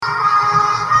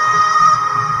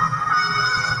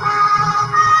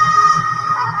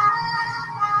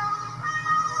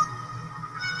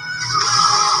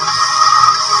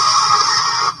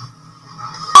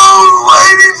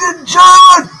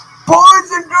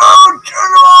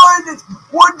Texas.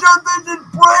 What's up? This is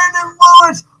Brandon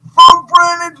Lewis from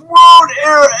Brandon's World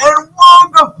here, and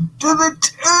welcome to the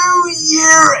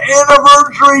 2-year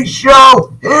anniversary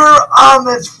show here on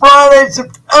this Friday,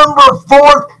 September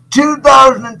 4th,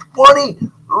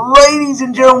 2020. Ladies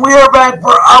and gentlemen, we are back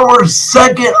for our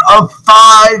second of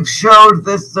 5 shows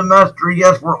this semester.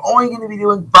 Yes, we're only going to be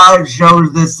doing 5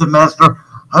 shows this semester.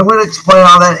 I'm going to explain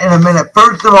all that in a minute.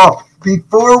 First of all,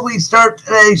 before we start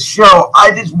today's show,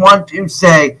 I just want to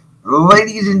say,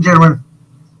 ladies and gentlemen,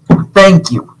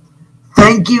 thank you.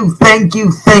 Thank you, thank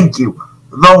you, thank you.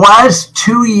 The last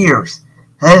 2 years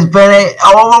has been a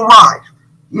hell of a ride.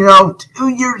 2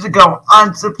 years ago,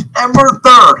 on September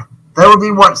 3rd, that would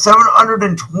be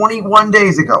 721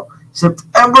 days ago,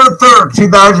 September 3rd,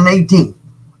 2018,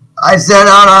 I set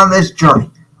out on this journey.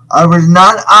 I was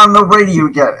not on the radio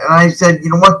yet, and I said, you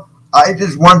know what? I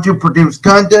just want to produce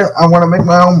content. I want to make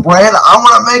my own brand. I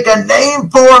want to make a name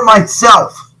for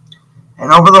myself.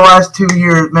 And over the last 2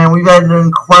 years, man, we've had an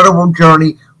incredible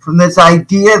journey from this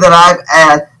idea that I've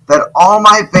had that all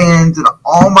my fans and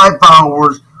all my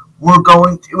followers were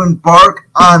going to embark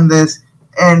on this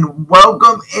and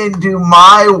welcome into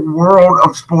my world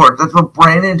of sports. That's what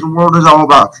Brandon's World is all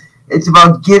about. It's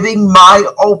about giving my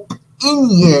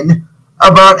opinion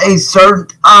about a certain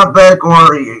topic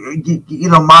or,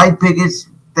 my biggest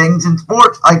things in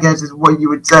sports, I guess is what you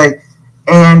would say.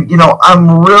 And,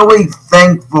 I'm really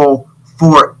thankful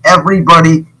for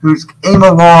everybody who's came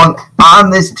along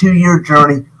on this 2-year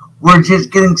journey. We're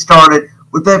just getting started.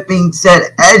 With that being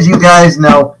said, as you guys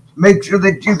know, make sure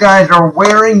that you guys are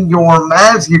wearing your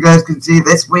mask. You guys can see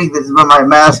this week, this is my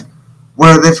mask,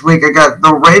 where this week I got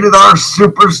the Rated R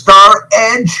Superstar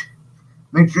Edge.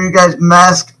 Make sure you guys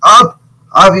mask up.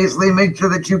 Obviously, make sure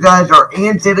that you guys are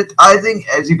hand sanitizing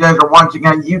as you guys are watching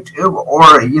on YouTube, or,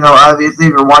 obviously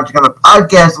if you're watching on the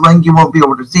podcast link, you won't be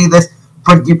able to see this,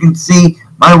 but you can see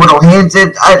my little hand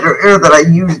sanitizer here that I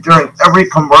use during every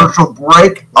commercial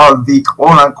break of the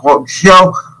quote-unquote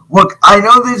show. Look, I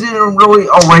know this isn't really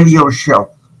a radio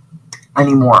show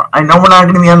anymore. I know we're not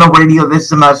going to be on the radio this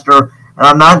semester, and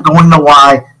I'm not going to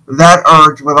lie that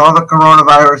urge with all the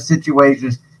coronavirus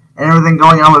situations and everything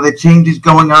going on with the changes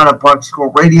going on at Park School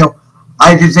Radio.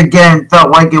 I just, again, felt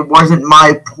like it wasn't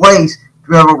my place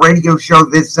to have a radio show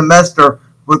this semester.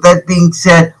 With that being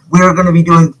said, we are going to be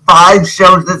doing 5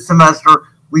 shows this semester.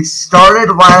 We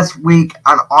started last week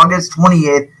on August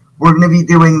 28th. We're going to be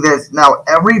doing this now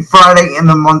every Friday in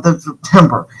the month of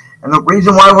September. And the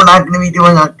reason why we're not going to be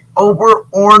doing October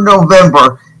or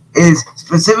November is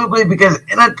specifically because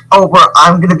in October,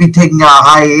 I'm going to be taking a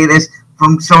hiatus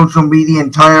from social media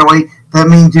entirely. That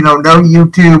means, no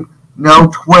YouTube, no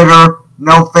Twitter,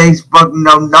 no Facebook,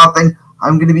 no nothing.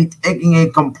 I'm going to be taking a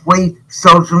complete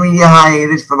social media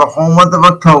hiatus for the whole month of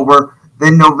October.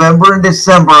 Then November and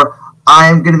December, I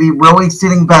am going to be really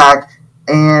sitting back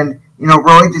and,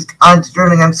 really just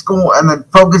concentrating on school and then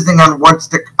focusing on what's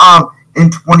to come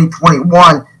in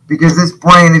 2021, because this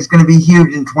brand is going to be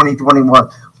huge in 2021.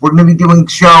 We're going to be doing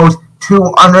shows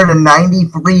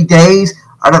 293 days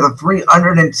out of the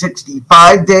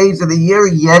 365 days of the year.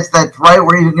 Yes, that's right.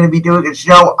 We're even going to be doing a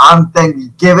show on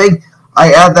Thanksgiving. I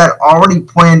have that already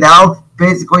planned out.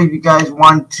 Basically, if you guys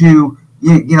want to,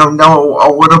 know a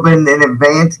little bit in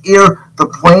advance here, the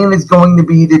plan is going to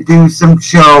be to do some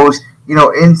shows,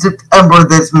 in September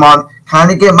this month, kind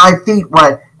of get my feet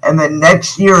wet. And then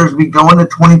next year, as we go into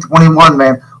 2021,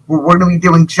 man, we're going to be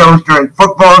doing shows during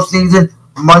football season,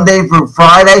 Monday through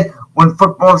Friday. When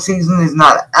football season is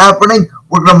not happening,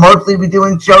 we're going to mostly be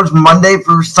doing shows Monday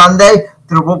through Sunday.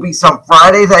 There will be some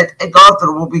Fridays I take off.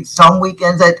 There will be some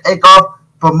weekends I take off.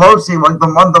 But mostly, like the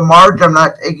month of March, I'm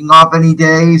not taking off any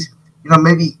days.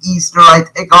 Maybe Easter I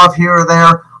take off here or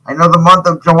there. I know the month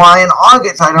of July and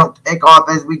August I don't take off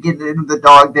as we get into the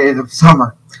dog days of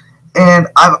summer. And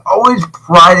I've always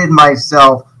prided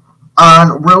myself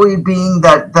on really being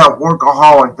that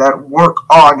workaholic, that work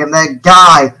hog, and that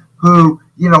guy who,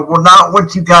 will not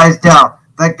let you guys down.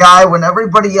 That guy, when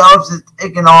everybody else is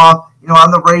taking off,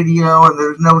 on the radio and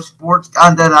there's no sports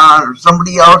content on, or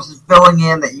somebody else is filling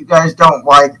in that you guys don't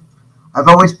like, I've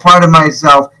always prided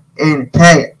myself in,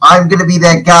 hey, I'm going to be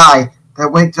that guy that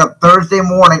wakes up Thursday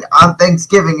morning on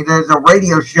Thanksgiving and does a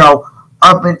radio show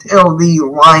up until the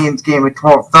Lions game at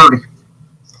 12:30.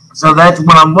 So that's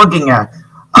what I'm looking at.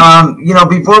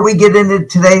 Before we get into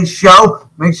today's show,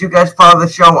 make sure you guys follow the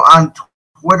show on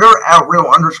Twitter at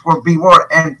 @real_bworld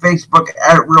and Facebook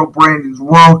at Real Brandon's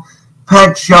World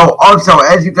Pet Show. Also,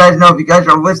 as you guys know, if you guys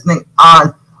are listening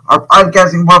on our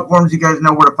podcasting platforms, you guys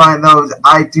know where to find those: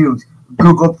 iTunes,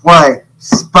 Google Play,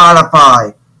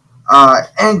 Spotify,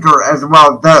 anchor as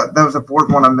well. That was the fourth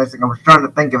one I'm missing. I was trying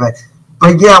to think of it.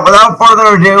 But yeah, without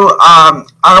further ado,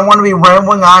 I don't want to be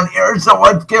rambling on here, so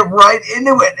let's get right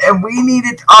into it. And we need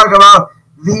to talk about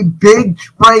the big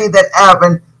trade that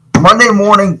happened Monday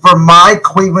morning for my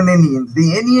Cleveland Indians.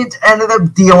 The Indians ended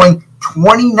up dealing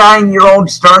 29-year-old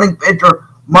starting pitcher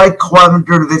Mike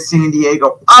Clevinger to the San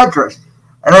Diego Padres.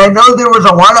 And I know there was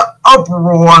a lot of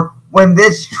uproar when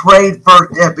this trade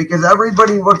first hit, because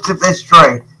everybody looks at this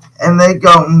trade and they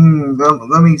go,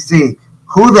 let me see.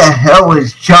 Who the hell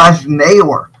is Josh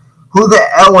Naylor? Who the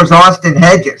hell is Austin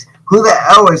Hedges? Who the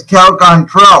hell is Cal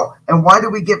Quantrill? And why do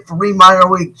we get 3 minor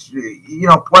league,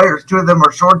 players? 2 of them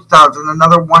are shortstops, and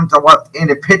another one's a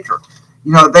left-handed pitcher.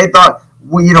 They thought,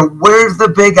 where's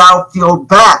the big outfield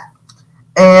bat?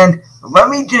 And let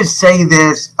me just say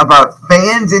this about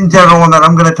fans in general, and then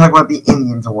I'm going to talk about the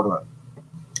Indians a little bit.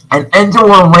 And Enzo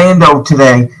Orlando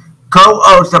today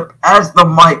co-host up as the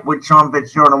mic with Sean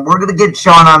Fitzgerald, and we're going to get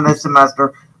Sean on this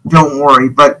semester. Don't worry,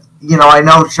 but I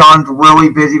know Sean's really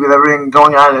busy with everything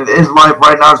going on in his life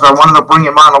right now, so I wanted to bring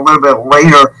him on a little bit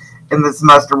later in the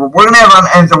semester. But we're going to have on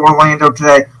Enzo Orlando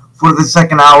today for the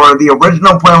second hour. The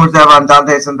original plan was to have on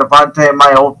Dante Santafonte,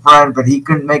 my old friend, but he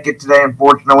couldn't make it today,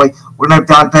 unfortunately. We're going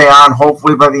to have Dante on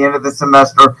hopefully by the end of the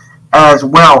semester as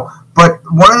well. But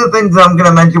one of the things that I'm going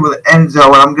to mention with Enzo,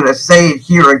 and I'm going to say it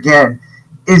here again,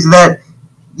 is that,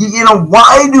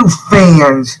 why do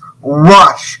fans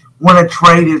rush when a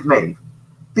trade is made?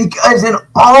 Because in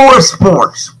all of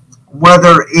sports,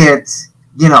 whether it's,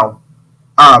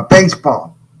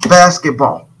 baseball,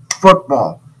 basketball,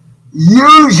 football,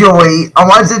 usually,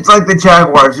 unless it's like the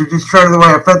Jaguars who just traded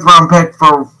away a 5th-round pick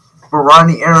for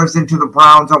Rodney Harrison to the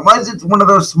Browns, unless it's one of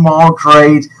those small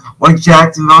trades like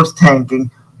Jacksonville's tanking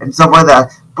and stuff like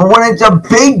that. But when it's a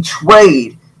big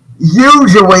trade,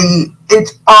 usually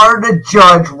it's hard to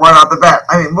judge right off the bat.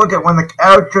 I mean, look at when the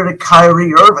Cavs traded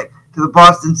Kyrie Irving to the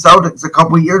Boston Celtics a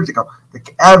couple years ago. The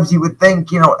Cavs, you would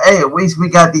think, hey, at least we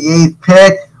got the 8th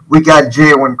pick. We got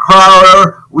Jalen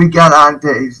Crowder. We got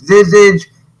Ante Zizic.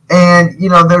 And,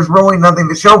 there's really nothing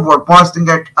to show for it. Boston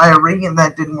got Kyrie, and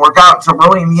that didn't work out. So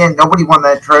really, in the end, nobody won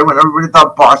that trade when everybody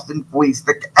thought Boston fleeced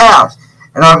the Cavs.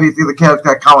 And obviously, the Cavs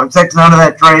got Colin Sexton out of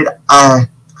that trade.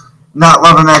 Not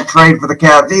loving that trade for the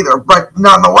Cavs either. But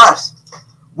nonetheless,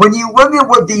 when you look at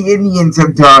what the Indians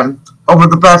have done over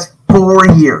the past 4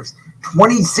 years,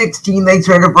 2016, they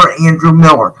traded for Andrew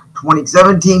Miller.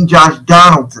 2017, Josh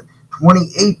Donaldson.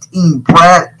 2018,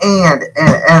 Brad and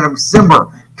Adam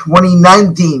Simber.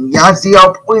 2019,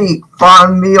 Yasiel Puig,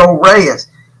 Franmil Reyes.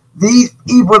 These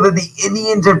people that the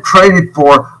Indians have traded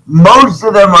for, most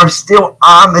of them are still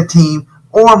on the team,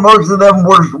 or most of them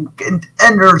were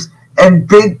contenders and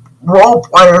big role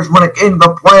players when it came to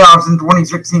the playoffs in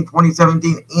 2016,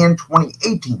 2017, and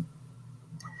 2018.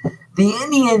 The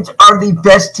Indians are the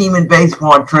best team in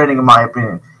baseball in trading, in my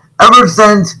opinion. Ever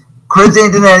since Chris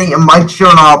Antonetti and Mike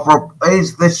Chernoff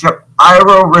replaced the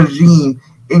Shapiro regime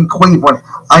in Cleveland,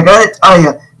 I gotta tell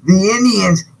you, the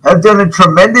Indians have done a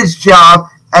tremendous job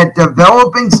at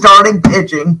developing starting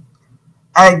pitching,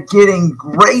 at getting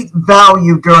great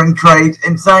value during trades,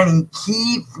 and signing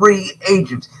key free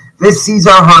agents. This Cesar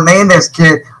Hernandez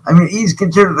kid, he's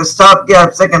considered the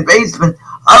stopgap second baseman.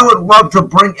 I would love to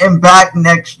bring him back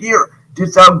next year,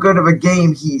 just how good of a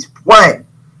game he's playing.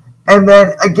 And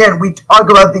then, again, we talk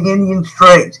about the Indians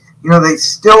trades. They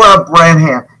still have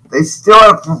Branham. They still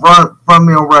have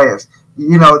Franmil Reyes.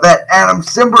 That Adam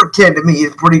Simber kid, to me,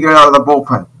 is pretty good out of the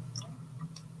bullpen.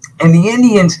 And the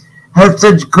Indians have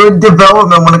such good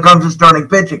development when it comes to starting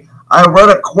pitching. I read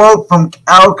a quote from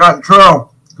Cal Quantrill,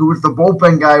 who was the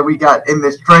bullpen guy we got in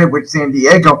this trade with San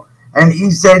Diego. And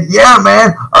he said, yeah,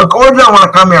 man, of course I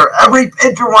want to come here. Every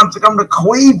pitcher wants to come to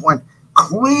Cleveland.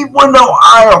 Cleveland,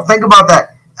 Ohio. Think about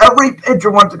that. Every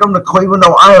pitcher wants to come to Cleveland,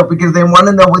 Ohio because they want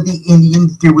to know what the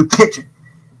Indians do with pitching.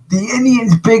 The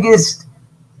Indians' biggest,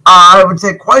 I would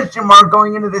say, question mark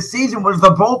going into the season was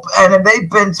the bullpen, and they've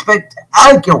been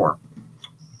spectacular.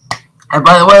 And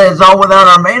by the way, it's all without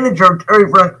our manager, Terry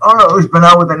Francona, who's been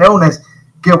out with an illness.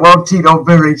 Get well, Tito,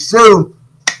 very soon.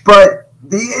 But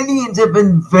the Indians have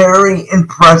been very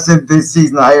impressive this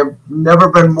season. I have never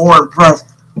been more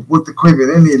impressed with the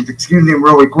Cleveland Indians. Excuse me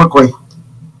really quickly.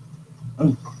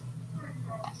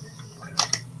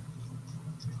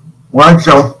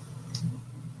 So,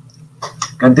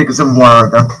 gotta take some water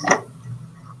there.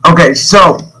 Okay,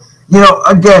 so,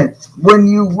 again, when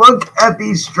you look at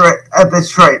this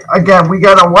trade, again, we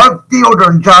got a left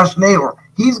fielder in Josh Naylor.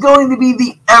 He's going to be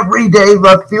the everyday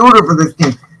left fielder for this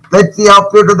team. That's the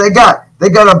outfielder they got. They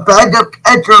got a backup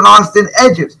catcher in Austin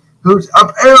Hedges. who's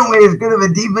apparently as good of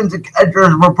a defensive catcher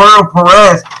as Roberto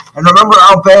Perez. And remember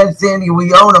how bad Sandy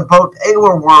Leone and Bo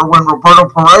Taylor were when Roberto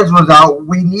Perez was out.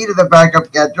 We needed a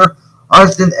backup catcher.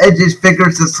 Austin Edges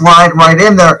figures to slide right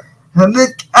in there. And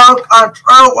this Cal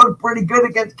Quantrill was pretty good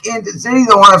against Kansas City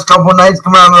the last couple of nights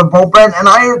coming out of the bullpen. And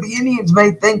I heard the Indians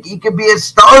may think he could be a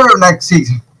starter next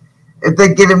season if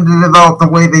they get him to develop the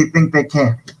way they think they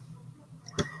can.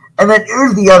 And then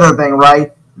here's the other thing,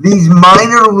 right? These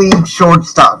minor league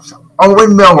shortstops.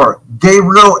 Owen Miller,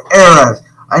 Gabriel Arias.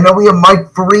 I know we have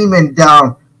Mike Freeman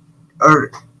down.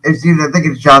 Or, I think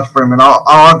it's Josh Freeman.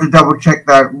 I'll have to double check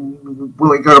that when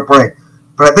we go to break.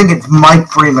 But I think it's Mike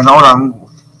Freeman. Hold on.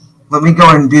 Let me go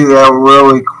and do that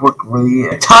really quickly.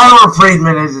 Tyler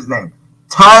Friedman is his name.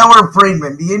 Tyler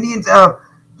Friedman. The Indians have,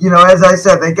 as I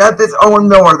said, they got this Owen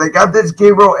Miller. They got this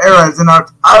Gabriel Arias. And now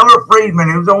Tyler Friedman,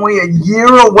 who's only a year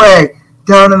away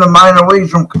down in the minor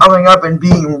leagues from coming up and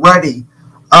being ready.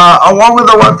 Along with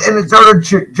the left-handed starter,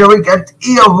 Joey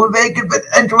Cantillo, who they could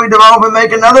potentially develop and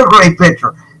make another great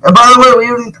pitcher. And by the way, we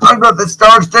haven't talked about the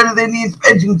star-studded Indians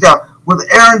pitching staff with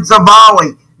Aaron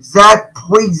Savali, Zach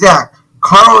Plesac,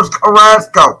 Carlos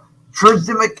Carrasco,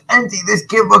 Tristan McKenzie. This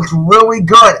kid looks really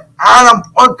good. Adam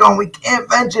Plutko, we can't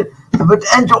mention the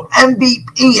potential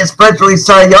MVP, especially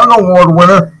Cy Young Award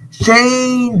winner,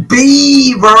 Shane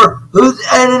Bieber, who's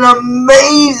had an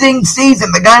amazing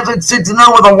season. The guy's like 6-0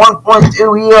 with a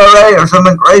 1.2 ERA or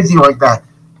something crazy like that.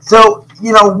 So,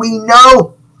 we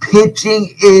know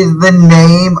pitching is the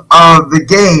name of the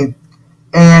game.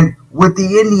 And with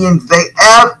the Indians, they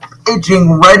have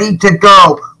pitching ready to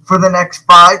go for the next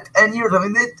 5-10 years. I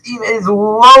mean, this team is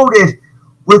loaded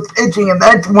with pitching, and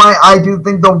that's why I do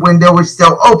think the window is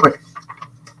still open.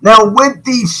 Now, with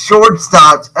these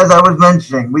shortstops, as I was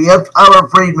mentioning, we have Tyler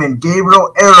Friedman,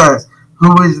 Gabriel Arias,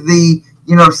 who is the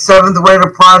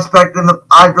 7th-rated prospect in the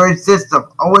Padres system.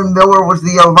 Owen Miller was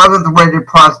the 11th-rated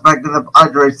prospect in the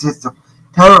Padres system.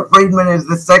 Tyler Friedman is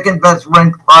the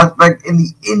second-best-ranked prospect in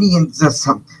the Indian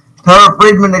system. Tyler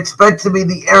Friedman expects to be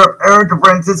the heir apparent to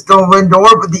Francisco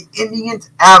Lindor, but the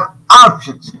Indians have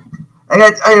options. I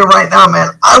got to tell you right now, man,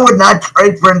 I would not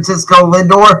trade Francisco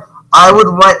Lindor. I would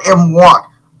let him walk.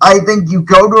 I think you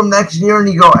go to him next year and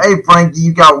you go, hey, Frankie,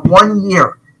 you got 1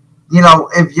 year.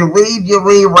 If you leave, you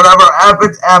leave. Whatever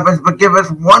happens, happens. But give us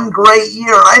one great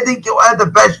year. I think you'll have the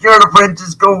best year of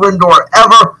Francisco Lindor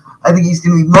ever. I think he's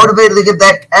going to be motivated to get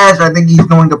that cash. I think he's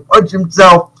going to push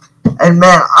himself. And,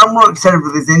 man, I'm really excited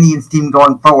for this Indians team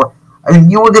going forward. I mean,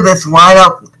 you look at this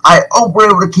lineup. I hope we're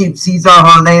able to keep Cesar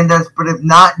Hernandez. But if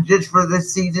not, just for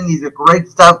this season, he's a great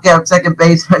stopgap second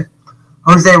baseman.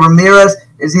 Jose Ramirez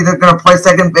is either going to play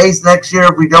second base next year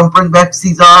if we don't bring back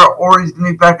Cesar, or he's going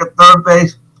to be back at third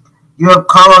base. You have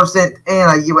Carlos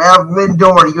Santana. You have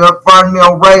Lindor. You have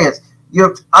Franmil Reyes. You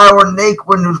have Tyler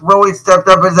Naquin, who's really stepped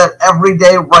up as that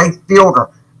everyday right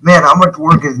fielder. Man, how much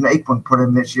work has Naquin put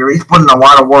in this year? He's put in a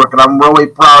lot of work, and I'm really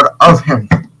proud of him.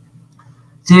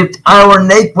 So you have Tyler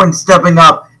Naquin stepping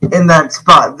up in that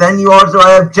spot. Then you also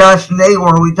have Josh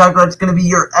Naylor, who we talked about is going to be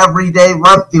your everyday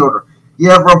left fielder. You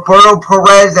have Roberto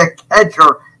Perez at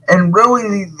catcher, and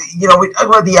really, we talk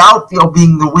about the outfield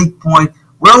being the weak point.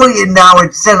 Really, and now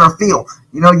it's center field.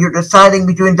 You're deciding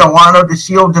between Delano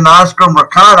DeShields and Oscar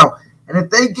Mercado, and if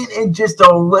they get in just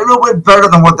a little bit better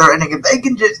than what they're hitting, if they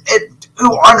can just hit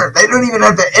 200, they don't even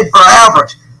have to hit for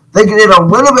average. They can hit a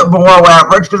little bit below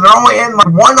average because they're only hitting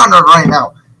like 100 right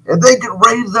now. If they could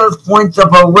raise those points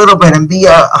up a little bit and be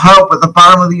a help at the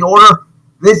bottom of the order,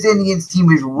 this Indians team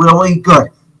is really good.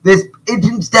 This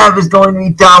pitching staff is going to be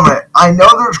dominant. I know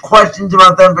there's questions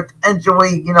about them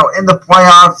potentially, in the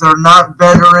playoffs. They're not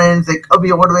veterans. They could be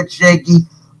a little bit shaky.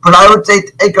 But I would say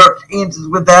take our chances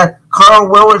with that. Carl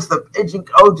Willis, the pitching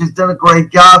coach, has done a great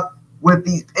job with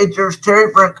these pitchers.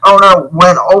 Terry Francona,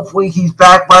 when hopefully he's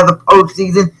back by the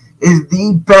postseason, is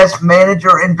the best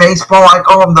manager in baseball. I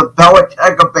call him the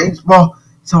Belichick of baseball.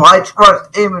 So I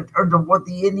trust him in terms of what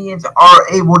the Indians are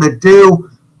able to do.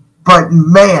 But,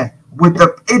 man, with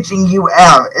the pitching you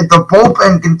have, if the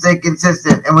bullpen can stay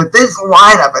consistent, and with this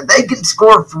lineup, if they can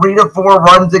score 3 to 4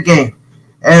 runs a game,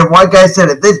 and like I said,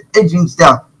 if this pitching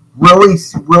staff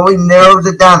really narrows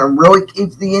it down and really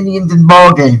keeps the Indians in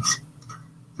ball games,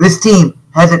 this team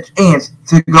has a chance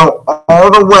to go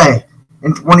all the way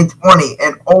in 2020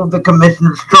 and hold the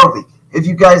Commissioner's Trophy. If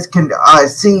you guys can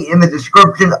see in the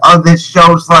description of this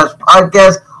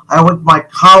show/podcast, I linked my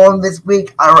column this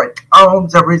week. I write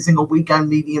columns every single week on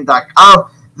Medium.com.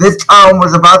 This column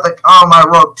was about the column I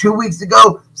wrote 2 weeks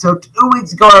ago. So 2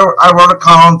 weeks ago, I wrote a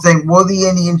column saying, will the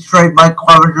Indians trade Mike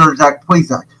Clevenger or Zach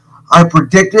Plesac? I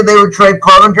predicted they would trade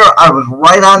Clevenger. I was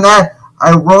right on that.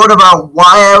 I wrote about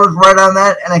why I was right on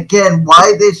that, and again,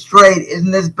 why this trade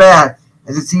isn't as bad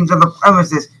as it seems on the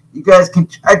premises. You guys can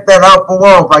check that out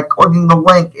below by clicking the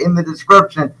link in the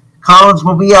description. Columns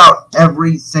will be out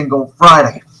every single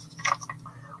Friday.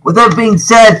 With that being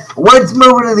said, let's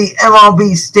move into the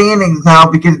MLB standings now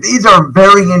because these are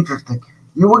very interesting.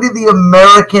 You look at the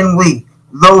American League.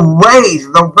 The Rays,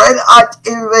 the Red Hot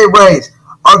Tampa Bay Rays,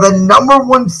 are the number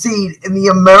 1 seed in the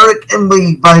American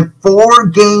League by 4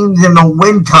 games in the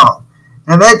win column.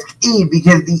 Now that's key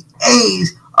because the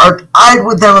A's are tied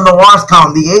with them in the loss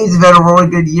column. The A's have had a really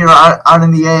good year out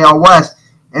in the AL West,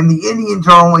 and the Indians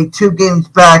are only 2 games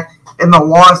back in the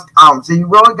loss column. So you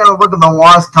really got to look at the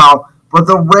loss column. But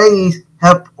the Rays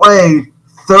have played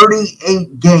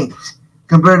 38 games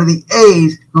compared to the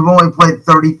A's, who've only played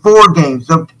 34 games.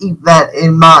 So keep that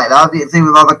in mind. Obviously,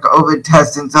 with all the COVID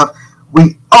tests and stuff,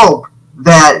 we hope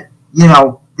that,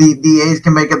 the A's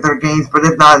can make up their games. But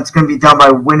if not, it's going to be done by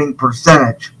winning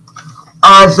percentage.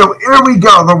 So here we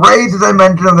go. The Rays, as I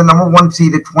mentioned, are the number 1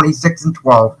 seed at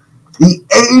 26-12. The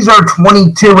A's are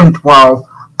 22-12.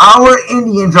 Our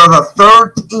Indians are the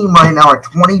 3rd team right now at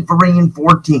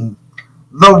 23-14.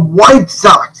 The White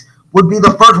Sox would be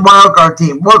the first wildcard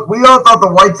team. Look, we all thought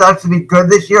the White Sox would be good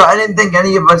this year. I didn't think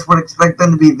any of us would expect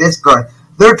them to be this good.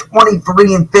 They're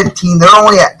 23-15. They're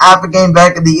only a half a game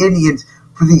back of the Indians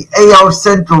for the AL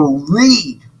Central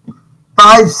lead.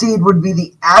 5 seed would be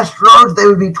the Astros. They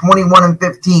would be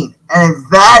 21-15. And if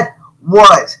that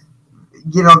was,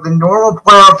 the normal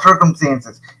playoff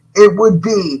circumstances, it would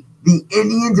be the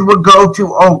Indians would go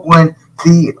to Oakland.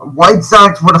 The White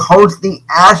Sox would host the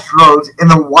Astros in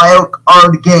the wild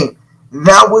card game.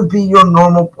 That would be your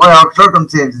normal playoff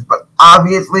circumstances, but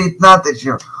obviously it's not this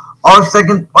year. All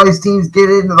second place teams get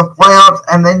into the playoffs,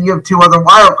 and then you have 2 other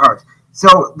wild cards.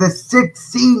 So the 6th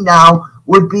seed now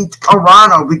would be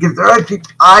Toronto because they're actually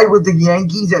tied with the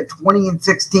Yankees at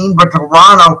 20-16, but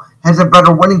Toronto has a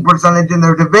better winning percentage in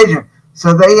their division.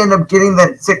 So they end up getting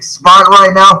that 6th spot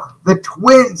right now. The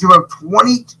Twins, who have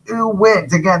 22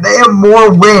 wins. Again, they have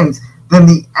more wins than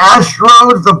the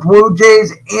Astros, the Blue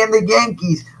Jays, and the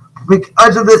Yankees.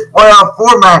 Because of this playoff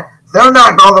format, they're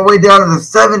knocked all the way down to the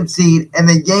 7th seed, and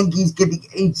the Yankees get the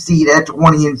 8th seed at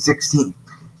 20-16.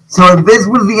 So if this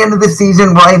was the end of the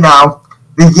season right now,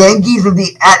 the Yankees would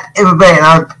be at Tampa Bay. And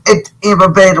I picked Tampa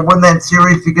Bay to win that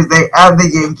series because they have the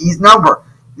Yankees number.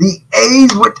 The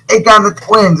A's would take on the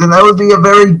Twins, and that would be a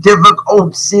very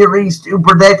difficult series to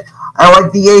predict. I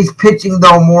like the A's pitching,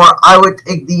 though, more. I would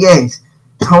take the A's.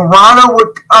 Toronto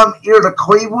would come here to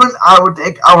Cleveland. I would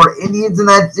take our Indians in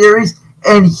that series.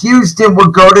 And Houston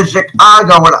would go to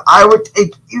Chicago, and I would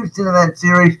take Houston in that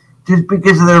series just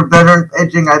because of their veteran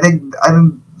pitching. I think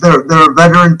they're a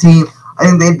veteran team. I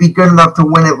think they'd be good enough to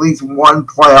win at least one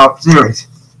playoff series.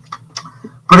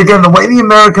 But again, the way the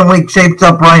American League shapes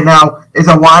up right now is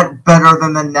a lot better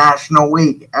than the National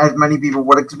League, as many people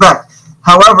would expect.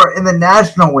 However, in the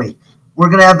National League, we're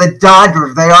going to have the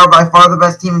Dodgers. They are by far the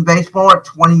best team in baseball at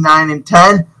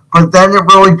 29-10, but then it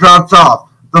really drops off.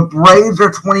 The Braves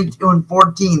are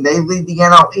 22-14. They lead the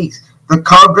NL East. The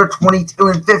Cubs are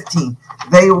 22-15.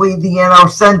 They lead the NL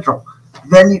Central.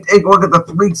 Then you take a look at the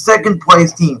 3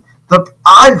 second-place team. The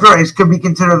Padres could be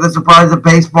considered the surprise of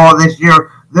baseball this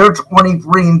year. They're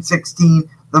 23-16.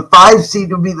 The 5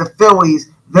 seed would be the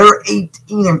Phillies. They're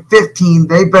 18-15.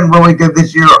 They've been really good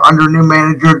this year under new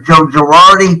manager Joe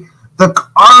Girardi. The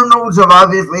Cardinals have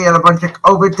obviously had a bunch of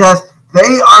COVID tests.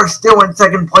 They are still in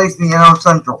second place in the NL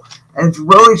Central. And it's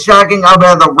really shocking how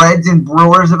bad the Reds and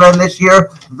Brewers have been this year.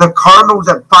 The Cardinals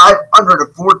at 500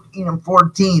 at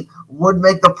 14-14 would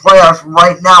make the playoffs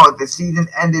right now if the season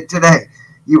ended today.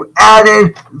 You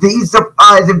added the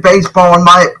surprise in baseball, in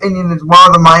my opinion, as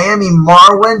well. The Miami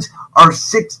Marlins are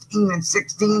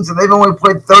 16-16, so they've only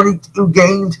played 32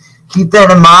 games. Keep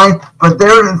that in mind. But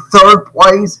they're in 3rd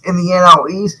place in the NL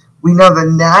East. We know the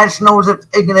Nationals have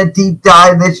taken a deep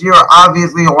dive this year.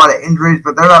 Obviously, a lot of injuries,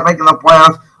 but they're not making the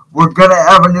playoffs. We're going to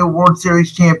have a new World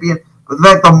Series champion. But the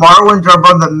fact the Marlins are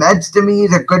above the Mets to me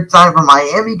is a good sign for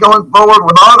Miami going forward.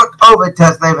 With all the COVID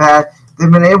tests they've had, they've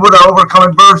been able to overcome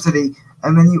adversity.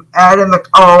 And then you add in the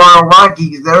Colorado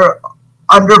Rockies. They're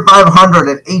under 500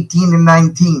 at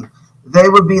 18-19. They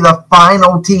would be the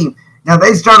final team. Now,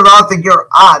 they started off the year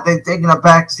odd. They've taken a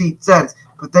back seat since.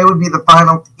 But they would be the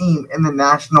final team in the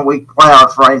National League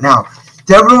playoffs right now.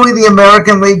 Definitely the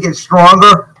American League is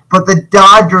stronger, but the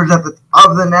Dodgers at the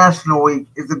top of the National League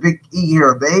is a big key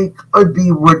here. They could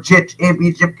be legit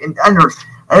championship contenders.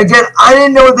 And again, I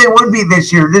didn't know what they would be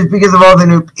this year just because of all the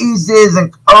new pieces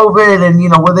and COVID and,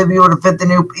 will they be able to fit the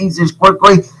new pieces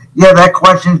quickly? Yeah, that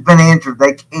question's been answered.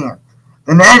 They can.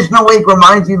 The National League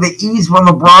reminds me of the East when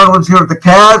LeBron was here with the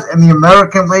Cavs, and the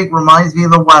American League reminds me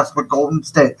of the West with Golden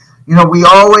State. We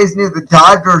always knew the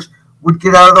Dodgers would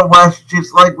get out of the West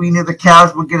just like we knew the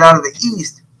Cavs would get out of the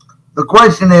East. The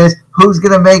question is, who's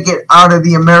going to make it out of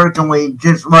the American League?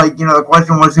 Just like, the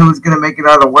question was who's going to make it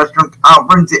out of the Western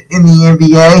Conference in the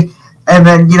NBA? And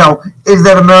then, is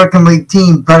that American League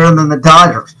team better than the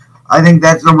Dodgers? I think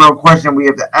that's the real question we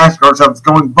have to ask ourselves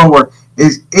going forward.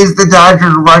 Is the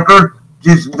Dodgers record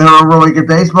just they're a really good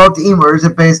baseball team, or is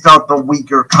it based off the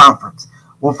weaker conference?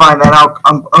 We'll find that out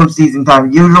on postseason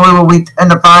time. Usually what we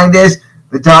tend to find is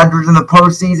the Dodgers in the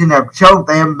postseason have choked.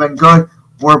 They haven't been good.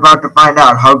 We're about to find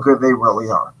out how good they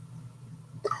really are.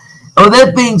 So with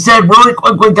that being said, really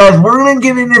quickly, guys, we're going to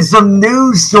get into some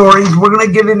news stories. We're going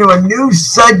to get into a new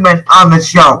segment on the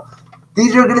show.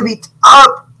 These are going to be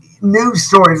top news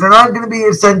stories. They're not going to be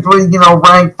essentially,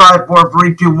 ranked 5, 4,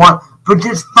 3, 2, 1, but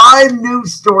just 5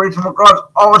 news stories from across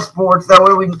all sports. That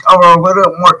way we can cover a little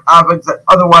bit more topics that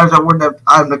otherwise I wouldn't have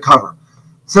time to cover.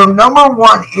 So number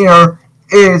 1 here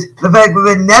is the fact that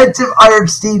the Nets have hired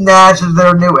Steve Nash as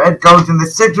their new head coach, and the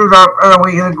Sixers are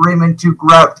apparently in agreement to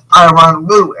grab Tyronn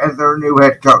Lue as their new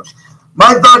head coach.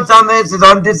 My thoughts on this is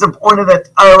I'm disappointed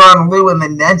that Tyronn Lue and the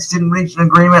Nets didn't reach an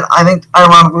agreement. I think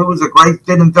Tyronn Lue is a great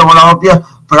fit in Philadelphia,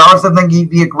 but I also think he'd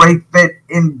be a great fit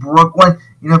in Brooklyn,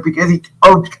 because he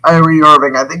coached Kyrie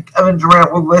Irving. I think Kevin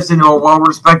Durant will listen to a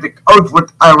well-respected coach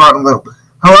with Tyronn Lue.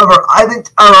 However, I think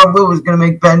Tyronn Lue is going to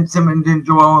make Ben Simmons and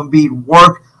Joel Embiid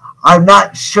work. I'm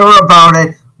not sure about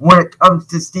it when it comes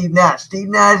to Steve Nash. Steve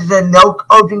Nash has had no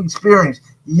coaching experience.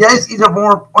 Yes, he's a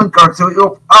former point guard, so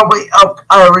he'll probably help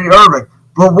Kyrie Irving.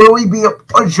 But will he be a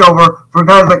pushover for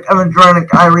guys like Kevin Durant and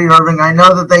Kyrie Irving? I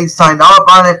know that they signed off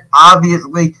on it,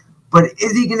 obviously, but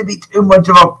is he going to be too much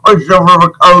of a pushover of a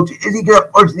coach? Is he going to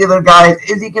push the other guys?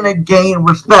 Is he going to gain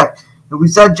respect? And we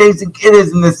saw Jason Kidd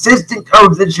as an assistant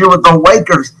coach this year with the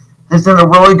Lakers. Has done a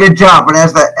really good job, but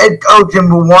as the head coach in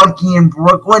Milwaukee and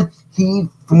Brooklyn, he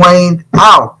flamed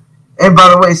out. And by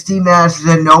the way, Steve Nash has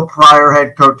had no prior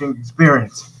head coaching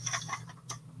experience.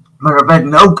 Matter of fact,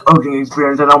 no coaching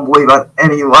experience, I don't believe, at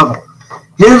any level.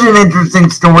 Here's an interesting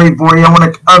story for you when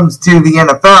it comes to the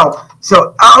NFL.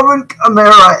 So Alvin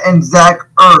Kamara and Zach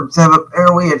Ertz have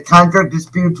apparently had contract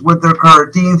disputes with their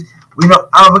current teams. We know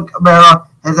Alvin Kamara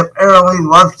has apparently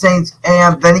left Saints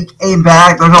and then he came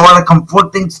back. There's a lot of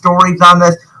conflicting stories on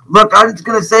this. Look, I'm just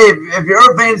going to say, if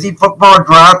you're a fantasy football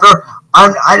drafter,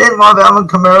 I didn't love Alvin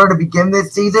Kamara to begin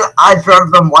this season. I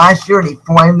drafted him last year and he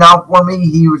flamed out for me.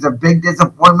 He was a big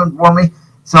disappointment for me.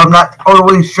 So I'm not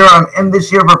totally sure I'm in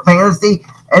this year for fantasy.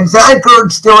 And Zach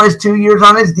Ertz still has 2 years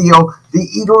on his deal. The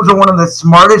Eagles are one of the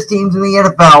smartest teams in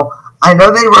the NFL. I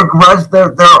know they regressed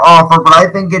their offer, but I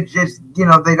think it's just,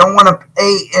 they don't want to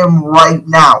pay him right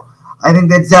now. I think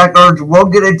that Zach Ertz will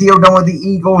get a deal done with the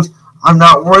Eagles. I'm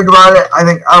not worried about it. I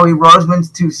think Howie Roseman's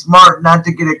too smart not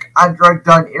to get a contract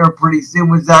done here pretty soon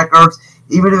with Zach Ertz,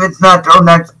 even if it's not till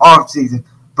next offseason.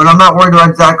 But I'm not worried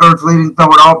about Zach Ertz leaving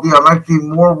Philadelphia. I'm actually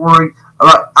more worried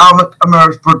about Alvin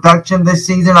Kamara's production this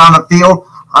season on the field.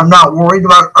 I'm not worried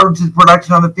about Ertz's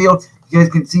production on the field. You guys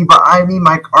can see behind me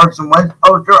my Carson Wentz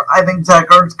poster. I think Zach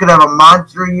Ertz could have a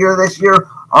monster year this year,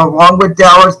 along with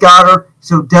Dallas Goedert.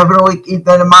 So definitely keep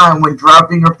that in mind when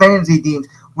drafting your fantasy teams.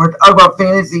 We're talking about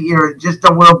fantasy here just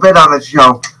a little bit on the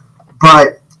show.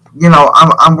 But,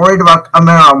 I'm worried about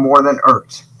Kamara more than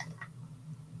Ertz.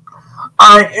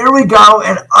 All right, here we go.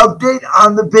 An update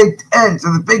on the Big Ten.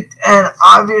 So the Big Ten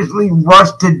obviously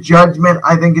rushed to judgment.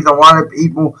 I think it's a lot of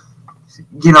people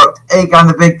take on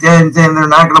the Big Ten saying they're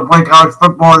not going to play college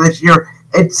football this year.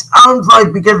 It sounds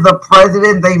like because of the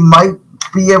president, they might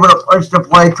be able to push the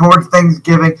play towards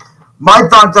Thanksgiving. My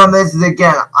thoughts on this is,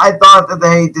 again, I thought that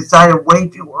they decided way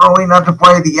too early not to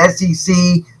play the SEC,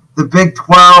 the Big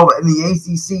 12, and the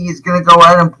ACC is going to go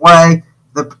ahead and play.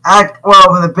 The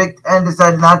Pac-12 and the Big Ten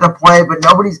decided not to play, but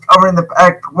nobody's covering the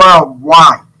Pac-12.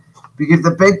 Why? Because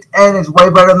the Big Ten is way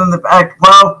better than the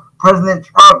Pac-12. President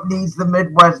Trump needs the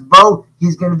Midwest vote.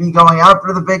 He's going to be going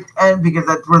after the Big Ten because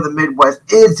that's where the Midwest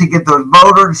is to get those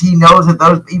voters. He knows that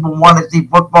those people want to see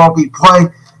football be played.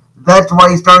 That's why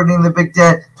he's targeting the Big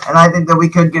Ten, and I think that we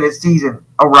could get a season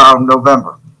around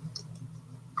November.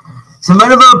 Some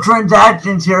NFL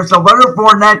transactions here. So Leonard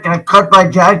Fournette got cut by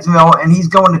Jacksonville, and he's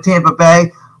going to Tampa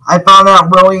Bay. I found that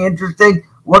really interesting.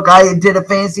 Look, I did a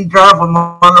fantasy draft when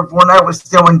Leonard Fournette was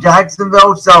still in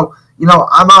Jacksonville, so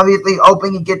I'm obviously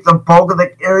hoping he gets the bulk of the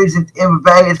carries in Tampa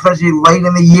Bay, especially late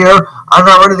in the year. I'm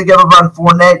not ready to give up on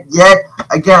Fournette yet.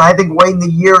 Again, I think late in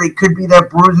the year he could be that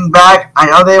bruising back. I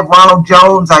know they have Ronald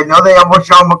Jones. I know they have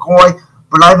LaShawn McCoy.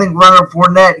 but I think Leonard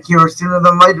Fournette here sooner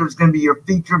than later is going to be your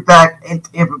featured back in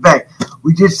Tampa Bay.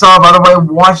 We just saw, by the way,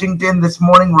 Washington this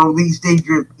morning released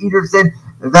Adrian Peterson.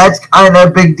 That's kind of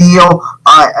a big deal.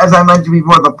 As I mentioned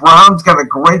before, the Browns got a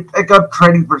great pickup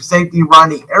trading for safety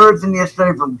Ronnie Harrison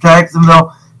yesterday from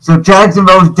Jacksonville. So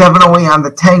Jacksonville is definitely on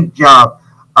the tank job.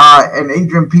 And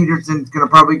Adrian Peterson's going to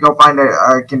probably go find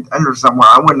a contender somewhere.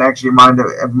 I wouldn't actually mind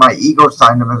if my Eagles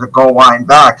signed him as a goal line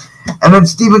back. And then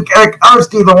Stephen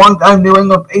Gostkowski, the one-time New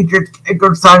England Patriots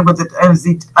kicker, signed with the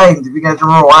Tennessee Titans. If you guys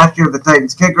remember last year, the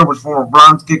Titans kicker was former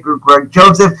Browns kicker Greg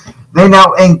Joseph. They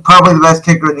now ain't probably the best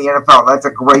kicker in the NFL. That's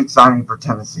a great signing for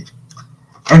Tennessee.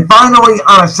 And finally,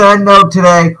 on a sad note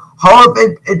today, Hall of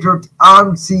Fame pitcher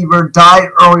Tom Seaver died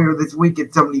earlier this week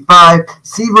at 75.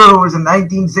 Seaver, who was a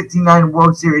 1969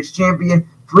 World Series champion,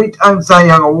 3-time Cy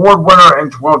Young Award winner,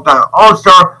 and 12-time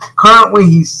All-Star. Currently,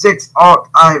 he's 6th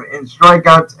all-time in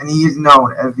strikeouts, and he is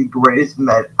known as the greatest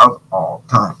Met of all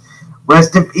time.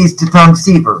 Rest in peace to Tom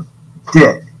Seaver,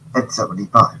 dead at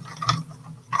 75.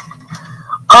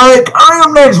 Alright, coming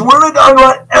up next, we're going to talk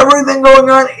about everything going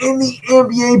on in the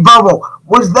NBA bubble.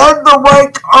 Was that the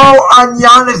right call on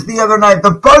Giannis the other night?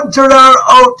 The Bucks are down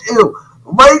 0-2.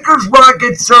 Lakers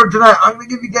Rockets start tonight. I'm going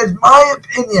to give you guys my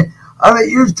opinion on the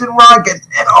Houston Rockets.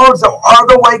 And also, are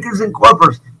the Lakers and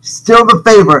Clippers still the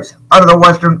favorites out of the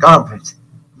Western Conference?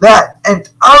 That and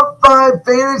top 5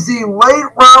 fantasy late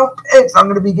round picks I'm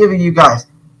going to be giving you guys.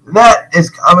 That is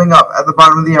coming up at the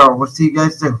bottom of the hour. We'll see you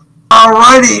guys soon.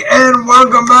 Alrighty, and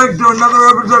welcome back to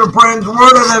another episode of Brandon's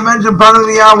Word. As I mentioned, bottom of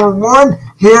the hour 1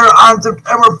 here on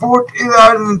September 4th,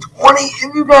 2020.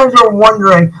 If you guys are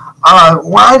wondering,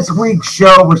 last week's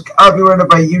show was copyrighted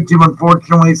by YouTube,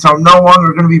 unfortunately, so I'm no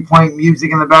longer going to be playing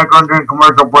music in the background during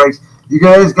commercial breaks. You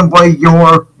guys can play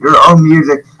your own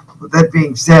music. With that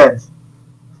being said,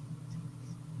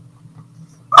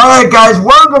 alright guys,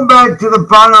 welcome back to the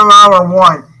bottom of hour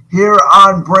 1. Here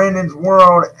on Brandon's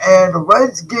World, and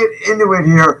let's get into it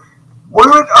here. We're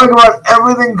going to talk about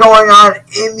everything going on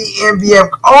in the NBA. I'm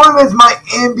calling this my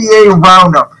NBA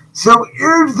Roundup. So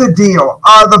here's the deal.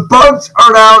 The Bucks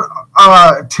are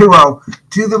down 2-0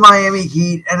 to the Miami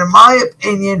Heat, and in my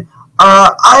opinion,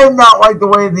 I have not liked the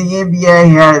way the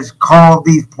NBA has called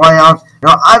these playoffs. You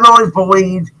know, I've always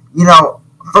believed, you know,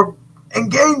 in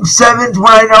Game 7,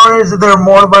 what I noticed that they're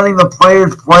more letting the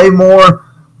players play more,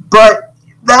 but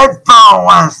that foul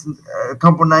last a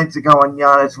couple nights ago on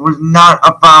Giannis was not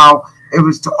a foul. It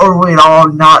was totally at all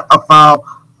not a foul.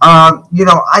 You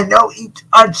know, I know he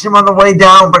touched him on the way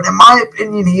down, but in my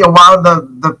opinion, he allowed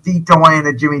the feet to land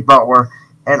at Jimmy Butler,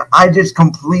 and I just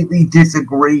completely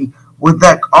disagree with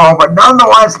that call. But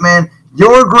nonetheless, man,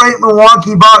 you're a great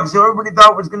Milwaukee Bucks, who everybody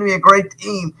thought was going to be a great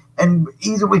team and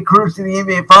easily cruise to the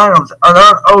NBA Finals, are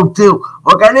down 0-2.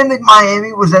 Look, I didn't think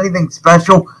Miami was anything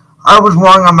special. I was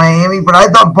wrong on Miami, but I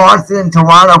thought Boston and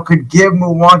Toronto could give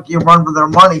Milwaukee a run for their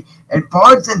money. And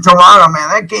Boston and Toronto, man,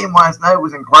 that game last night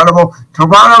was incredible.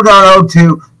 Toronto down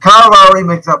 0-2. Kyle Lowry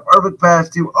makes a perfect pass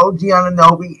to OG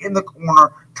Anunoby in the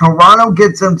corner. Toronto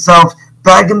gets themselves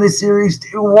back in the series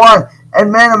 2-1.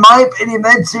 And, man, in my opinion,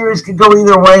 that series could go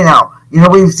either way now. You know,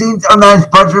 we've seen sometimes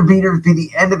buzzer beaters be the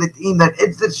end of the team that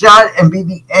hits the shot and be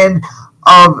the end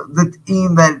of the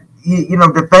team that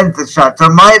defends the shot. So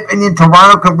in my opinion,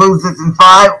 Toronto could lose this in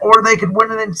 5, or they could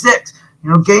win it in 6.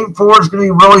 You know, Game 4 is going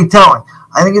to be really telling.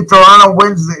 I think if Toronto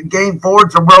wins Game 4,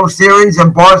 it's a road series,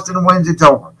 and Boston wins, it's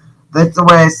over. That's the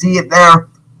way I see it there.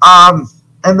 And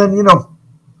then, you know,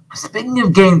 speaking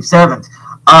of Game 7s,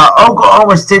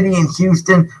 Oklahoma City and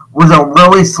Houston was a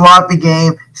really sloppy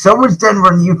game. So was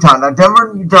Denver and Utah. Now,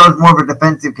 Denver and Utah is more of a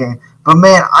defensive game. But,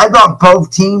 man, I thought both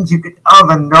teams, you could tell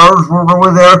the nerves were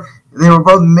really there. They were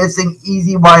both missing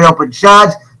easy, wide-open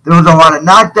shots. There was a lot of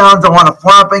knockdowns, a lot of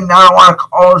flopping, not a lot of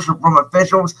calls from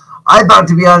officials. I thought,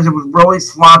 to be honest, it was really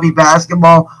sloppy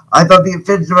basketball. I thought the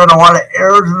officials had a lot of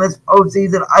errors in this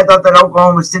postseason. I thought that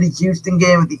Oklahoma City-Houston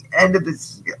game at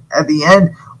the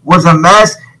end was a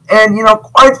mess. And, you know,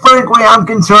 quite frankly, I'm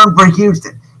concerned for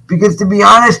Houston. Because, to be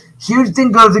honest,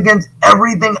 Houston goes against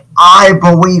everything I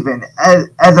believe in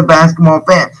as a basketball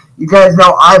fan. You guys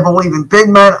know I believe in big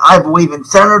men. I believe in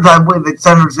centers. I believe that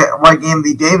centers like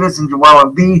Anthony Davis and Joel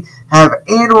Embiid have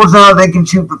handles now. They can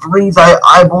shoot the threes.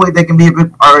 I believe they can be a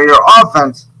big part of your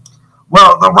offense.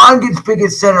 Well, the Rockets'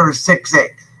 biggest center is 6'8",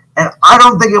 and I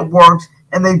don't think it works,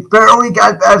 and they barely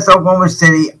got past Oklahoma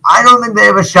City. I don't think they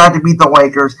have a shot to beat the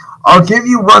Lakers. I'll give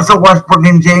you Russell Westbrook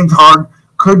and James Harden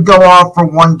could go off for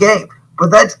one game. But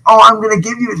that's all I'm going to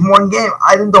give you is one game.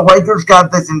 I think the Lakers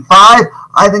got this in 5.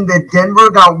 I think that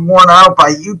Denver got worn out by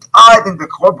Utah. I think the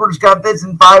Clippers got this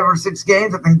in 5 or 6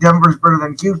 games. I think Denver's better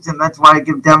than Houston. That's why I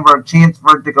give Denver a chance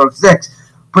for it to go 6.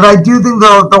 But I do think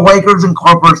the Lakers and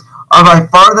Clippers are by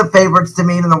far the favorites to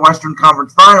meet in the Western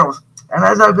Conference Finals. And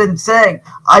as I've been saying,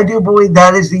 I do believe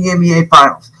that is the NBA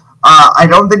Finals. I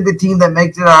don't think the team that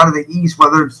makes it out of the East,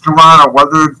 whether it's Toronto,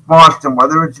 whether it's Boston,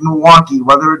 whether it's Milwaukee,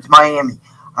 whether it's Miami,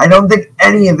 I don't think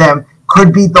any of them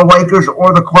could beat the Lakers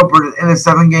or the Clippers in a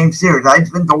 7-game series. I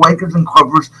think the Lakers and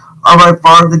Clippers are by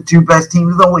far the two best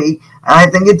teams of the league, and I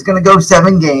think it's going to go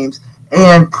 7 games.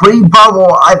 And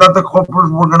pre-bubble, I thought the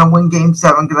Clippers were going to win Game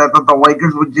 7 because I thought the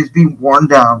Lakers would just be worn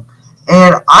down.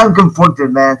 And I'm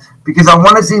conflicted, man, because I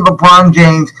want to see LeBron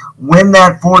James win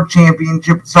that 4th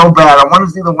championship so bad. I want to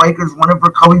see the Lakers win it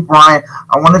for Kobe Bryant.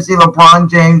 I want to see LeBron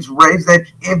James raise that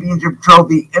championship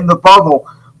trophy in the bubble.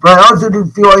 But I also do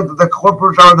feel like the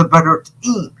Clippers are the better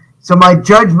team. So my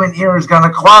judgment here is kind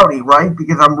of cloudy, right?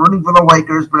 Because I'm rooting for the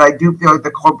Lakers, but I do feel like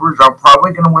the Clippers are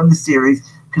probably going to win the series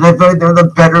because I feel like they're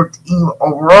the better team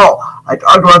overall. I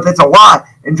talked about this a lot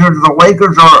in terms of the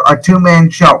Lakers are a 2-man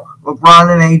show,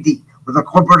 LeBron and AD. But the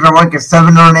Clippers are like a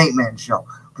 7 or an 8-man show.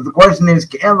 But the question is,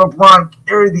 can LeBron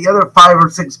carry the other 5 or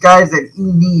 6 guys that he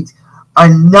needs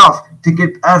enough to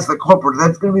get past the Clippers?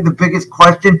 That's going to be the biggest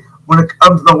question when it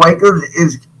comes to the Lakers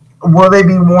is, will they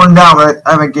be worn down by the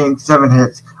time of Game 7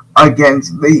 hits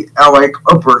against the LA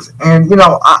Clippers? And,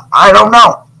 I don't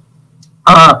know.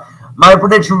 My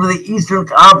prediction for the Eastern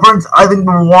Conference, I think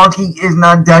Milwaukee is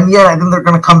not done yet. I think they're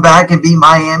going to come back and beat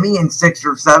Miami in 6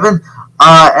 or 7.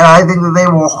 And I think that they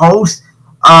will host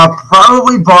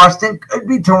probably Boston. Could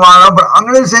be Toronto, but I'm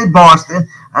going to say Boston. And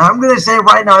I'm going to say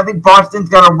right now, I think Boston's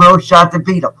got a real shot to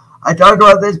beat them. I talked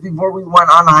about this before we went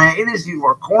on hiatus,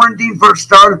 before quarantine first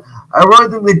started. I really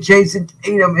think that Jason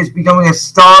Tatum is becoming a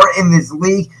star in this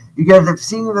league. You guys have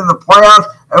seen it in the playoffs.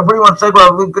 Everybody wants to talk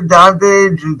about Luka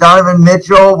Doncic and Donovan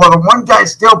Mitchell. Well, the one guy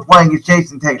still playing is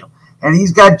Jason Tatum. And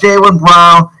he's got Jaylen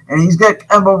Brown, and he's got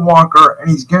Kemba Walker, and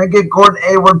he's going to get Gordon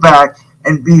Hayward back.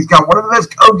 And he's got one of the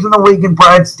best coaches in the league in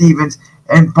Brad Stevens.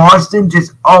 And Boston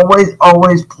just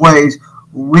always plays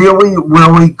really,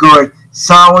 really good,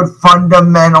 solid,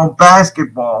 fundamental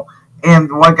basketball.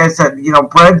 And like I said,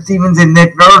 Brad Stevens and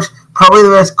Nick Nurse, probably the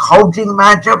best coaching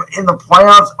matchup in the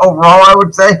playoffs overall, I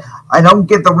would say. I don't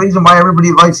get the reason why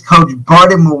everybody likes Coach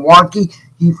Bud in Milwaukee.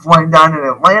 He flamed down in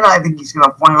Atlanta. I think he's going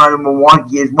to flame out in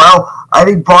Milwaukee as well. I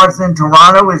think Boston and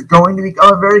Toronto is going to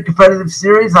become a very competitive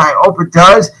series. I hope it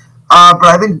does. But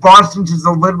I think Boston's just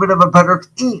a little bit of a better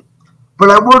team. But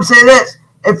I will say this.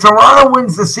 If Toronto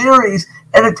wins the series,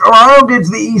 and if Toronto gets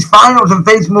the East Finals and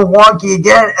face Milwaukee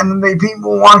again, and then they beat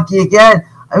Milwaukee again,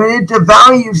 I mean, it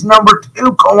devalues number 2,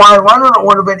 Kawhi Leonard, or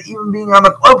would have been even being on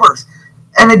the Clippers.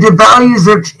 And it devalues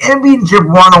their championship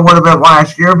run a little bit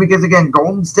last year because, again,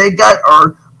 Golden State got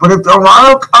hurt. But if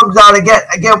Toronto comes out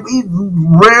again, we've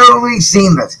rarely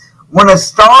seen this. When a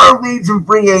star leaves in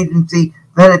free agency,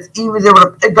 then it's even able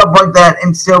to pick up like that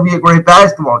and still be a great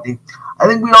basketball team. I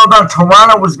think we all thought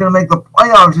Toronto was going to make the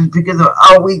playoffs just because of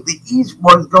how weak the East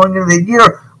was going into the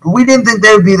year. But we didn't think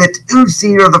they would be the 2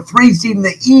 seed or the 3 seed in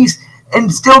the East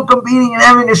and still competing and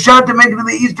having a shot to make it to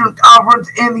the Eastern Conference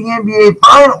and the NBA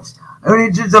Finals. I mean,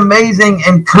 it's just amazing,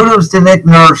 and kudos to Nick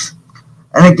Nurse.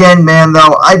 And again, man,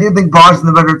 though, I do think Boston's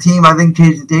the better team. I think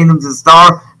Jason Tatum's a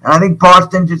star, and I think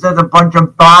Boston just has a bunch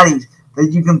of bodies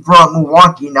that you can throw at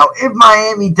Milwaukee. Now, if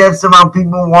Miami does somehow beat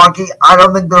Milwaukee, I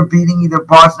don't think they're beating either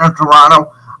Boston or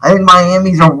Toronto. I think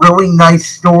Miami's a really nice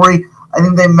story. I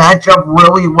think they match up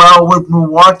really well with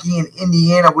Milwaukee and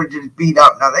Indiana, which is beat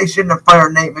up. Now, they shouldn't have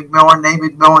fired Nate McMillan. Nate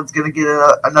McMillan's going to get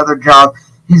another job.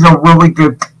 He's a really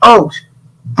good coach.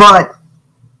 But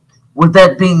with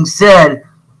that being said,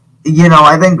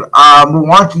 I think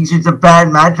Milwaukee's just a bad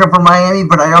matchup for Miami,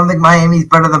 but I don't think Miami's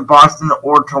better than Boston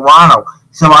or Toronto.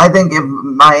 So I think if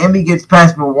Miami gets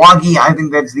past Milwaukee, I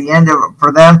think that's the end of it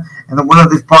for them. And the winner of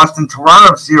this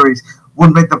Boston-Toronto series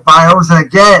would make the finals. And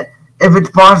again, if it's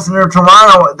Boston or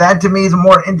Toronto, that to me is a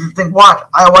more interesting watch.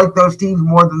 I like those teams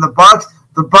more than the Bucks.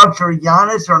 The Bucks are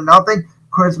Giannis or nothing.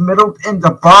 Chris Middleton's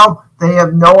a bum. They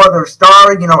have no other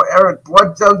star. Eric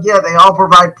Bledsoe, they all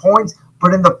provide points.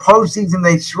 But in the postseason,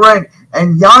 they shrink.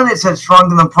 And Giannis has shrunk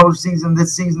in the postseason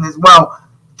this season as well,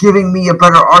 giving me a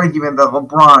better argument that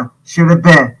LeBron should have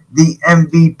been the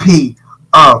MVP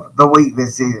of the league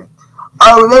this season.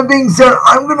 With that being said,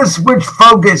 I'm going to switch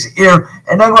focus here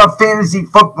and talk about fantasy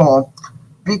football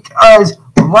because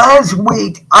last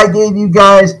week I gave you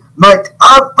guys my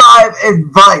top 5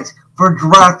 advice for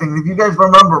drafting. If you guys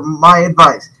remember my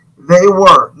advice, they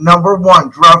were, number 1,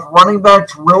 draft running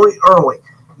backs really early.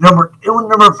 Number 2 and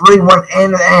number 3 went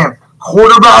hand in hand.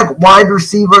 Quarterback, wide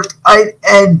receiver, tight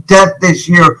end depth this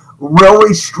year,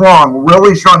 really strong.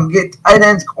 Get tight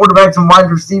ends, quarterbacks, and wide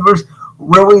receivers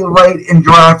really late in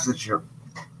drafts this year.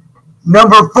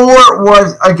 Number 4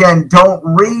 was, again, don't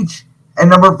reach. And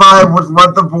number 5 was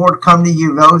let the board come to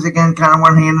you. Those, again, kind of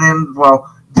went hand in hand as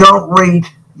well. Don't reach.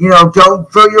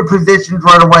 Don't fill your positions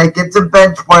right away. Get some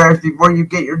bench players before you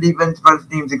get your defense, special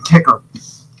teams, and kicker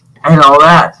and all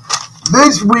that.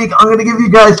 This week, I'm going to give you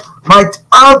guys my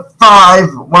top 5.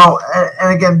 Well,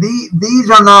 and again, these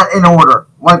are not in order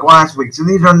like last week. So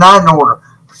these are not in order.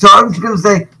 So I'm just going to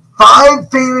say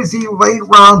 5 fantasy late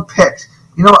round picks.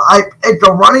 I picked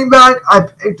a running back, I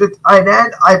picked a tight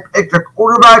end, I picked a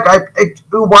quarterback, I picked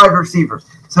 2 wide receivers.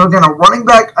 So again, a running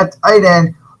back, a tight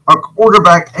end, a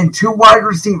quarterback, and 2 wide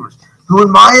receivers, who in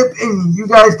my opinion, you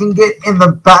guys can get in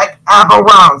the back half of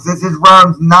rounds. This is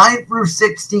rounds 9 through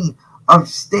 16 of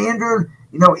standard,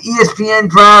 ESPN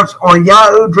drafts or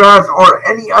Yahoo drafts or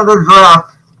any other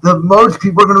draft that most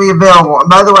people are going to be available. And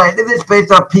by the way, I did this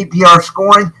based off PPR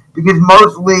scoring, because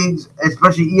most leagues,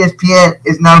 especially ESPN,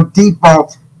 is now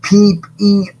default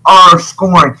PPR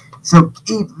scoring. So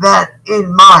keep that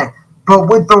in mind. But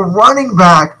with the running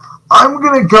back, I'm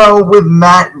going to go with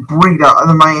Matt Breida of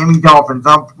the Miami Dolphins.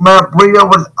 Now, Matt Breida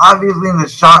was obviously in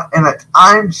a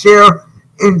timeshare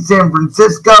in San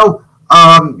Francisco.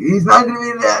 He's not going to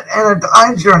be in a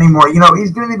timeshare anymore.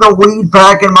 He's going to be the lead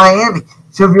back in Miami.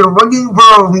 So if you're looking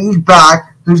for a lead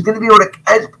back who's going to be able to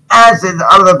catch passes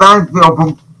out of the backfield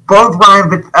from both Ryan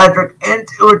Fitzpatrick and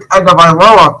Tua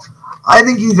Tagovailoa, I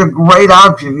think he's a great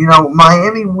option.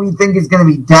 Miami, we think, is going to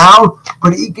be down,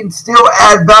 but he can still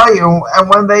add value. And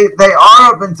when they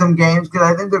are up in some games, because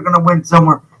I think they're going to win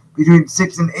somewhere between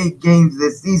 6 and 8 games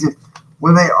this season,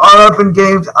 when they are up in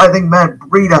games, I think Matt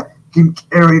Breida can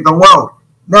carry the load.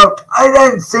 Now, tight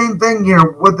end, same thing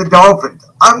here with the Dolphins.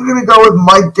 I'm going to go with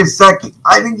Mike Gesicki.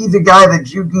 I think he's a guy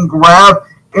that you can grab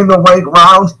in the late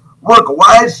rounds. Look,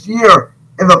 last year,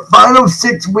 in the final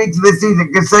 6 weeks of the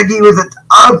season, Gesicki was a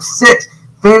top 6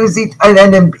 fantasy tight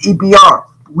end in PPR.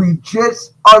 We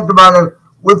just talked about it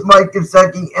with Mike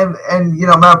Gesicki and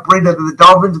Matt Breida. The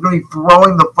Dolphins are going to be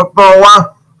throwing the football a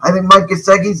lot. I think Mike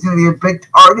Gesicki is going to be a big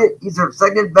target. He's their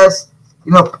second best,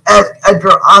 pass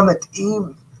catcher on the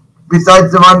team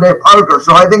besides Devontae Parker.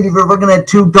 So I think if you're looking at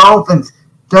 2 Dolphins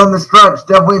down the stretch,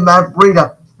 definitely Matt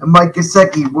Breida and Mike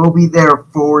Gesicki will be there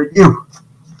for you.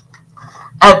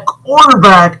 At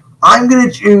quarterback, I'm going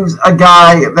to choose a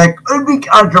guy that could be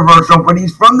controversial, but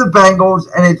he's from the Bengals,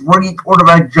 and it's rookie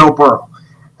quarterback Joe Burrow.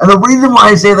 And the reason why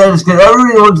I say that is because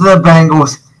everybody looks at the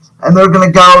Bengals, and they're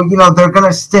going to go, they're going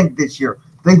to stink this year.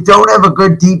 They don't have a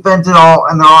good defense at all,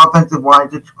 and their offensive line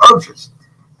is atrocious.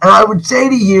 And I would say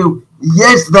to you,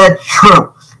 yes, that's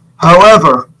true.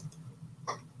 However,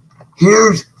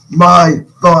 here's my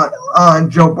thought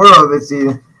on Joe Burrow this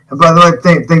season. And by the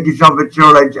way, thank you, Sean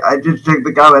Fitzgerald. I just checked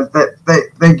the comments.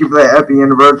 Thank you for that happy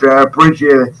anniversary. I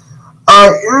appreciate it.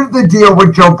 Here's the deal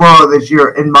with Joe Burrow this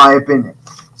year, in my opinion.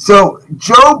 So,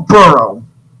 Joe Burrow,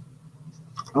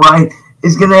 right,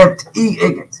 is going to have T.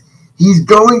 Higgins. He's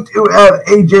going to have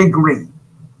A.J. Green.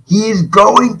 He is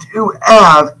going to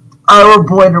have our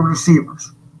Boyd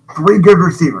receivers. 3 good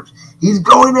receivers. He's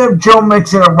going to have Joe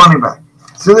Mixon at running back.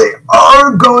 So, they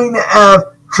are going to have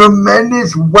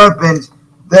tremendous weapons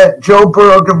that Joe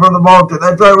Burrow can throw the ball to.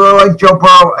 That's why I really like Joe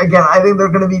Burrow. Again, I think they're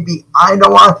going to be behind a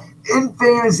lot. In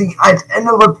fantasy, I tend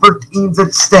to look for teams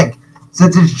that stink,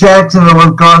 such as Jacksonville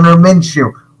with Gardner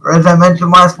Minshew. Or as I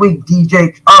mentioned last week,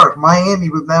 DJ Chark, Miami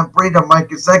with Matt Breida, Mike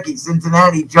Gesicki,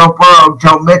 Cincinnati, Joe Burrow,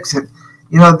 Joe Mixon.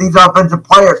 These offensive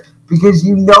players, because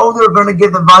they're going to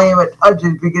get the volume of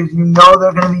touches, because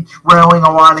they're going to be trailing a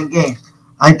lot in games.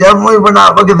 I definitely would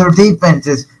not look at their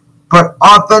defenses. But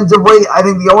offensively, I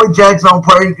think the only Jacksonville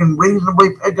player you can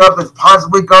reasonably pick up is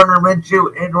possibly Gardner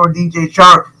Minshew and or DJ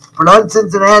Chark. But on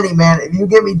Cincinnati, man, if you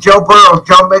give me Joe Burrow,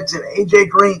 Joe Mixon, A.J.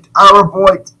 Green, Tyler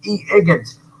Boyd, T.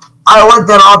 Higgins, I like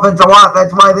that offense a lot.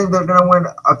 That's why I think they're going to win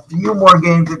a few more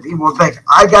games than people think.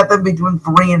 I got them between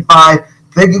 3 and 5.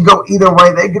 They could go either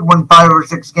way. They could win 5 or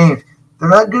 6 games. They're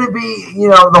not going to be,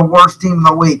 the worst team in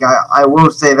the league. I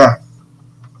will say that.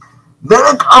 Then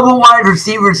a couple wide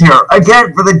receivers here.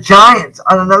 Again, for the Giants,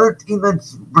 on another team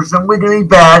that's for some reason going to be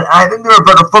bad. I think they're a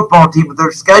better football team, but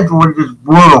their schedule is just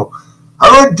brutal. How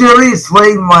about Darius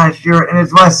Slayton last year? In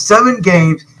his last 7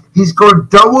 games, he scored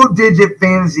double-digit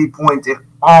fantasy points in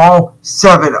all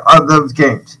 7 of those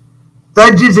games.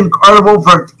 That's just incredible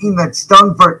for a team that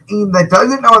stung, for a team that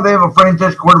doesn't know they have a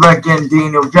franchise quarterback in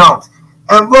Daniel Jones.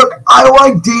 And look, I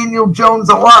like Daniel Jones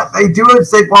a lot. They do have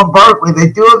Saquon Barkley.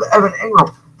 They do have Evan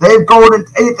Ingram. They have Golden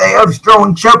Tate. They have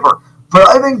Sterling Shepard. But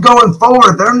I think going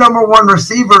forward, their number 1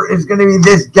 receiver is going to be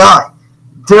this guy,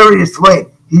 Darius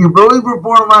Slayton. He really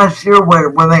performed last year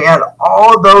when they had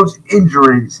all those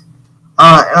injuries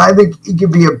And I think he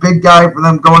could be a big guy for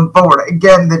them going forward.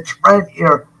 Again, the trend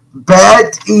here,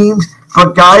 bad teams,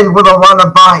 but guys with a lot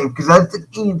of volume, because that's the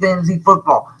key in fantasy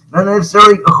football. Not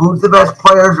necessarily who's the best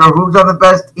players or who's on the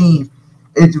best team.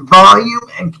 It's volume,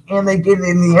 and can they get it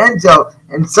in the end zone?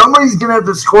 And somebody's going to have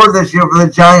to score this year for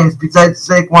the Giants besides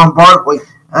Saquon Barkley.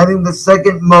 I think the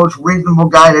second most reasonable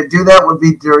guy to do that would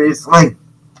be Darius Slay.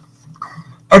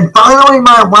 And finally,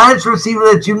 my last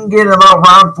receiver that you can get in about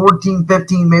round 14,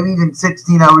 15, maybe even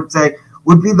 16, I would say,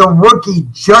 would be the rookie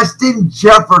Justin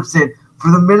Jefferson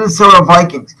for the Minnesota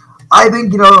Vikings. I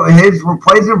think, his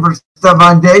replacement for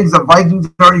Stephon Diggs, the Vikings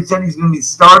already said he's going to be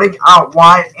starting out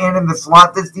wide and in the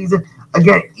slot this season.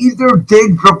 Again, he's their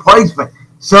Diggs replacement.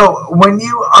 So when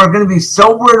you are going to be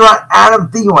so worried about Adam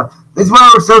Thielen, this is why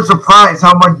I was so surprised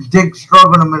how much Diggs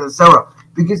struggled in Minnesota.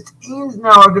 Because teams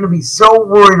now are going to be so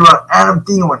worried about Adam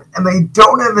Thielen, and they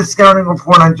don't have the scouting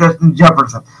report on Justin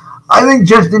Jefferson. I think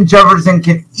Justin Jefferson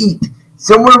can eat.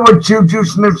 Similar to what Juju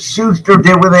Smith-Schuster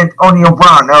did with Antonio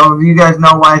Brown. Now, you guys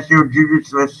know last year Juju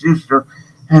Smith-Schuster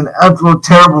had an absolute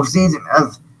terrible season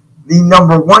as the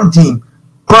number 1 team,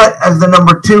 but as the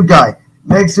number 2 guy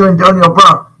next to Antonio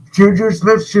Brown. Juju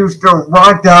Smith-Schuster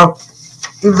rocked out.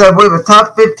 He was, I believe, a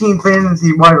top 15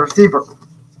 fantasy wide receiver.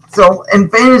 So in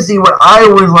fantasy, what I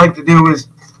always like to do is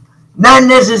not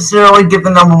necessarily get the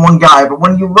number 1 guy, but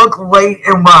when you look late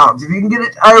in rounds, if you can get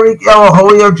a Tyreek Hill,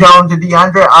 Julio Jones, or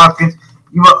DeAndre Hopkins,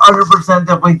 you will 100%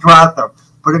 definitely draft them.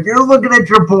 But if you're looking at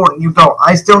your board and you go,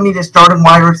 I still need a starting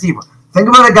wide receiver, think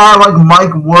about a guy like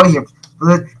Mike Williams for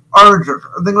the Chargers,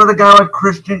 or think about a guy like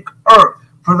Christian Kirk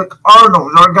for the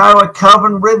Cardinals, or a guy like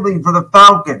Calvin Ridley for the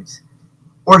Falcons,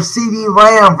 or C.D.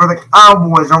 Lamb for the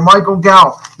Cowboys, or Michael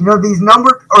Gallup. These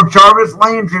numbers, or Jarvis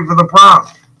Landry for the Browns.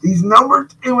 These number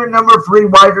 2 and number 3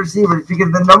 wide receivers,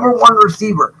 because the number 1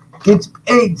 receiver gets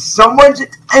paid so much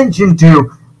attention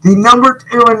to, the number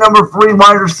 2 and number 3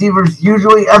 wide receivers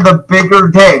usually have the bigger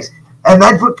days. And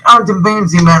that's what counts in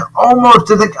fantasy, man. Almost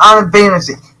doesn't count in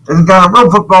fantasy. Doesn't count in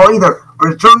real football either,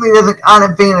 but it certainly doesn't count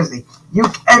in fantasy. You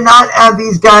cannot have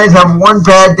these guys have one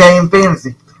bad day in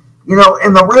fantasy. In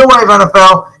the real life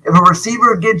NFL, if a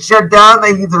receiver gets shut down,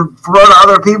 they either throw to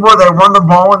other people or they run the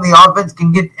ball and the offense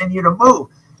can continue to move.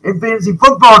 In fantasy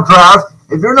football drafts,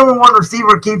 if your number 1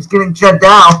 receiver keeps getting shut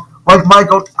down, like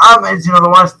Michael Thomas, the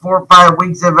last 4 or 5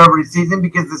 weeks of every season,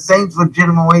 because the Saints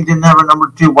legitimately didn't have a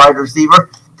number 2 wide receiver,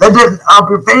 that doesn't help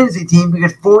your fantasy team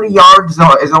because 40 yards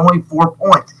is only 4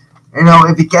 points.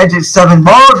 If he catches 7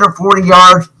 balls or 40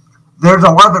 yards, there's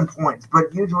 11 points.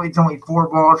 But usually it's only 4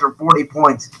 balls or 40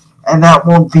 points, and that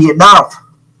won't be enough.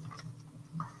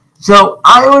 So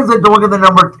I always like to look at the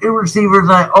number 2 receivers,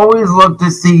 and I always look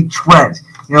to see trends.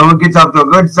 Who gets off to a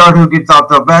good start, who gets off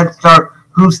to a bad start,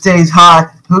 who stays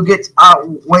hot, who gets out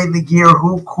late in the year,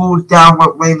 who cools down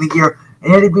late in the year.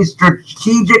 And you have to be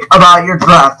strategic about your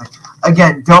drafting.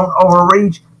 Again, don't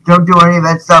overreach. Don't do any of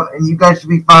that stuff. And you guys should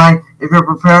be fine if you're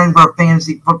preparing for a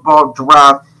fantasy football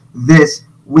draft this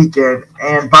weekend.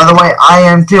 And by the way, I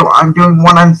am too. I'm doing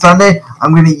one on Sunday.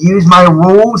 I'm going to use my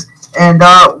rules, and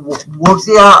we'll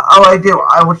see how I do.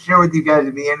 I will share with you guys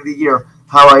at the end of the year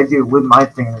how I do with my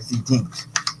fantasy teams.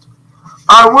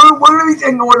 We're going to be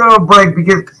taking a little break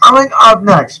because coming up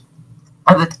next,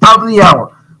 at the top of the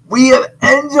hour, we have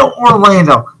Enzo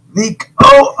Orlando, the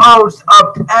co-host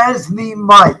of As the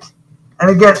Mike.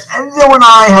 And again, Enzo and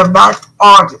I have not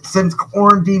talked since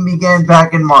quarantine began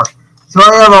back in March. So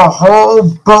I have a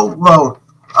whole boatload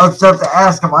of stuff to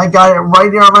ask him. I got it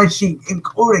right here on my sheet,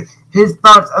 including his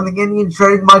thoughts on the Indians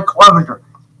trading Mike Clevenger,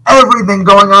 everything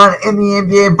going on in the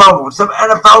NBA bubble, some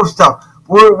NFL stuff.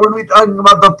 We're going to be talking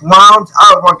about the Browns'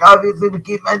 outlook. Obviously, we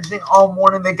keep mentioning all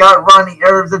morning they got Ronnie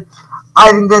Harrison.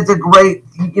 I think that's a great,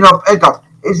 pickup.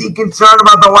 Is he concerned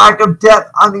about the lack of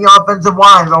depth on the offensive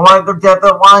line, the lack of depth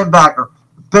at linebacker?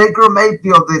 Baker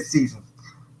Mayfield this season.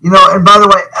 And by the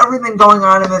way, everything going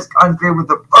on in this country with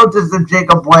the protests of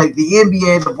Jacob Blake, the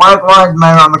NBA, the Black Lives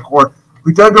Matter on the court.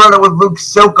 We talked about it with Luke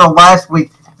Silka last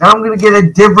week. Now I'm going to get a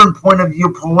different point of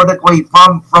view politically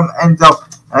from Enzo.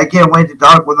 I can't wait to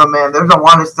talk with him, man. There's a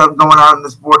lot of stuff going on in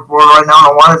the sports world right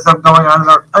now, and a lot of stuff going on in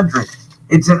our country.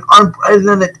 It's an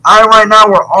unprecedented time right now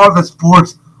where all the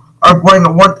sports are playing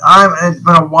at one time, and it's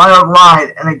been a wild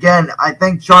ride. And again, I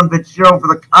thank Sean Fitzgerald for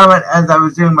the comment as I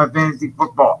was doing my fantasy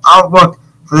football outlook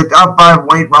for the top 5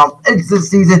 late round picks this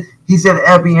season. He said,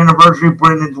 happy anniversary,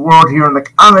 Brandon's World, here in the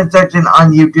comment section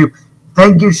on YouTube.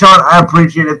 Thank you, Sean. I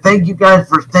appreciate it. Thank you guys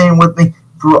for staying with me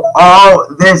through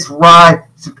all this ride.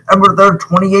 September 3rd,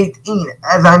 2018,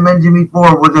 as I mentioned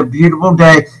before, was a beautiful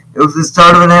day. It was the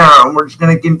start of an era, and we're just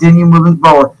going to continue moving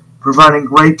forward, providing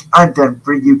great content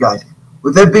for you guys.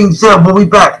 With that being said, we'll be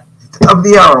back at the of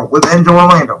the hour with Enzo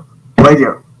Orlando right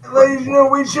here. Ladies,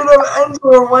 we should have Enzo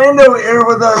Orlando here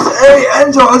with us. Hey,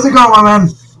 Enzo, how's it going, my man?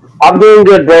 I'm doing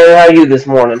good, brother. How are you this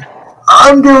morning?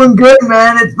 I'm doing good,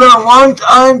 man. It's been a long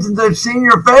time since I've seen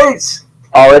your face.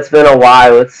 Oh, it's been a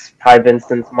while. It's probably been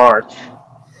since March.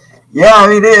 Yeah, I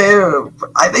mean,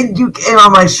 I think you came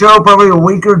on my show probably a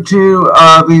week or two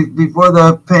before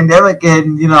the pandemic,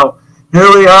 and here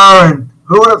we are. And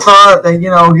who would have thought that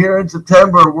here in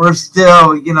September we're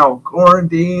still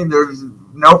quarantined. There's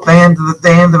no fans of the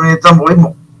stands. I mean, it's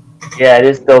unbelievable. Yeah, it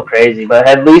is still crazy, but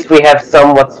at least we have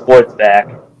somewhat sports back.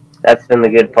 That's been the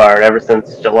good part ever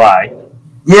since July.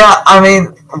 Yeah, I mean,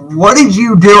 what did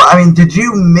you do? I mean, did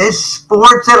you miss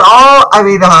sports at all? I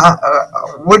mean,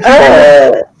 what did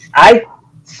you do? I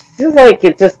feel like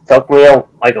it just took me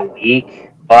like a week,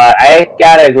 but I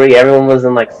gotta agree, everyone was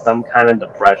in like some kind of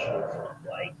depression from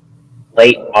like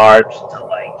late March to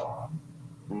like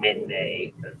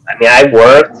mid-May. I mean, I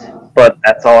worked, but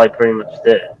that's all I pretty much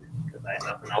did because I had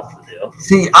nothing else to do.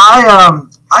 See,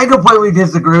 I completely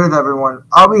disagree with everyone.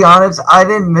 I'll be honest, I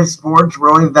didn't miss sports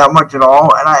really that much at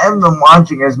all, and I haven't been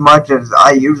watching as much as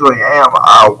I usually am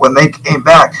when they came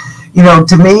back.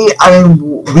 To me, I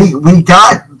mean, we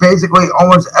got basically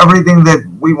almost everything that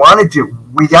we wanted to.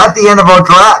 We got the NFL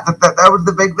draft. That was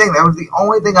the big thing. That was the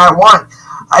only thing I want.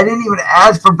 I didn't even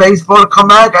ask for baseball to come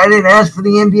back. I didn't ask for the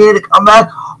NBA to come back.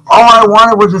 All I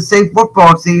wanted was a safe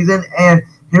football season, and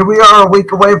here we are a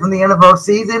week away from the NFL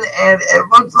season, and it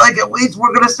looks like at least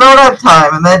we're going to start on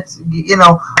time, and that's,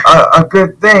 a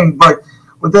good thing. But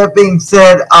with that being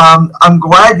said, I'm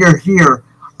glad you're here.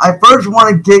 I first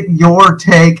want to get your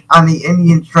take on the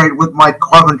Indians trade with Mike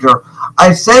Clevenger.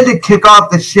 I said to kick off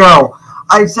the show,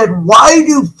 I said, why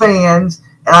do fans,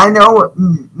 and I know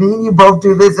me and you both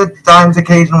do this at times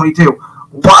occasionally too,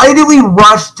 why do we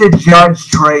rush to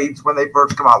judge trades when they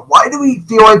first come out? Why do we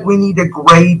feel like we need to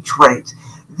grade trades?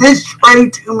 This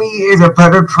trade to me is a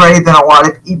better trade than a lot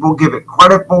of people give it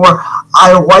credit for.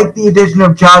 I like the addition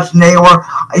of Josh Naylor.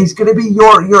 He's going to be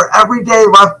your everyday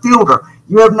left fielder.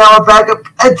 You have now a backup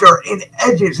catcher in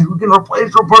Edges who can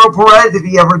replace Roberto Perez if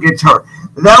he ever gets hurt.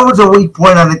 That was a weak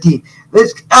point on the team.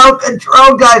 This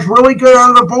Alcantara guy's really good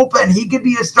out of the bullpen. He could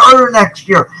be a starter next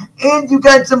year. And you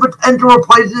got some potential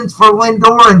replacements for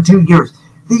Lindor in 2 years.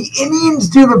 The Indians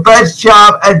do the best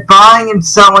job at buying and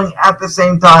selling at the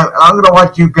same time. And I'm going to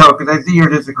let you go because I see you're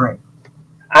disagreeing.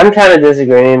 I'm kind of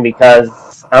disagreeing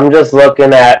because I'm just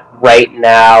looking at right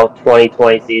now,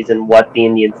 2020 season, what the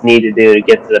Indians need to do to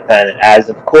get to the pennant. As,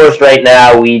 of course, right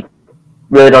now, we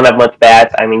really don't have much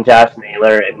bats. I mean, Josh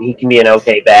Naylor, he can be an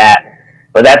okay bat,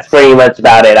 but that's pretty much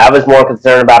about it. I was more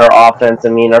concerned about our offense. I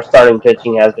mean, our starting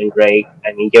pitching has been great.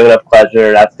 I mean, giving up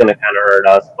Pleasure, that's going to kind of hurt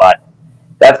us, but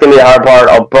that's going to be the hard part.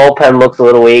 Our bullpen looks a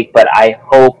little weak, but I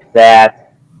hope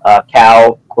that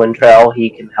Cal Quantrill, he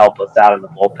can help us out in the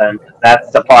bullpen.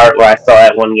 That's the part where I saw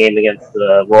that one game against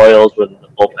the Royals where the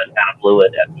bullpen kind of blew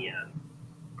it at the end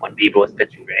when Bieber was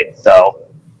pitching great. So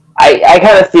I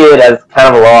kind of see it as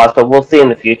kind of a loss, but we'll see in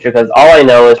the future because all I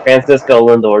know is Francisco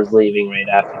Lindor is leaving right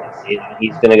after this season.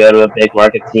 He's going to go to a big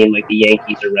market team like the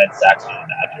Yankees or Red Sox or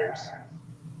the Dodgers.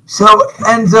 So,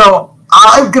 Enzo,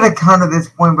 I'm going to counter this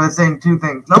point by saying two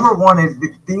things. Number one is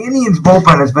the Indians'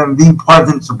 bullpen has been the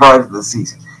pleasant surprise of the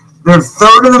season. They're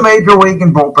third in the major league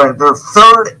in bullpen. They're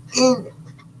third in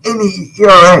the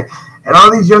ERA. And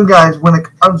all these young guys, when it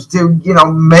comes to,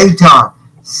 Maton,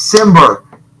 Simber,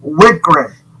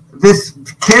 Whitgren, this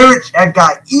Carriage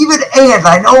guy, even And,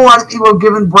 I know a lot of people have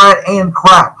given Brad And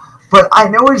crap, but I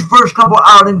know his first couple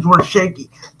outings were shaky.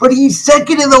 But he's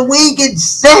second in the league in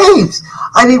saves.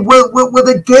 I mean, when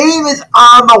the game is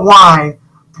on the line,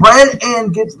 Brad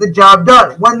And gets the job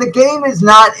done. When the game is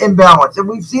not in balance, and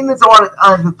we've seen this a lot of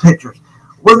times with pitchers,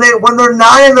 when they're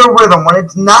not in their rhythm, when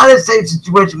it's not a safe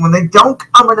situation, when they don't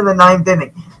come into the ninth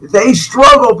inning, they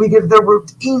struggle because their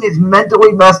routine is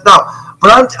mentally messed up.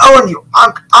 But I'm telling you,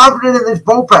 I'm confident in this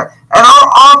bullpen. And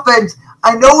our offense,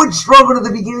 I know it struggled at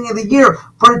the beginning of the year,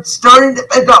 but it's starting to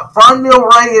pick up. Franmil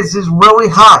Reyes is really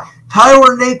hot.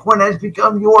 Tyler Naquin has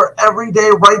become your everyday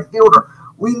right fielder.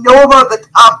 We know about the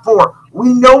top four.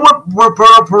 We know what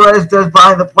Roberto Perez does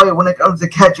behind the plate when it comes to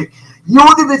catching. You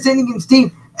look at this Indians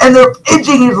team, and their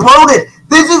pitching is loaded.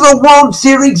 This is a World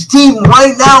Series team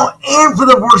right now and for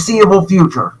the foreseeable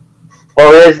future.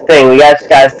 Well, here's the thing. We just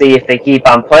got to see if they keep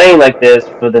on playing like this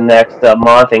for the next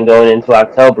month and going into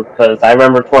October. Because I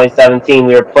remember 2017,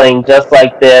 we were playing just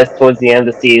like this towards the end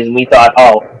of the season. We thought,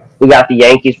 we got the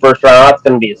Yankees first round. That's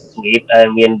going to be a sweep.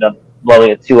 And we ended up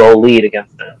blowing a 2-0 lead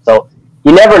against them. So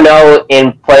you never know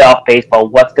in playoff baseball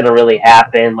what's going to really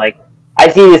happen. Like, I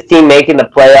see this team making the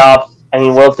playoffs I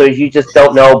mean, World Series, you just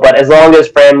don't know. But as long as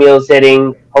Franmil's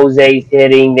hitting, Jose's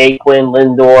hitting, Naquin,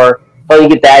 Lindor, when you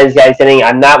get these guys hitting,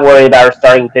 I'm not worried about our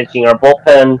starting pitching. Our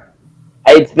bullpen,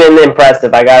 it's been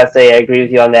impressive. I gotta say, I agree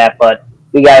with you on that. But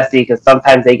we gotta see because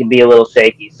sometimes they can be a little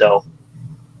shaky. So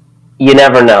you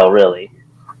never know, really.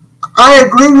 I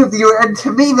agree with you, and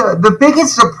to me, the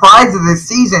biggest surprise of this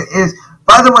season is,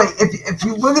 by the way, if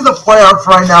you look at the playoffs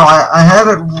right now, I have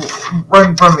it right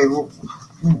in front of me.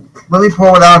 Let me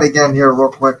pull it out again here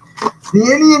real quick. The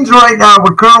Indians right now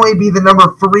would currently be the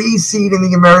number 3 seed in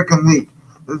the American League.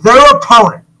 Their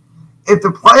opponent, if the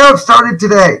playoffs started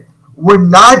today, would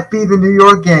not be the New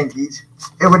York Yankees.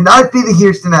 It would not be the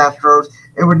Houston Astros.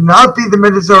 It would not be the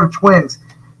Minnesota Twins.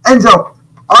 And so,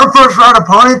 our first round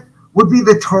opponent would be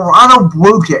the Toronto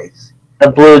Blue Jays. The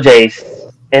Blue Jays.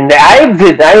 And I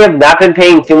have not been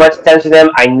paying too much attention to them.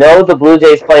 I know the Blue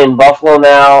Jays play in Buffalo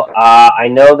now. I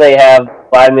know they have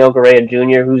Vladimir Guerrero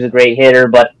Jr., who's a great hitter,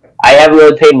 but I haven't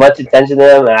really paid much attention to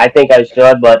them, and I think I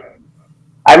should. But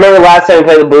I remember last time we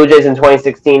played the Blue Jays in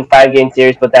 2016, 5-game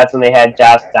series, but that's when they had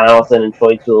Josh Donaldson and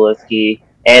Troy Tulowitzki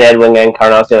and Edwin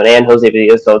Encarnacion and Jose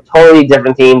Vidal, so totally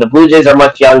different team. The Blue Jays are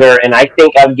much younger, and I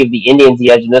think I would give the Indians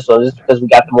the edge in this one just because we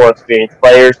got the more experienced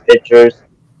players, pitchers,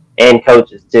 and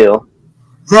coaches, too.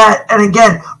 That, and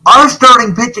again, our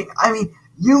starting pitching, I mean,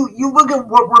 you look at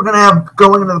what we're going to have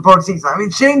going into the postseason. I mean,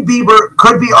 Shane Bieber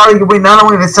could be arguably not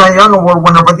only the Cy Young Award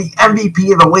winner, but the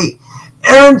MVP of the league.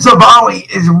 Aaron Savali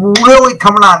is really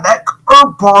coming on. That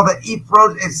curveball that he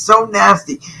throws is so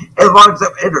nasty. It locks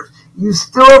up hitters. You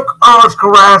still have Carlos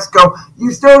Carrasco.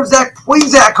 You still have Zach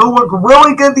Plesac, who looked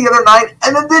really good the other night.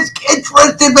 And then this kid,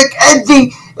 Tristan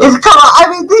McKenzie, is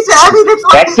coming.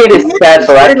 That kid is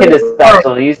special. That kid is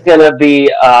special. He's gonna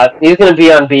be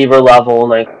on Bieber level in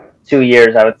like 2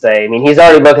 years, I would say. I mean, he's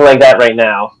already looking like that right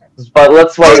now. But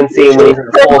let's wait and see when he's in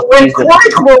the full season.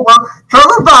 Corey Kluber,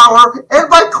 Trevor Bauer, and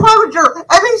Mike Clevenger,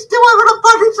 and they still have an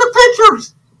abundance of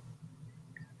pitchers.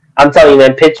 I'm telling you,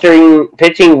 man,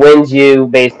 pitching wins you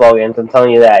baseball games. I'm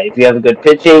telling you that. If you have a good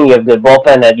pitching, you have good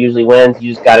bullpen, that usually wins.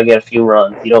 You just got to get a few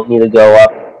runs. You don't need to go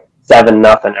up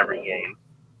 7-0 every game.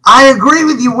 I agree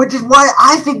with you, which is why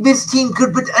I think this team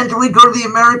could potentially go to the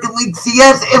American League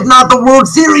CS, if not the World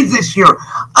Series this year.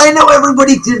 I know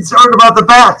everybody's concerned about the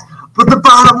bats, but the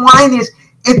bottom line is,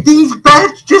 if these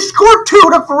bats just score 2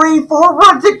 to 3, 4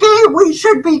 runs a game, we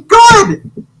should be good.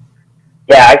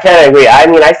 Yeah, I kind of agree. I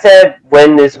mean, I said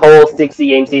when this whole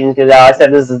 60-game season goes out, I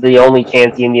said this is the only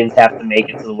chance the Indians have to make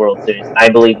it to the World Series. I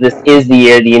believe this is the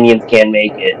year the Indians can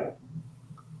make it.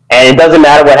 And it doesn't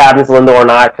matter what happens to Lindor or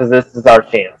not, because this is our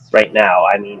chance right now.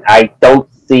 I mean, I don't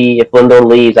see, if Lindor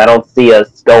leaves, I don't see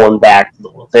us going back to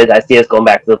the World Series. I see us going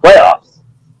back to the playoffs.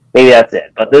 Maybe that's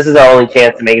it. But this is our only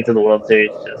chance to make it to the World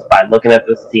Series, just by looking at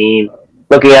this team,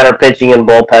 looking at our pitching and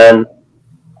bullpen,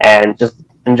 and just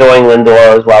enjoying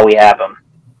Lindor while we have him.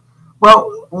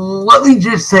 Well, let me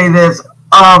just say this.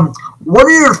 What are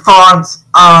your thoughts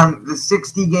on the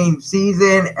 60-game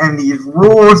season and these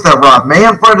rules that Rob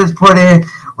Manfred has put in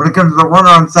when it comes to the runner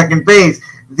on second base,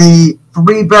 the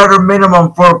 3-batter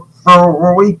minimum for a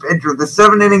relief pitcher, the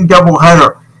 7-inning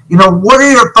doubleheader? You know, what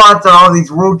are your thoughts on all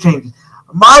these rule changes?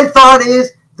 My thought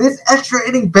is, this extra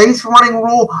inning base running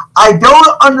rule, I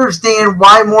don't understand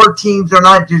why more teams are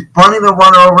not just bunting the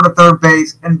runner over to third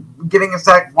base and getting a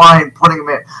sac fly and putting him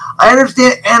in. I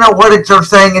understand analytics are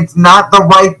saying it's not the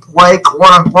right play,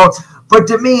 quote unquote, but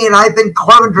to me, and I think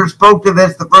Clevenger spoke to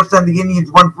this the first time the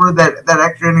Indians went through that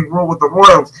extra inning rule with the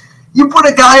Royals, you put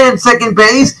a guy on second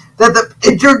base that the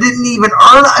pitcher didn't even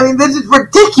earn. I mean, this is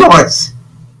ridiculous.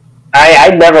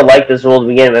 I never liked this rule to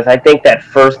begin with. I think that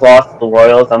first loss to the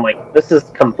Royals, I'm like, this is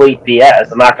complete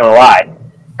BS. I'm not going to lie.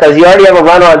 Because you already have a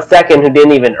runner on second who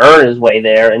didn't even earn his way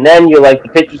there, and then you're like, the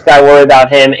pitcher's got to worry about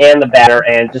him and the batter,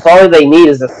 and just all they need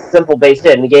is a simple base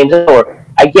hit, and the game's over.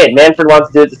 I get Manfred wants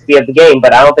to do it to speed up the game,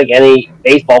 but I don't think any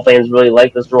baseball fans really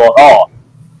like this rule at all.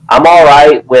 I'm all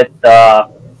right with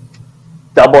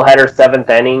doubleheader 7th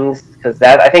innings, because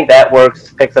I think that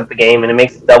works, picks up the game, and it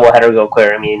makes the doubleheader go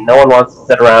clear. I mean, no one wants to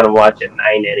sit around and watch a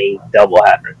 9-inning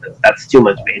doubleheader, because that's too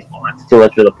much baseball. That's too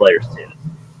much for the players, too.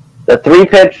 The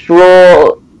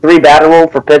 3-batter rule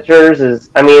for pitchers is,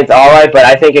 I mean, it's all right, but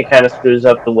I think it kind of screws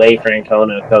up the way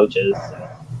Francona coaches.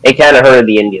 It kind of hurted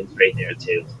the Indians right there,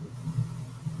 too.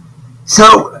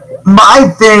 So, my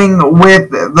thing with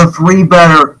the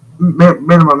 3-batter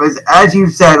minimum is, as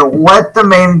you said, let the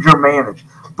manager manage.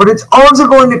 But it's also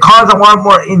going to cause a lot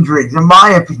more injuries, in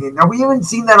my opinion. Now, we haven't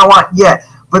seen that a lot yet,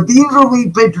 but these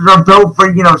relief pitchers are built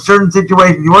for, certain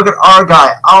situations. You look at our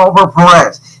guy, Oliver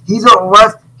Perez. He's a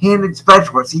left-handed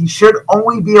specialist. He should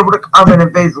only be able to come in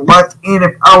and face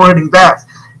left-handed power-hitting bats.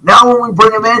 Now when we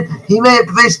bring him in, he may have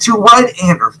to face two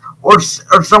right-handers or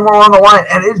somewhere on the line,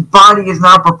 and his body is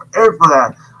not prepared for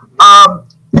that.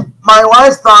 My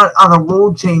last thought on the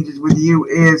rule changes with you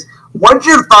is, what's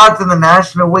your thoughts on the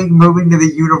National League moving to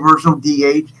the universal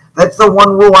DH? That's the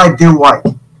one rule I do like.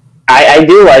 I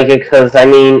do like it because, I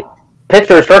mean,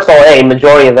 pitchers, first of all,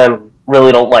 majority of them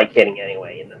really don't like hitting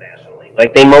anyway in the National League.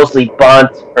 Like, they mostly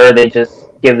bunt, or they just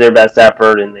give their best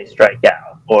effort and they strike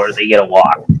out, or they get a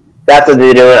walk. That's what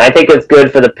they do, and I think it's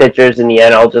good for the pitchers in the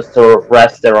NL just to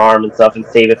rest their arm and stuff and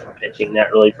save it for pitching,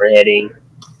 not really for hitting.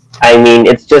 I mean,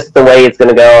 it's just the way it's going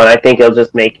to go, and I think it'll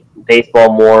just make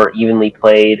baseball more evenly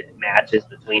played matches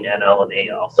between NL and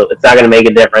AL. So it's not going to make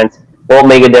a difference. Won't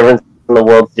make a difference in the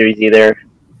World Series either.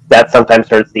 That sometimes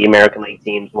hurts the American League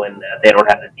teams when they don't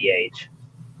have the DH.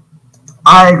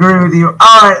 I agree with you.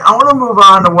 All right, I want to move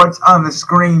on to what's on the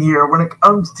screen here when it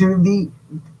comes to the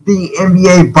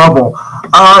NBA bubble.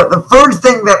 The first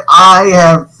thing that I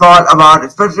have thought about,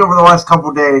 especially over the last couple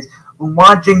of days, when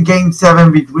watching Game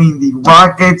 7 between the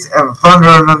Rockets and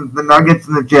Thunder and the Nuggets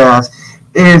and the Jazz,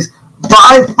 is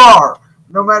by far,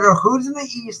 no matter who's in the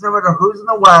East, no matter who's in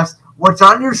the West, what's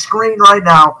on your screen right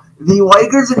now, the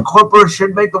Lakers and Clippers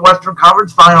should make the Western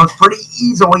Conference Finals pretty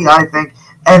easily, I think.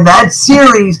 And that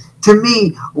series, to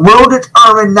me, will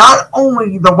determine not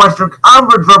only the Western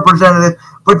Conference representative,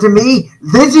 but to me,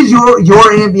 this is your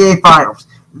NBA Finals.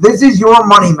 This is your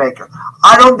moneymaker.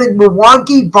 I don't think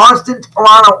Milwaukee, Boston,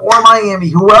 Toronto, or Miami,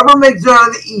 whoever makes it out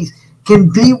of the East, can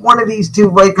beat one of these two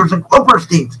Lakers and Clippers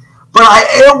teams. But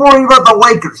I am worried about the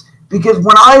Lakers, because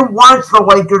when I watch the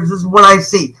Lakers, this is what I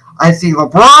see. I see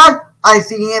LeBron, I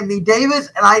see Anthony Davis,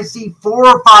 and I see 4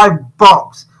 or 5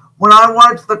 bumps. When I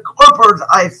watch the Clippers,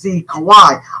 I see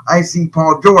Kawhi, I see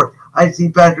Paul George, I see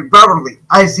Patrick Beverley,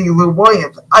 I see Lou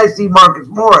Williams, I see Marcus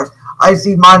Morris, I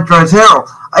see Montrezl Harrell.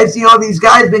 I see all these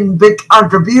guys making big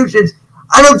contributions.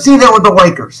 I don't see that with the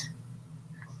Lakers.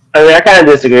 I mean, I kind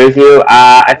of disagree with you.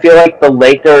 I feel like the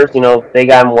Lakers, they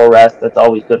got more rest. That's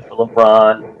always good for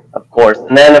LeBron, of course.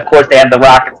 And then, of course, they have the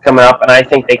Rockets coming up, and I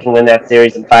think they can win that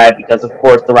series in 5 because, of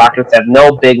course, the Rockets have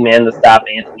no big man to stop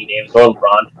Anthony Davis or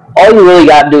LeBron. All you really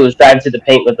got to do is drive to the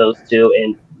paint with those two,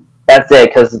 and that's it,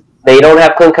 because they don't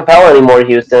have Clint Capella anymore,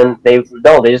 Houston. They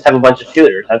just have a bunch of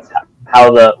shooters. That's how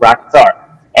the Rockets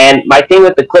are. And my thing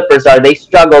with the Clippers are they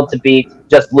struggled to beat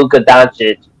just Luka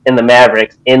Doncic in the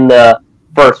Mavericks in the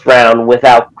first round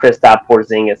without Kristaps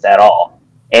Porzingis at all.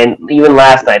 And even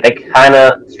last night, they kind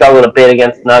of struggled a bit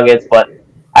against the Nuggets, but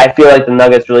I feel like the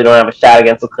Nuggets really don't have a shot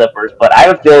against the Clippers. But I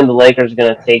have a feeling the Lakers are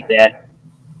going to take that.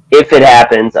 If it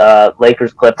happens,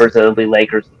 Lakers-Clippers, it'll be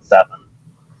Lakers in 7.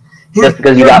 Just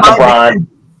because you got LeBron.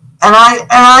 And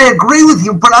I agree with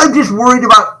you, but I'm just worried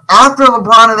about after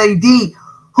LeBron and AD,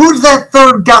 who's that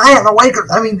third guy on the Lakers?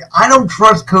 I mean, I don't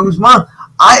trust Kuzma.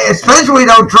 I especially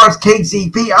don't trust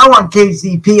KCP. I want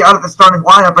KCP out of the starting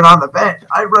lineup and on the bench.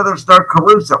 I'd rather start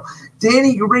Caruso.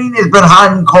 Danny Green has been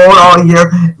hot and cold all year.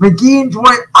 McGee and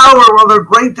Dwight Howard, while they're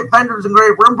great defenders and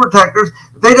great rim protectors,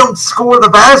 they don't score the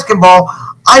basketball.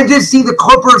 I just see the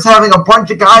Clippers having a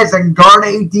bunch of guys that can guard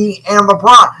AD and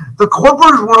LeBron. The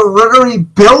Clippers were literally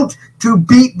built to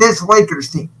beat this Lakers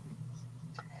team.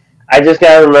 I just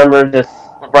got to remember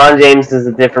LeBron James is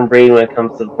a different breed when it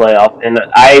comes to the playoff, and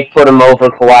I put him over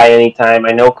Kawhi anytime.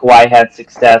 I know Kawhi had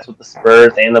success with the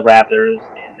Spurs and the Raptors,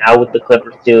 and now with the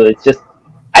Clippers too.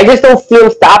 I just don't see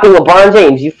him stopping LeBron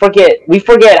James. We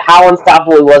forget how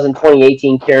unstoppable he was in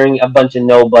 2018, carrying a bunch of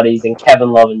nobodies and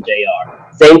Kevin Love and JR.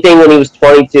 Same thing when he was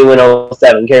 22 in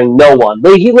 07, carrying no one.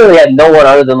 He literally had no one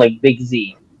other than like Big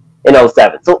Z in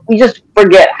 07. So we just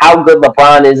forget how good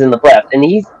LeBron is in the playoffs, and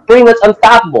he's pretty much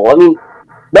unstoppable. I mean,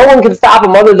 no one can stop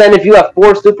him other than if you have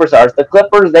 4 superstars. The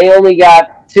Clippers, they only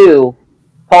got 2,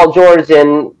 Paul George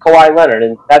and Kawhi Leonard,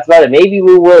 and that's about it. Maybe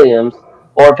Lou Williams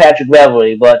or Patrick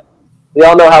Beverley, but we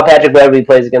all know how Patrick Beverley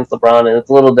plays against LeBron, and it's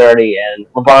a little dirty, and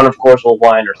LeBron, of course, will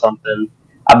whine or something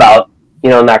about,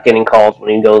 not getting calls when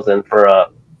he goes in for a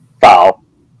foul.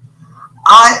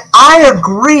 I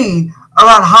agree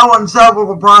about how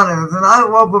unstoppable LeBron is, and I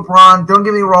love LeBron. Don't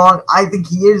get me wrong. I think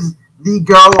he is the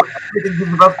GOAT. I think he's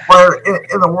the best player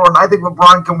in the world. I think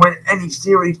LeBron can win any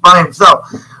series by himself.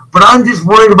 But I'm just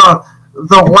worried about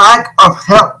the lack of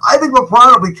help. I think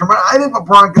LeBron will be tremendous. I think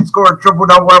LeBron can score a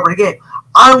triple-double every game.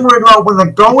 I'm worried about when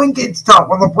the going gets tough,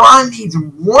 when LeBron needs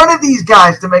one of these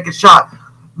guys to make a shot.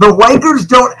 The Lakers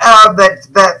don't have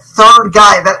that third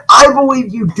guy that I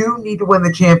believe you do need to win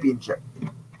the championship.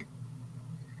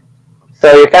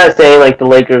 So you're kind of saying like the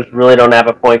Lakers really don't have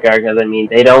a point guard because,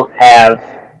 they don't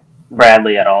have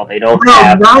Bradley at all. They don't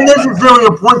have... not necessarily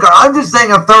a point guard. I'm just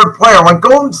saying a third player. Like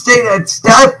Golden State had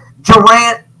Steph,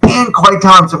 Durant, and Klay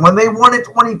Thompson. When they won in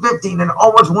 2015 and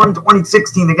almost won in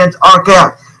 2016 against our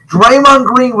Cavs, Draymond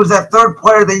Green was that third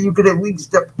player that you could at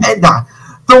least depend on.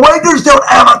 The Lakers don't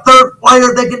have a third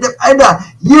player they can depend on.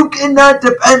 You cannot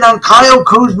depend on Kyle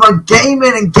Kuzma game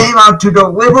in and game out to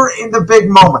deliver in the big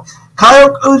moment.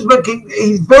 Kyle Kuzma,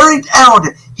 he's very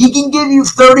talented. He can give you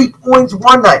 30 points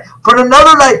one night, but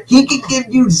another night he can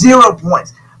give you 0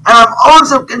 points. And I'm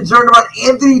also concerned about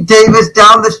Anthony Davis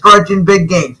down the stretch in big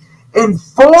games. In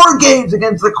 4 games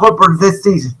against the Clippers this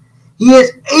season, he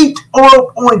has 8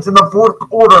 total points in the fourth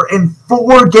quarter in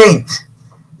 4 games.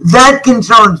 That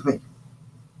concerns me.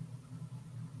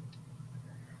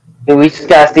 We just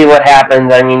got to see what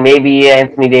happens. I mean, maybe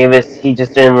Anthony Davis, he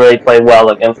just didn't really play well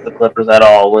against the Clippers at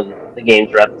all when the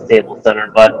games were at the Staples Center.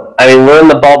 But, I mean, we're in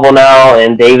the bubble now,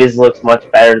 and Davis looks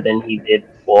much better than he did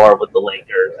before with the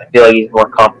Lakers. I feel like he's more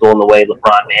comfortable in the way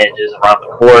LeBron manages around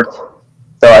the court.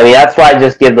 So, I mean, that's why I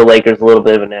just give the Lakers a little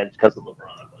bit of an edge because of LeBron.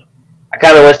 But I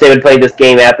kind of wish they would play this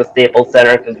game at the Staples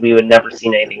Center because we would never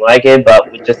seen anything like it.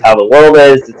 But with just how the world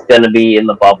is, it's going to be in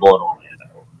the bubble and all.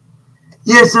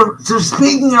 Yeah, so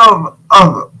speaking of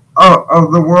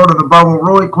the world of the bubble,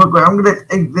 really quickly, I'm going to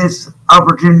take this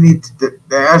opportunity to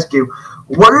ask you,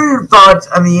 what are your thoughts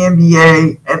on the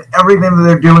NBA and everything that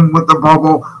they're doing with the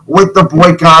bubble, with the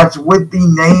boycotts, with the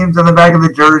names on the back of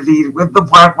the jerseys, with the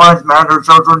Black Lives Matter,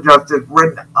 social justice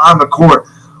written on the court?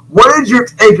 What has your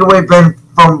takeaway been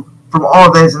from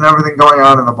all this and everything going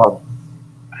on in the bubble?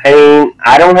 I mean,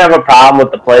 I don't have a problem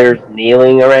with the players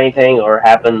kneeling or anything or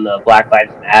having the Black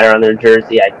Lives Matter on their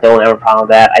jersey. I don't have a problem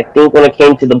with that. I think when it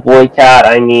came to the boycott,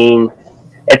 I mean,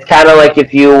 it's kind of like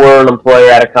if you were an employer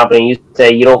at a company, you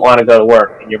say you don't want to go to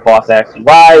work, and your boss asks you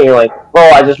why, and you're like,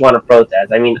 well, I just want to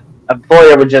protest. I mean, an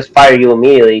employer would just fire you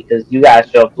immediately because you got to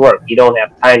show up to work. You don't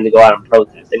have time to go out and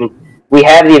protest. I mean, we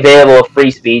have the available of free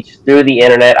speech through the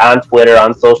internet, on Twitter,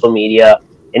 on social media.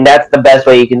 And that's the best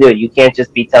way you can do it. You can't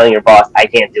just be telling your boss, I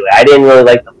can't do it. I didn't really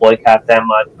like the boycott that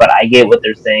much, but I get what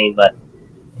they're saying. But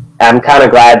I'm kind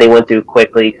of glad they went through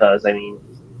quickly because, I mean,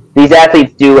 these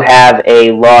athletes do have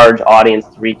a large audience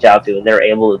to reach out to, and they're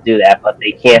able to do that. But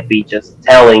they can't be just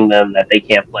telling them that they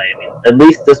can't play. I mean, at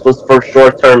least this was for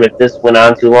short term. If this went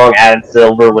on too long, Adam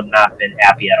Silver would not have been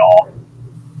happy at all.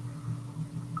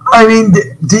 I mean,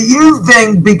 do you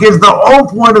think, because the whole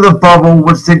point of the bubble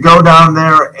was to go down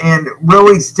there and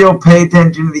really still pay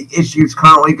attention to the issues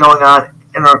currently going on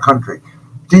in our country,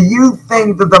 do you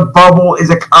think that the bubble is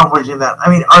accomplishing that?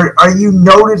 I mean, are you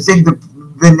noticing the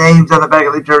names on the back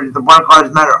of the jersey, the Black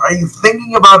Lives Matter? Are you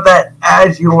thinking about that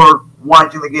as you're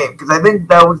watching the game? Because I think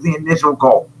that was the initial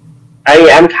goal.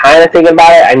 I'm kind of thinking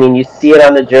about it. I mean, you see it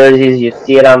on the jerseys, you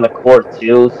see it on the court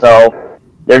too, so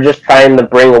they're just trying to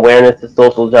bring awareness to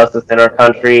social justice in our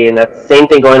country, and that's the same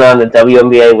thing going on in the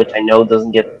WNBA, which I know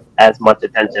doesn't get as much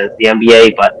attention as the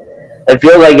NBA, but I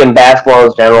feel like in basketball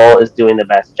in general is doing the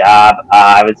best job.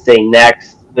 I would say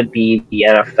next would be the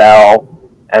NFL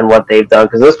and what they've done,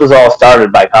 because this was all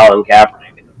started by Colin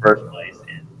Kaepernick in the first place,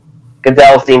 and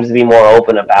Goodell seems to be more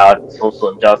open about social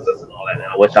injustice and all that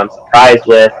now, which I'm surprised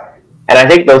with. And I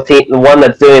think the one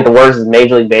that's doing it the worst is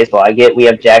Major League Baseball. I get we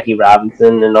have Jackie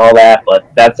Robinson and all that,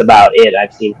 but that's about it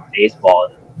I've seen from baseball.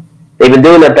 They've been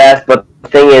doing their best, but the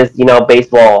thing is, you know,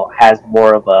 baseball has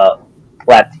more of a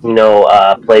Latino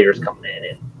players coming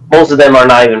in. And most of them are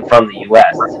not even from the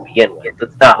U.S. to begin with.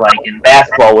 It's not like in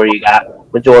basketball where you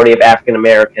got majority of African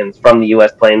Americans from the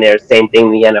U.S. playing there. Same thing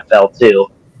in the NFL, too.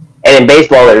 And in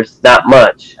baseball, there's not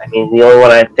much. I mean, the only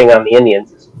one I think on the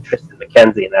Indians is Tristan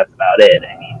McKenzie, and that's about it.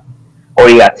 I mean, or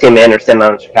you got Tim Anderson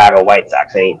on the Chicago White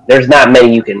Sox. I mean, there's not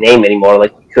many you can name anymore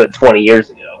like you could 20 years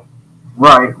ago.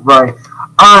 Right. All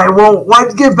right, well,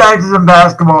 let's get back to some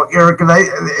basketball, Eric, because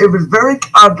it was very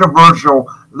controversial,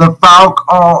 the foul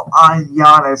call on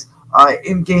Giannis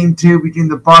in Game 2 between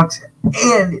the Bucks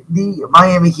and the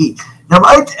Miami Heat. Now,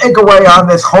 my takeaway on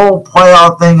this whole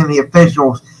playoff thing and the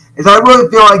officials is I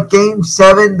really feel like Game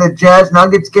 7, the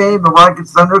Jazz-Nuggets game, the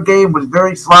Rockets-Thunder game, was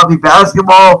very sloppy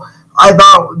basketball. I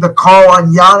thought the call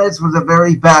on Giannis was a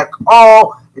very bad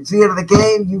call. It's the end of the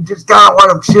game. You just got to let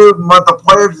them shoot and let the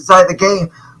players decide the game.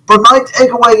 But my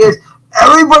takeaway is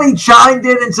everybody chimed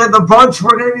in and said the Bucks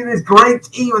were going to be this great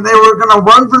team and they were going to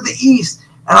run for the East.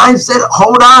 And I said,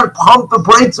 hold on, pump the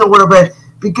brakes a little bit.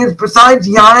 Because besides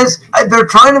Giannis, they're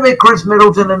trying to make Chris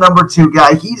Middleton a number 2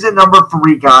 guy. He's a number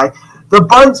 3 guy. The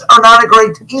Bucks are not a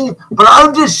great team, but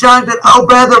I'm just shocked at how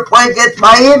bad they're playing against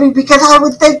Miami because I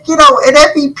would think, an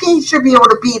MVP should be able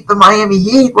to beat the Miami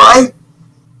Heat, right?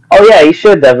 Oh, yeah, he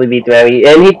should definitely beat Miami.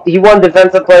 And he won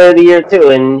Defensive Player of the Year, too,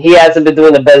 and he hasn't been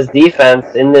doing the best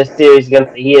defense in this series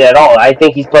against the Heat at all. I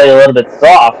think he's playing a little bit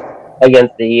soft.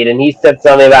 against the Heat, and he said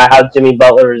something about how Jimmy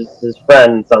Butler is his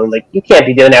friend and something. Like, you can't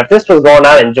be doing that. If this was going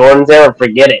on in Jordan's era,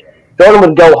 forget it. Jordan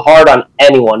would go hard on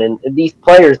anyone, and these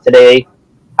players today,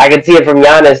 I can see it from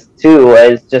Giannis too,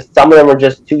 as just some of them are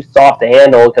just too soft to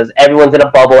handle because everyone's in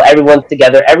a bubble, everyone's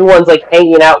together, everyone's like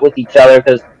hanging out with each other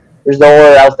because there's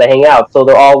nowhere else to hang out. So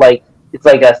they're all like, it's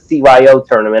like a CYO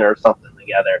tournament or something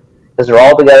together because they're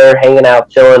all together, hanging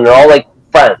out, chilling. They're all like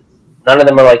friends. None of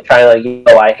them are like trying to like,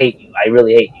 yo, I hate you, I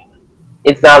really hate you.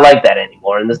 It's not like that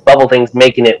anymore, and this bubble thing's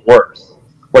making it worse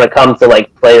when it comes to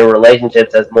like player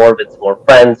relationships, as more of it's more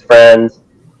friends,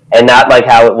 and not like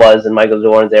how it was in Michael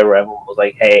Jordan's era where everyone was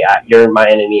like, hey, you're my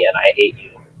enemy and I hate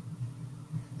you.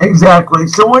 Exactly.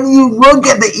 So when you look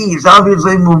at the East,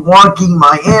 obviously Milwaukee,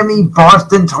 Miami,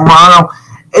 Boston, Toronto,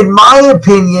 in my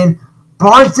opinion,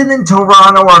 Boston and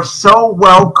Toronto are so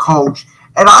well coached.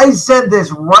 And I said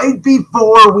this right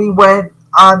before we went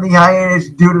on the hiatus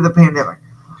due to the pandemic.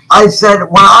 I said,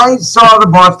 when I saw the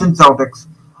Boston Celtics,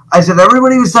 I said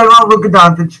everybody was talking about Luka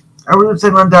Doncic, everybody was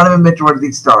talking about Donovan Mitchell as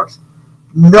these stars.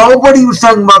 Nobody was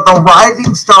talking about the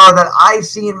rising star that I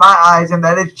see in my eyes, and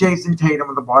that is Jason Tatum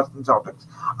of the Boston Celtics.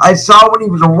 I saw when he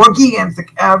was a rookie against the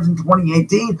Cavs in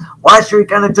 2018. Last year he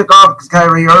kind of took off because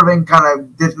Kyrie Irving kind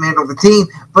of dismantled the team,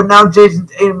 but now Jason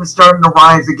Tatum is starting to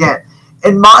rise again.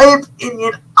 In my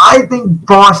opinion, I think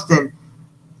Boston,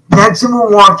 Nets and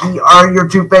Milwaukee are your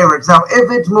two favorites. Now,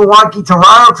 if it's Milwaukee,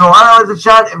 Toronto has a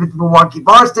shot. If it's Milwaukee,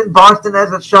 Boston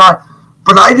has a shot.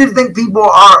 But I just think people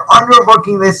are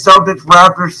underlooking this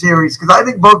Celtics-Raptors series because I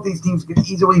think both these teams can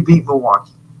easily beat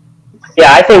Milwaukee.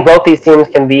 Yeah, I think both these teams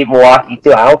can beat Milwaukee,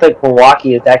 too. I don't think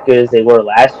Milwaukee is that good as they were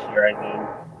last year. I mean,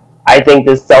 I think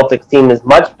this Celtics team is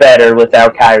much better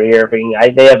without Kyrie Irving.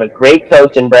 They have a great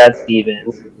coach in Brad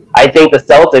Stevens. I think the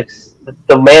Celtics,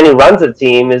 the man who runs the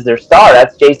team is their star.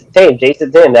 That's Jason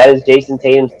Tatum. That is Jason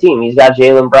Tatum's team. He's got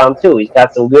Jaylen Brown, too. He's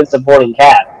got some good supporting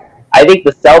cast. I think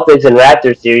the Celtics and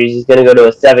Raptors series is going to go to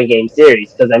a 7-game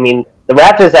series because, I mean, the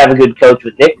Raptors have a good coach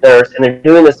with Nick Nurse, and they're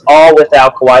doing this all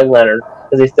without Kawhi Leonard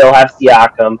because they still have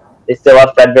Siakam. They still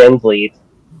have Fred VanVleet.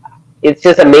 It's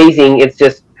just amazing. It's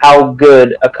just how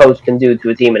good a coach can do to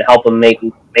a team and help them make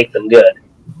them good.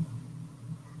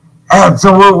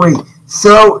 Absolutely.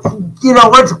 So,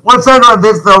 let's talk about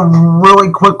this, though, really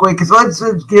quickly because let's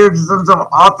switch gears to some stuff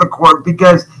off the court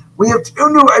because we have two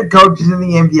new head coaches in the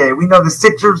NBA. We know the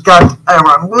Sixers got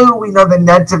Tyronn Lue. We know the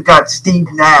Nets have got Steve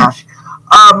Nash.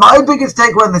 My biggest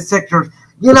takeaway on the Sixers,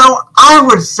 I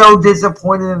was so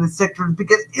disappointed in the Sixers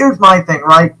because here's my thing,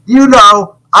 right?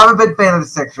 I'm a big fan of the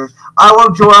Sixers. I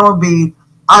love Joel Embiid.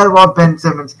 I love Ben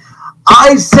Simmons.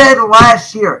 I said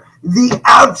last year the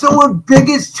absolute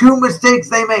biggest two mistakes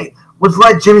they made was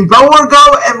let Jimmy Butler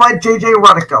go and let J.J.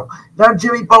 Redick go. Now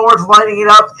Jimmy Butler's lining it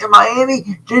up in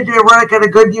Miami. J.J. Redick had a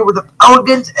good year with the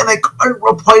Pelicans, and they couldn't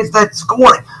replace that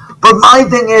scoring. But my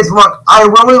thing is, look, I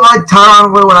really like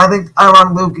Tyronn Lue, and I think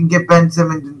Tyronn Lue can get Ben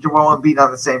Simmons and Joel Embiid on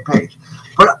the same page.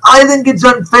 But I think it's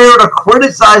unfair to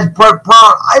criticize Brett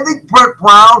Brown. I think Brett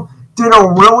Brown did a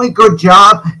really good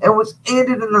job and was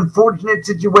in an unfortunate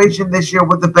situation this year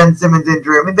with the Ben Simmons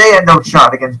injury. I mean, they had no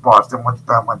shot against Boston once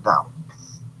Ben went down.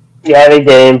 Yeah, they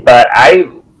didn't, but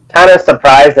I'm kind of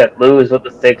surprised that Lue is with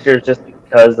the Sixers just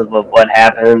because of what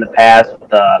happened in the past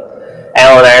with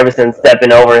Allen Iverson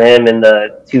stepping over him in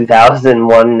the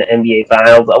 2001 NBA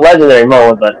Finals. A legendary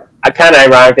moment, but kind of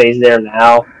ironic that he's there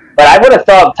now. But I would have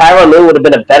thought Tyronn Lue would have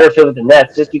been a better fit with the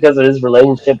Nets just because of his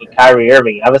relationship with Kyrie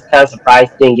Irving. I was kind of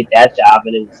surprised he didn't get that job,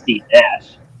 and it was Steve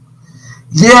Nash.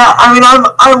 Yeah, I mean,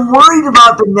 I'm worried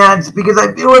about the Nets because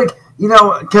I feel like,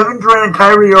 Kevin Durant and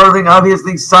Kyrie Irving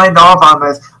obviously signed off on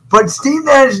this, but Steve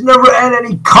Nash never had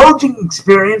any coaching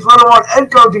experience, let alone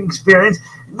head coaching experience.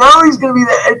 Now he's going to be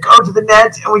the head coach of the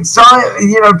Nets, and we saw,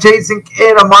 Jason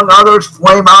Kidd, among others,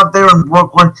 flame out there in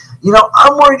Brooklyn.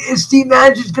 I'm worried if Steve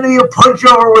Nash is going to be a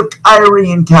pushover with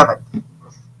Kyrie and Kevin.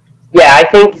 Yeah, I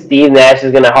think Steve Nash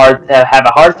is going to have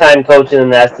a hard time coaching the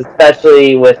Nets,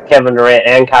 especially with Kevin Durant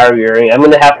and Kyrie Irving. I'm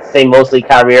going to have to say mostly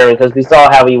Kyrie Irving because we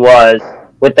saw how he was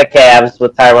with the Cavs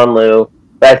with Tyronn Lue.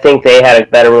 But I think they had a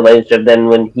better relationship than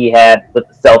when he had with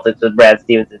the Celtics with Brad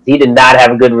Stevens. He did not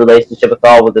have a good relationship at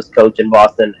all with his coach in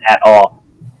Boston at all.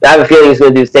 I have a feeling he's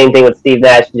going to do the same thing with Steve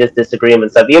Nash and just disagree him and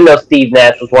stuff, even though Steve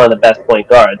Nash was one of the best point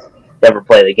guards to ever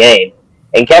play the game.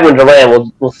 And Kevin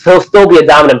Durant will still be a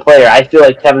dominant player. I feel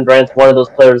like Kevin Durant's one of those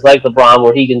players like LeBron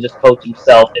where he can just coach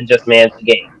himself and just manage the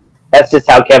game. That's just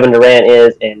how Kevin Durant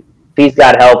is, and if he's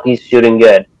got help, he's shooting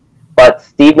good. But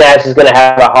Steve Nash is going to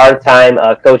have a hard time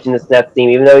coaching this Nets team,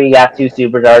 even though you got two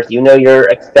superstars, even though you're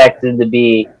expected to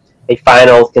be a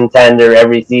finals contender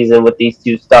every season with these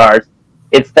two stars.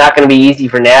 It's not going to be easy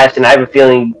for Nash, and I have a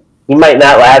feeling he might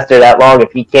not last there that long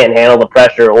if he can't handle the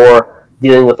pressure or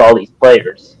dealing with all these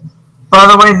players. By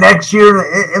the way, next year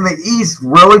in the East,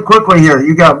 really quickly here,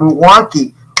 you got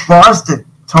Milwaukee, Boston,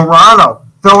 Toronto,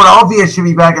 Philadelphia should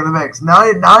be back in the mix. Now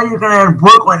you're going to have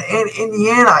Brooklyn and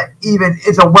Indiana even.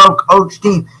 It's a well-coached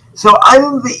team. So I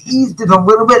think the East is a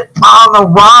little bit on the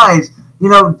rise.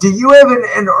 Do you have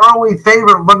an early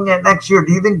favorite looking at next year?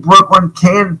 Do you think Brooklyn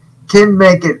can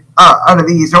make it out of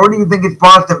the East? Or do you think it's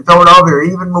Boston, Philadelphia, or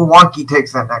even Milwaukee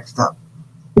takes that next step?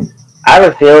 I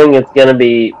have a feeling it's going to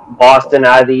be Boston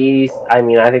out of the East. I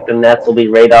mean, I think the Nets will be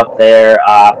right up there.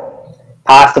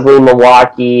 Possibly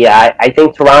Milwaukee. I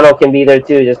think Toronto can be there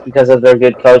too, just because of their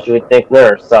good coach with Nick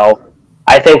Nurse. So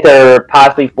I think there are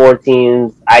possibly 4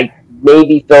 teams.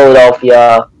 Maybe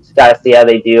Philadelphia. Just got to see how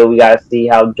they do. We got to see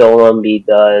how Joel Embiid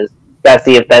does. Got to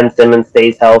see if Ben Simmons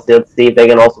stays healthy. Let's see if they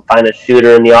can also find a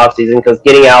shooter in the offseason, because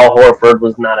getting Al Horford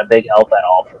was not a big help at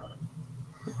all for them.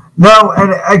 No,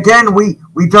 and again, we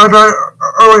talked about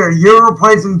earlier, you're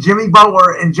replacing Jimmy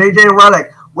Butler and J.J.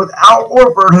 Redick with Al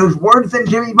Horford, who's worse than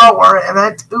Jimmy Butler, and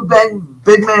that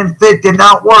big man fit did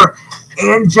not work.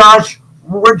 And Josh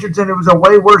Richardson, who was a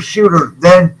way worse shooter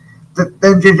than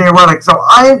J.J. Redick. So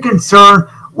I am concerned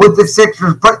with the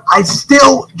Sixers, but I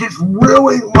still just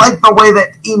really like the way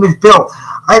that team is built.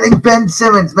 I think Ben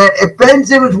Simmons, man, if Ben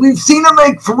Simmons, we've seen him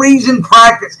make threes in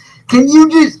practice. Can you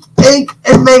just take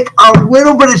and make a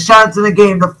little bit of shots in the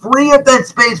game to free up that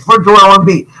space for Joel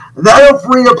Embiid? That'll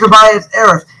free up Tobias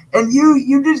Harris. And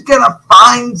you just got to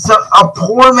find a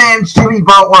poor man's Jimmy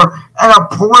Butler and a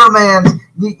poor man's,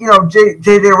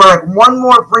 J.J. Redick. One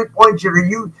more free-point shooter.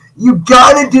 You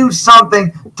got to do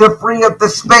something to free up the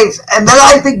space. And then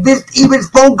I think this team is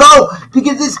full go,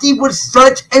 because this team was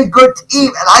such a good team.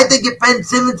 And I think if Ben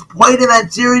Simmons played in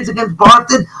that series against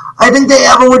Boston, I think they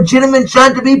have a legitimate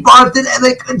shot to beat Boston, and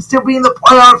they could still be in the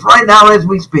playoffs right now as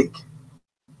we speak.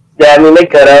 Yeah, I mean, they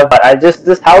could have, but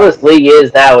just how this league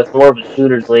is now, it's more of a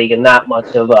shooter's league and not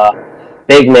much of a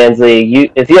big man's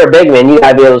league. If you're a big man, you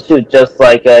got to be able to shoot just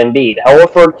like Embiid.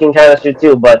 Horford can kind of shoot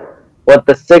too, but what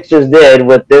the Sixers did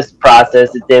with this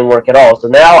process, it didn't work at all. So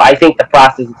now I think the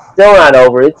process is still not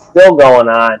over. It's still going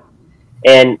on.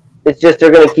 And it's just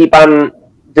they're going to keep on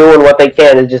doing what they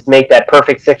can to just make that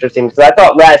perfect Sixers team. Because I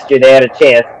thought last year they had a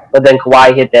chance, but then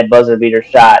Kawhi hit that buzzer beater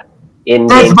shot in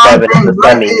Game 7 of the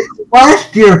semis.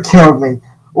 Last year killed me.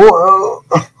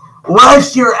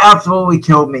 Last year absolutely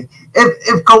killed me.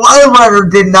 If Kawhi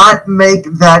Leonard did not make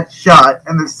that shot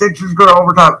and the Sixers go to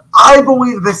overtime, I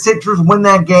believe the Sixers win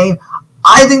that game.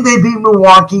 I think they beat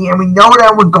Milwaukee, and we know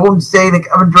that with Golden State and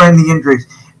Kevin Durant the injuries.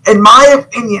 In my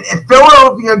opinion, if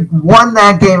Philadelphia won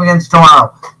that game against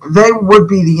Toronto, they would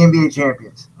be the NBA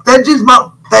champions. That's just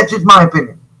my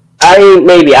opinion. I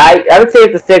would say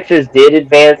if the Sixers did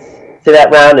advance to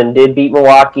that round and did beat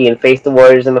Milwaukee and face the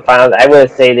Warriors in the finals, I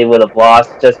would say they would have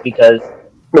lost just because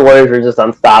the Warriors were just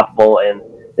unstoppable and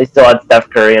they still had Steph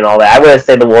Curry and all that. I would have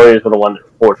said the Warriors would have won their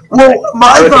fourth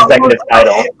consecutive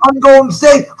title. I'm going to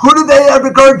say, who did they have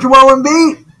to guard Joel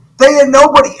Embiid? They had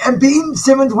nobody. Embiid and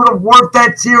Simmons would have worked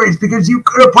that series because you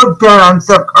could have put Ben on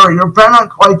Steph Curry or Ben on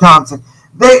Klay Thompson.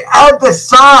 They had the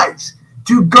size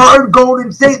to guard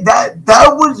Golden State.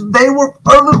 They were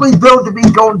perfectly built to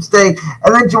beat Golden State.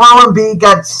 And then Joel Embiid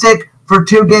got sick for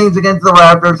 2 games against the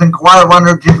Raptors, and Kawhi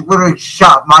Leonard just literally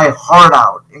shot my heart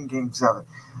out in Game 7.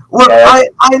 Look, I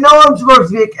know I'm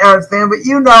supposed to be a Cavs fan, but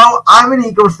I'm an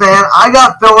Eagles fan. I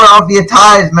got Philadelphia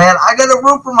ties, man. I got to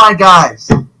root for my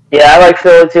guys. Yeah, I like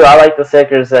Philly too. I like the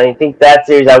Sixers. I think that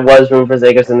series I was rooting for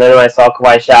Sixers, and then when I saw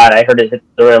Kawhi shot, I heard it hit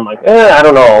the rim. I'm like, I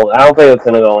don't know. I don't think it's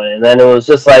going to go in. And then it was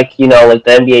just like, like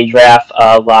the NBA draft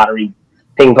lottery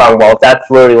ping pong balls. That's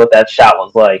literally what that shot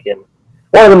was like. And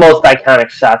one of the most iconic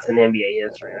shots in NBA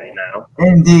history right now.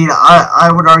 Indeed. I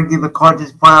would argue the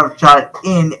clutchest playoff shot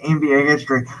in NBA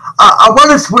history. I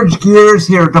want to switch gears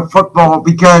here to football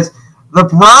because the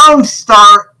Browns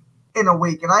start in a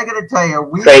week. And I got to tell you,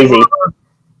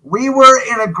 we were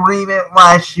in agreement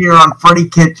last year on Freddie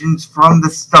Kitchens from the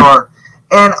start.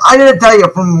 And I got to tell you,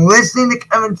 from listening to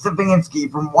Kevin Stefanski,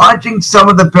 from watching some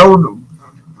of the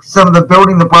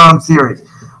Building the Browns series,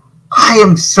 I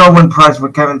am so impressed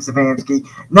with Kevin Stefanski.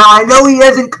 Now, I know he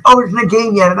hasn't coached in a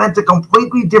game yet, and that's a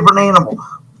completely different animal.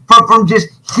 But from just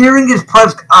hearing his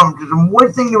press conferences, from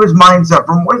listening to his mindset,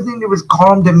 from listening to his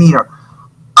calm demeanor,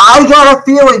 I got a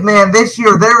feeling, man, this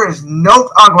year there is no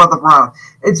talk about the Browns.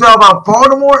 It's all about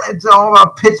Baltimore. It's all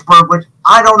about Pittsburgh, which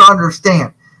I don't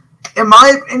understand. In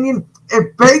my opinion,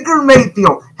 if Baker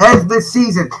Mayfield has this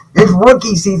season, his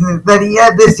rookie season that he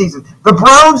had this season, the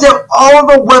Browns have all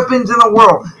the weapons in the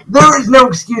world. There is no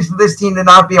excuse for this team to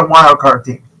not be a wild card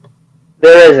team.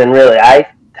 There isn't really.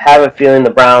 have a feeling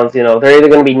the Browns, they're either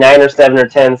going to be 9 or 7 or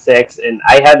 10-6, and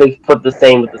I had to put the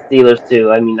same with the Steelers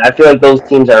too. I mean, I feel like those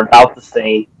teams are about the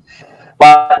same,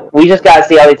 but we just got to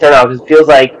see how they turn out because it feels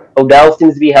like Odell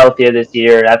seems to be healthier this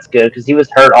year. That's good because he was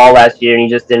hurt all last year and he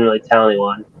just didn't really tell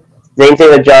anyone. Same thing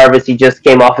with Jarvis. He just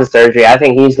came off of surgery. I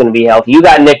think he's going to be healthy. You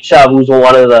got Nick Chubb, who's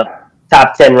one of the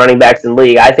top 10 running backs in the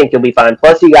league. I think he'll be fine.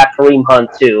 Plus, you got Kareem Hunt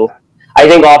too. I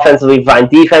think offensively fine.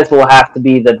 Defense will have to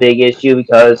be the big issue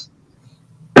because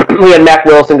we had Mac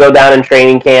Wilson go down in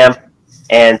training camp,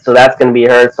 and so that's going to be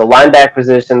hurt. So linebacker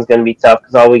position is going to be tough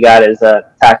because all we got is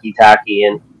Taki,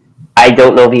 and I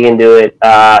don't know if he can do it.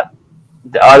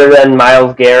 Other than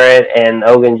Myles Garrett and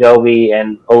Ogunjobi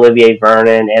and Olivier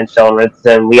Vernon and Sheldon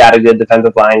Richardson, we got a good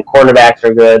defensive line. Cornerbacks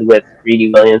are good with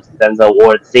Greedy Williams and Denzel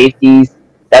Ward. Safeties,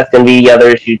 that's going to be the other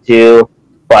issue too.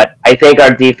 But I think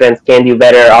our defense can do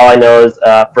better. All I know is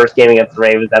first game against the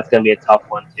Ravens, that's going to be a tough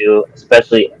one too,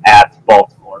 especially at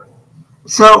Baltimore.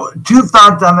 So, 2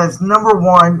 thoughts on this. Number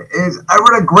one is I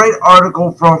read a great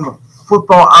article from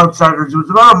Football Outsiders. It was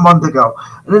about a month ago.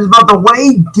 And it's about the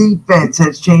way defense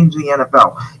has changed in the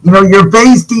NFL. Your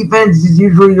base defense is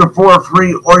usually your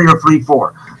 4-3 or your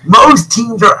 3-4. Most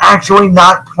teams are actually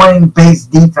not playing base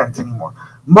defense anymore.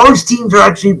 Most teams are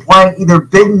actually playing either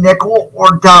big nickel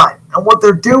or dime. And what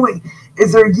they're doing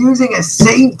is they're using a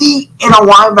safety in a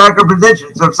linebacker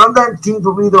position. So sometimes teams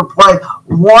will either play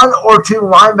 1 or 2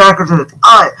 linebackers at a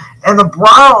time. And the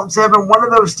Browns have been one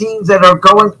of those teams that are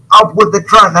going up with the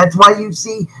trend. That's why you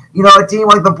see, a team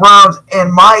like the Browns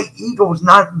and my Eagles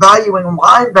not valuing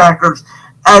linebackers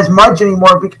as much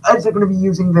anymore because they're going to be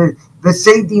using the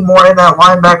safety more in that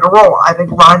linebacker role. I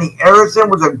think Ronnie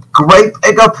Harrison was a great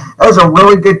pickup. That was a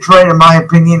really good trade, in my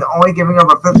opinion, only giving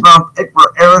up a 5th-round pick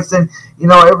for Harrison.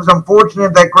 It was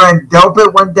unfortunate that Grant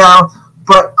Delpit went down,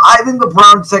 but I think the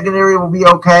Browns secondary will be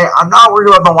okay. I'm not worried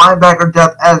about the linebacker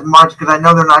depth as much because I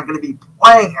know they're not going to be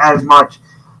playing as much.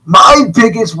 My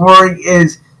biggest worry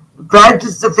is Brad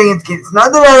Stefanski. It's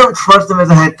not that I don't trust him as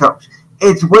a head coach.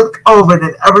 It's with COVID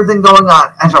and everything going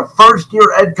on. As a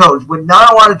first-year head coach with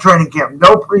not a lot of training camp,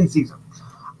 no preseason,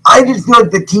 I just feel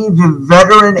like the teams with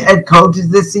veteran head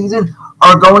coaches this season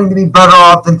are going to be better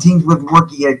off than teams with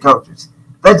rookie head coaches.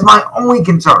 That's my only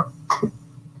concern.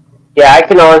 Yeah, I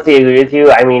can honestly agree with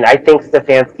you. I mean, I think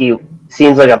Stefanski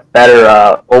seems like a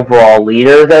better overall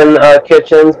leader than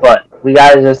Kitchens, but we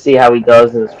got to just see how he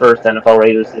does in his first NFL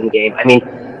regular season game. I mean,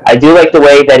 I do like the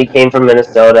way that he came from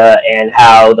Minnesota and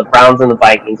how the Browns and the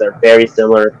Vikings are very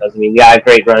similar because, we got a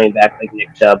great running back like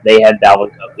Nick Chubb. They had Dalvin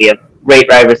Cook. We have great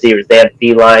wide receivers. They have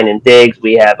Feline and Diggs.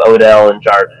 We have Odell and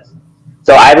Jarvis.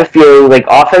 So I have a feeling, like,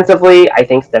 offensively, I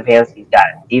think Stefanski's got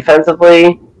it.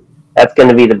 Defensively, that's going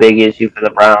to be the big issue for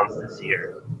the Browns this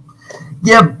year.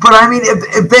 Yeah, but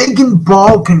if they can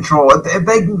ball control, if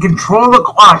they can control the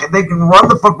clock, if they can run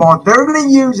the football, they're going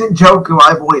to use Njoku,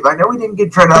 I believe. I know he didn't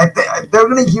get traded. They're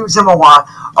going to use him a lot,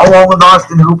 along with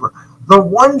Austin Hooper. The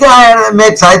one guy out of the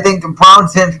mix, I think, and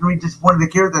Browns fans can be disappointed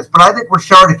to hear this, but I think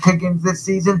Rashard Higgins this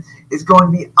season is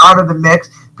going to be out of the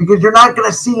mix because you're not going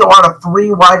to see a lot of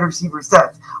 3 wide receiver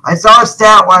sets. I saw a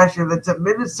stat last year that said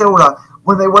Minnesota,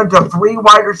 when they went to 3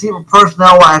 wide receiver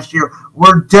personnel last year,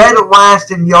 were dead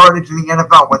last in yardage in the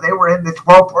NFL. When they were in the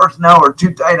 12 personnel or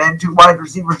 2 tight end, 2 wide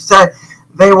receiver set,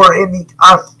 they were in the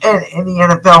top 10 in the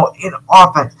NFL in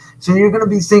offense. So you're going to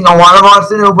be seeing a lot of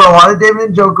Austin Hooper, a lot of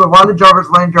David Njoku, a lot of Jarvis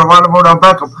Landry, a lot of Odell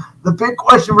Beckham. The big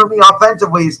question for me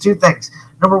offensively is 2 things.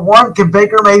 Number 1, can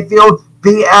Baker Mayfield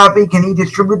be happy? Can he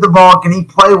distribute the ball? Can he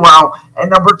play well?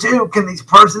 And number 2, can these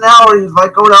personalities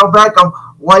like Odell Beckham,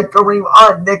 like Kareem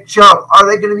Hunt, Nick Chubb, are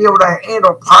they going to be able to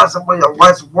handle possibly a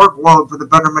less workload for the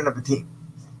betterment of the team?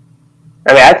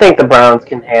 I think the Browns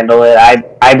can handle it.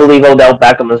 I believe Odell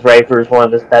Beckham is ready for one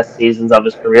of his best seasons of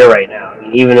his career right now.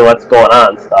 Even in what's going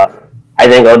on and stuff. I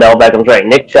think Odell Beckham's right.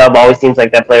 Nick Chubb always seems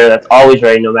like that player that's always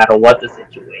ready no matter what the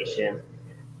situation.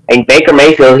 And Baker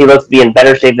Mayfield, he looks to be in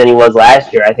better shape than he was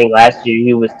last year. I think last year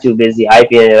he was too busy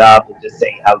hyping it up and just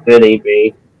saying how good he'd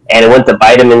be. And it went to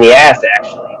bite him in the ass,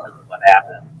 actually, because of what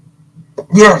happened.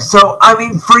 Yeah, so,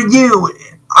 for you,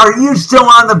 are you still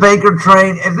on the Baker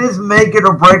train? Is this make it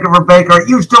or break it for Baker? Are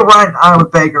you still riding on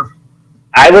with Baker?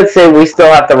 I would say we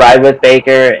still have to ride with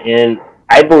Baker, and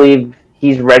I believe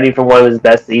he's ready for one of his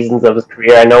best seasons of his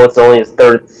career. I know it's only his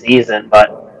 3rd season,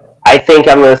 but I think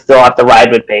I'm going to still have to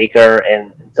ride with Baker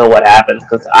until what happens,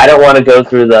 because I don't want to go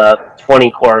through the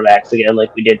 20 quarterbacks again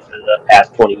like we did for the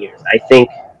past 20 years. I think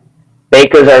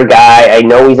Baker's our guy. I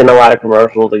know he's in a lot of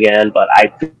commercials again, but I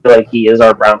feel like he is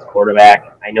our Browns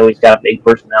quarterback. I know he's got a big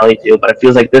personality too, but it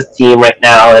feels like this team right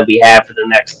now that we have for the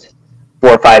next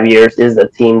 4 or 5 years is a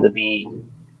team to be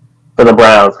for the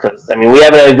Browns because, I mean, we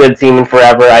haven't had a good team in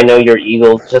forever. I know your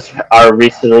Eagles just are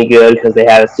recently good because they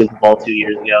had a Super Bowl 2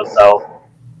 years ago. So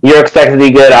you're expected to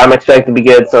be good. I'm expected to be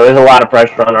good. So there's a lot of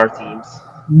pressure on our teams.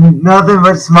 Nothing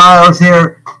but smiles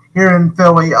here in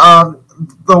Philly.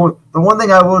 The one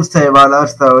thing I will say about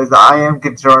us though is I am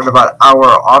concerned about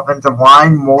our offensive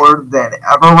line more than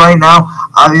ever right now.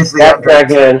 Obviously, that's not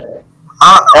good.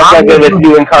 That's not good with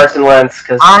you and Carson Wentz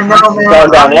because I know, man.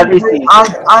 Going down every season.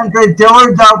 Andre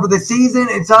Dillard's out for the season.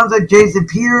 It sounds like Jason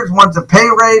Peters wants a pay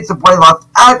raise to play left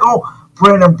tackle.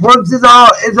 Brandon Brooks is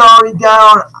already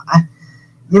down.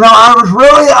 I was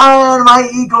really on my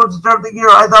Eagles to start the year.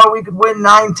 I thought we could win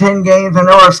 9-10 games. I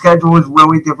know our schedule is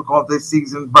really difficult this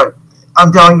season, but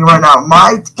I'm telling you right now,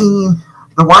 my team,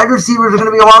 the wide receivers are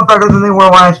going to be a lot better than they were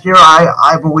last year,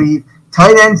 I believe.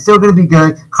 Tight end's still going to be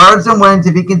good. Carson Wentz,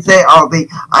 if he can stay healthy.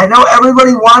 I know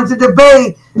everybody wants to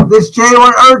debate this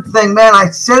Jalen Hurts thing. Man, I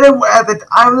said it at the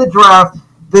time of the draft.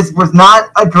 This was not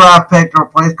a draft pick to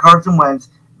replace Carson Wentz.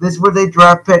 This was a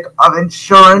draft pick of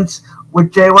insurance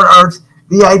with Jalen Hurts.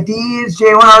 The idea is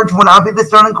Jalen Hurts will not be the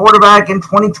starting quarterback in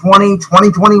 2020,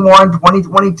 2021,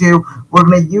 2022. We're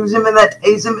going to use him in that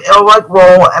Taysom Hill-like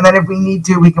role, and then if we need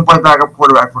to, we can play backup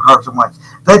quarterback for Carson Wentz.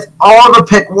 That's all the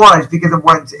pick was because of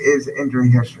Wentz's injury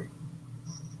history.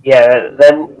 Yeah,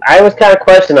 then I was kind of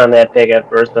questioning on that pick at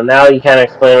first, but now you kind of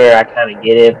explain where I kind of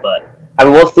get it. But I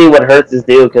mean, we'll see what Hurts is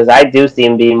due because I do see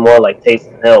him being more like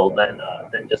Taysom Hill than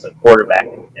just a quarterback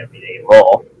in an everyday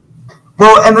role.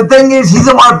 Well, and the thing is, he's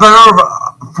a lot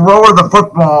better thrower of the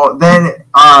football than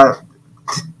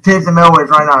Taysom Hill is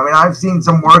right now. I mean, I've seen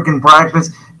some work in practice.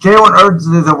 Jalen Hurts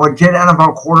is a legit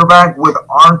NFL quarterback with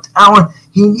arm talent.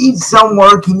 He needs some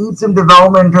work. He needs some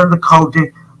development in terms of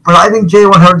coaching. But I think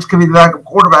Jalen Hurts could be the backup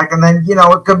quarterback. And then,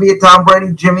 it could be a Tom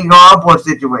Brady, Jimmy Garoppolo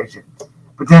situation,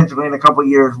 potentially in a couple of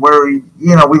years, where, we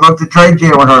look to trade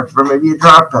Jalen Hurts for maybe a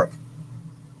draft pick.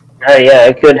 Yeah,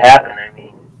 it could happen. I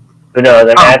mean, who knows? I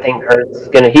mean, I think Hurts is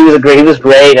gonna. He was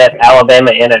great at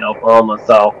Alabama and at Oklahoma,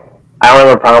 so I don't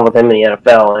have a problem with him in the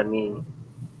NFL. I mean,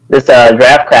 this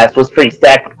draft class was pretty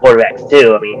stacked with quarterbacks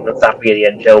too. I mean, let's not forget you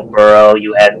had Joe Burrow,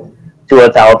 you had Tua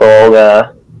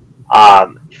Tagovailoa.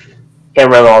 Can't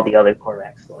remember all the other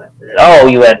quarterbacks. Oh,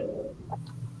 you had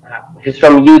he's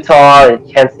from Utah, and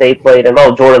Kent State played him.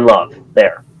 Oh, Jordan Love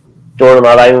there. Jordan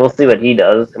Love, I mean, we'll see what he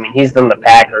does. I mean, he's from the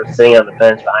Packers, sitting on the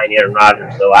bench behind Aaron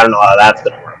Rodgers, so I don't know how that's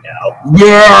going to work out.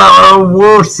 Yeah,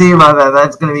 we'll see about that.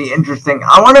 That's going to be interesting.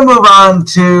 I want to move on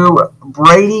to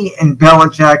Brady and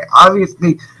Belichick.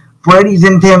 Obviously, Brady's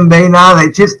in Tampa Bay now. They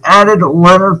just added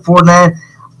Leonard Fournette.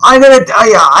 I gotta tell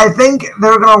you, I think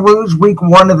they're going to lose week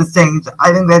 1 to the Saints.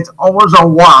 I think that's almost a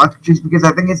lock, just because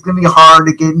I think it's going to be hard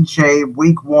to get in shape.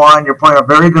 Week 1, you're playing a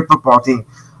very good football team.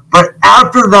 But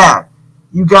after that,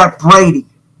 you got Brady,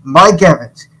 Mike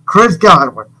Evans, Chris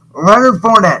Godwin, Leonard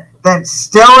Fournette, that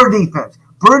stellar defense.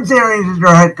 Bruce Arians is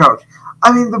your head coach.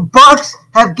 I mean, the Bucs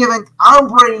have given Tom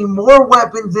Brady more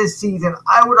weapons this season,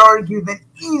 I would argue, than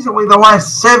easily the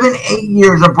last 7-8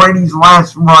 years of Brady's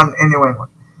last run in New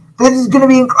England. This is going to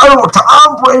be incredible.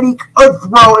 Tom Brady could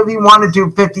throw if he wanted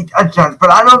to 50 touchdowns, but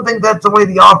I don't think that's the way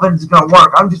the offense is going to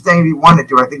work. I'm just saying if he wanted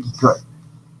to, I think he could.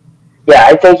 Yeah,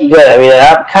 I think he could. I mean,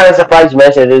 I'm kind of surprised you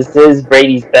mentioned it. This is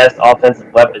Brady's best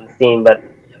offensive weapons team, but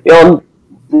New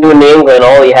England,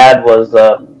 all he had was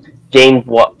James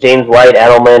White,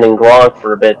 Edelman, and Gronk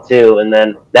for a bit too, and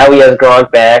then now he has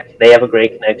Gronk back. They have a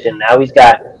great connection. Now he's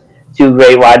got 2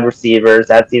 great wide receivers.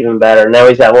 That's even better. Now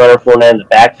he's got Leonard Fournette in the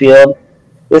backfield.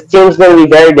 This team's going to be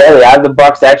very deadly. I have the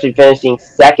Bucs actually finishing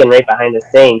second right behind the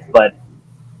Saints, but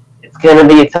it's going to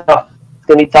be tough. It's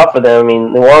going to be tough for them. I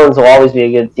mean, New Orleans will always be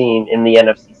a good team in the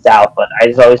NFC South, but I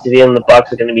just always see them. The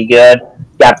Bucs are going to be good.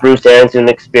 Got Bruce Arians, an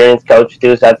experienced coach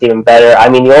too, so that's even better. I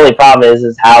mean, the only problem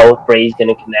is how Brady's going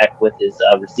to connect with his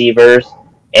receivers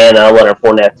and Leonard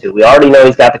Fournette too. We already know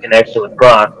he's got the connection with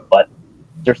Gronk, but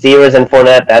receivers and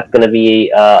Fournette, that's going to be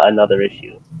another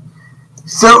issue.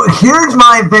 So here's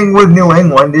my thing with New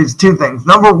England is 2 things.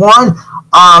 Number 1,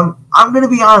 I'm going to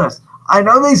be honest. I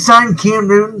know they signed Cam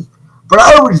Newton, but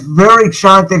I was very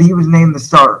shocked that he was named the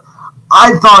starter.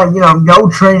 I thought, no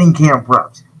training camp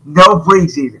reps, no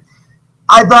preseason.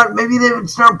 I thought maybe they would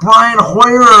start Brian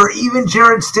Hoyer or even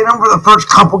Jarrett Stidham for the first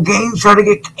couple games, try to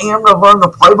get Cam to learn the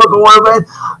playbook a little bit.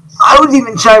 I was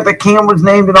even shocked that Cam was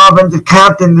named an offensive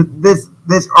captain this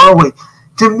early.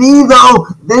 To me, though,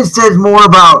 this says more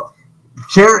about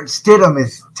Jarrett Stidham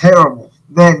is terrible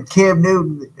than Cam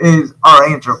Newton is our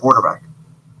answer quarterback.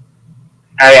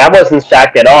 I wasn't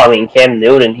shocked at all. I mean, Cam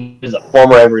Newton, he was a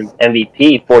former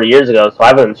MVP 4 years ago, so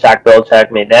I wasn't shocked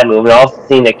Belichick made that move. And also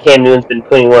seeing that Cam Newton's been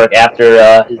putting work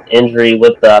after his injury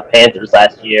with the Panthers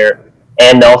last year,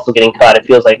 and also getting cut. It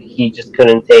feels like he just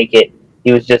couldn't take it.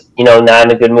 He was just, not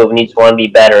in a good move, and he just wanted to be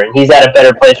better. And he's at a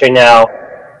better place right now.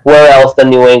 Where else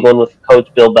than New England with Coach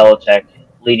Bill Belichick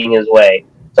leading his way?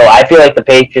 So I feel like the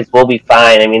Patriots will be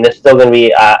fine. I mean, they're still going to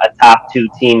be a top 2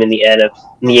 team in the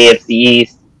AFC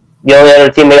East. The only other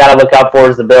team they got to look out for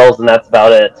is the Bills, and that's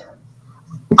about it.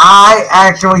 I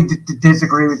actually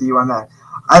disagree with you on that.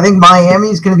 I think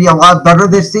Miami's going to be a lot better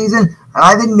this season, and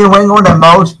I think New England at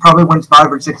most probably wins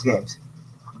 5 or 6 games.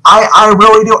 I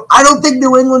really do. I don't think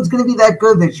New England's going to be that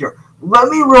good this year. Let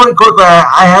me really quickly,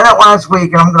 I had it last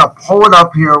week, and I'm going to pull it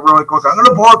up here really quick. I'm going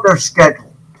to pull up their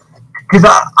schedule, because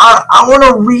I want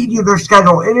to read you their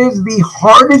schedule. It is the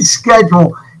hardest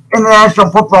schedule in the National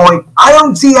Football League. I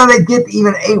don't see how they get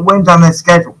even 8 wins on this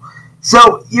schedule.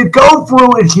 So you go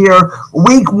through it here.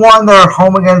 Week 1, they're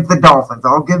home against the Dolphins.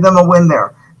 I'll give them a win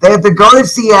there. They have to go to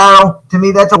Seattle. To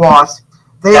me, that's a loss.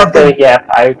 Yeah,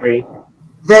 I agree.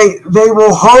 They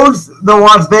will host the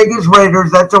Las Vegas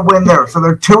Raiders. That's a win there. So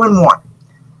they're 2-1.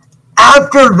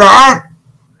 After that,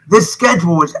 this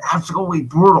schedule is absolutely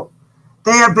brutal.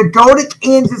 They have to go to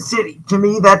Kansas City. To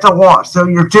me, that's a loss. So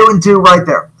you're 2-2 right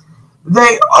there.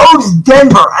 They host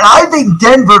Denver, and I think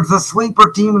Denver's the sleeper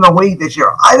team in the league this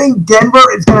year. I think Denver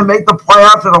is going to make the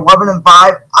playoffs at 11-5.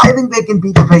 I think they can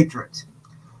beat the Patriots.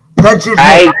 That's just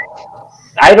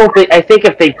I don't think. I think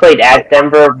if they played at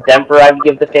Denver, I would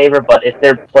give the favor. But if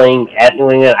they're playing at New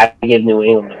England, I would give New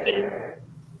England the favor.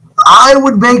 I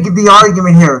would make the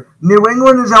argument here. New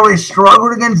England has always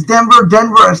struggled against Denver.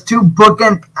 Denver has 2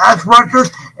 bookend pass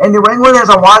rushers, and New England has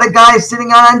a lot of guys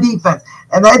sitting on defense.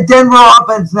 And that Denver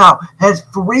offense now has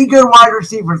 3 good wide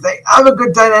receivers. They have a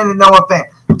good tight end in Noah Fant.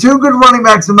 2 good running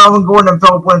backs in Melvin Gordon and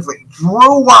Philip Lindsay.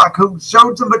 Drew Lock, who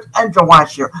showed some potential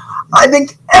last year. I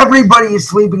think everybody is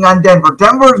sleeping on Denver.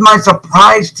 Denver is my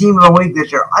surprise team of the week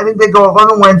this year. I think they go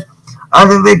 11 wins. I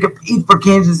think they compete for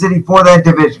Kansas City for that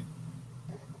division.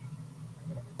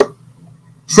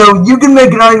 So you can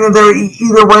make an argument there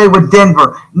either way with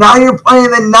Denver. Now you're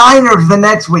playing the Niners the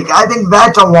next week. I think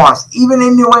that's a loss. Even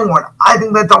in New England, I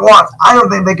think that's a loss. I don't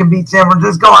think they can beat San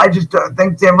Francisco. I just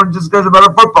think San Francisco is a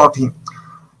better football team.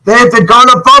 They have to go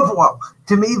to Buffalo.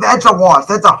 To me, that's a loss.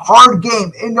 That's a hard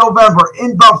game in November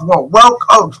in Buffalo. Well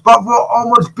coached. Buffalo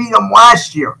almost beat them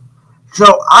last year. So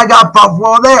I got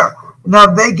Buffalo there. Now,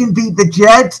 if they can beat the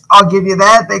Jets, I'll give you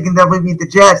that. They can definitely beat the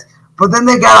Jets. But then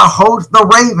they got to host the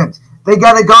Ravens. They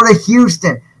got to go to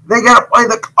Houston. They got to play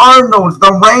the Cardinals,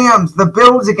 the Rams, the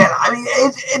Bills again. I mean,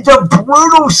 it's a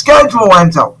brutal schedule,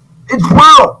 Enzo. It's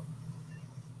brutal.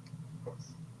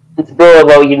 It's brutal,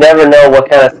 though. You never know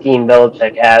what kind of scheme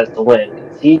Belichick has to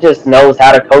win. He just knows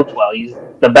how to coach well. He's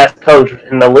the best coach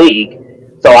in the league.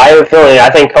 So I have a feeling, I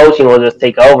think coaching will just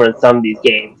take over in some of these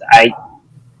games. I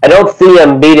don't see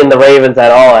him beating the Ravens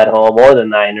at all at home or the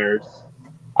Niners.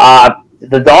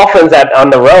 The Dolphins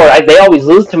on the road, they always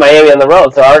lose to Miami on the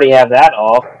road, so I already have that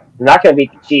off. They're not going to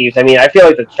beat the Chiefs. I mean, I feel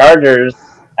like the Chargers,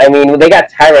 they got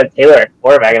Tyrod Taylor at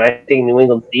quarterback, and I think New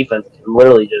England's defense can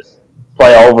literally just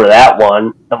play over that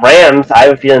one. The Rams, I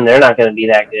have a feeling they're not going to be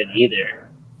that good either.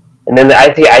 And then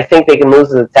I think they can lose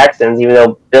to the Texans, even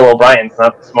though Bill O'Brien's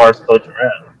not the smartest coach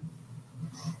around.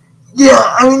 Yeah,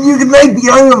 I mean, you can make the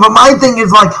argument, but my thing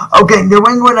is like, okay, New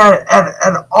England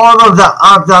had all those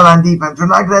opt-out on defense. They're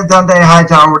not going to have Dante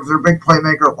Hightower, which is their big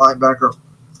playmaker, linebacker.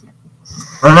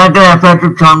 They're not going to have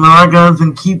Patrick Chung. They're not going to have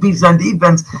some key pieces on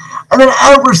defense. And then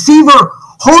at receiver,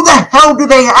 who the hell do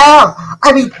they have?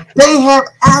 I mean, they have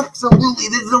absolutely,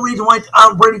 this is the reason why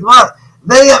Tom Brady left.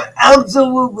 They have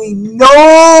absolutely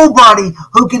nobody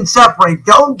who can separate.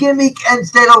 Don't give me Kent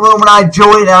State alumni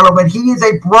Julian Edelman. He is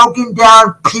a broken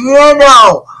down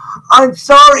piano. I'm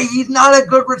sorry, he's not a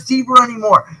good receiver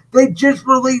anymore. They just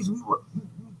released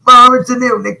Mohamed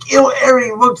Sanu. N'Keal Harry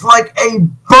looks like a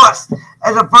bust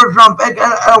as a first-round pick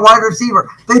and a wide receiver.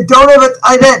 They don't have a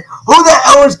tight end. Who the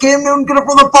hell is Cam Newton going to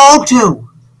throw the ball to?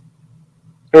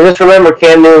 Just remember,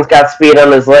 Cam Newton's got speed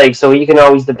on his legs, so you can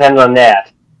always depend on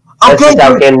that. That's just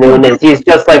how Cam Newton is. He's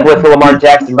just like with Lamar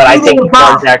Jackson, but I think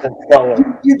Lamar Jackson's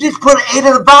slower. You just put 8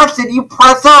 in the box and you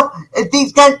press up. If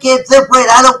these guys can't separate,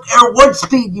 I don't care what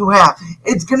speed you have.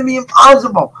 It's going to be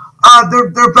impossible.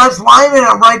 Their best lineman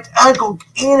at right tackle,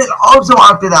 Cannon, also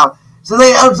opted out. So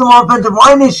they have some offensive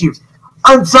line issues.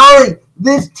 I'm sorry,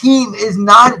 this team is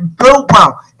not built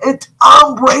well. If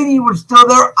Tom Brady was still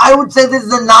there, I would say this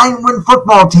is a 9-win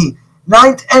football team.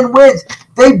 9-10 wins.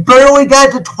 They barely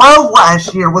got to 12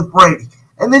 last year with Brady.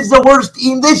 And this is the worst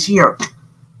team this year.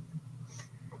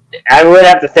 I would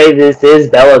have to say this is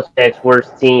Belichick's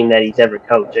worst team that he's ever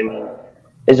coached. I mean,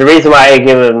 there's a reason why I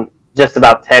give him just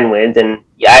about 10 wins, and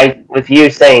with you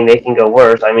saying they can go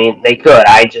worse, I mean, they could.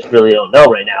 I just really don't know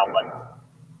right now, but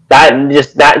that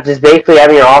just basically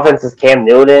having your offense is Cam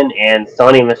Newton and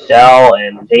Sonny Michel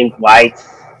and James White.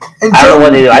 And I don't know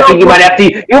what to do. I think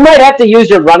you might have to use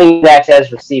your running backs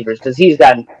as receivers because he's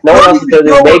got no one else to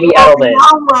do. Maybe Edelman.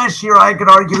 Last year, I could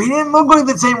argue he didn't look like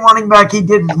the same running back he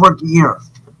did his rookie year.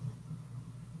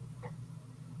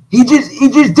 He just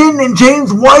didn't. And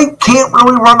James White can't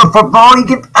really run the football. He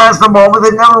can pass the ball, but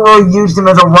they never really used him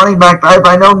as a running back type.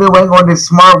 I know New England is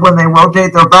smart when they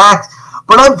rotate their backs,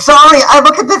 but I'm sorry. I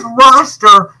look at this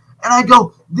roster and I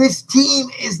go, this team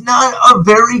is not a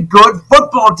very good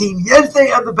football team. Yes, they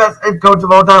have the best head coach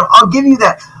of all time. I'll give you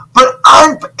that. But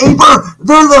on paper,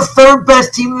 they're the third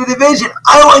best team in the division.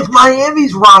 I like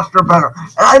Miami's roster better.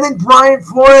 And I think Brian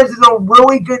Flores is a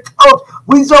really good coach.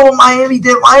 We saw what Miami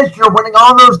did last year, winning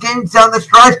all those games down the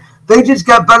stretch. They just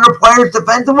got better players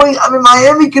defensively. I mean,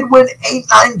 Miami could win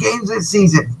 8-9 games this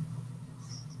season.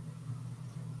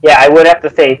 Yeah, I would have to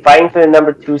say, fighting for the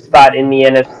number 2 spot in the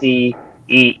NFC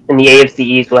in the AFC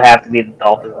East will have to be the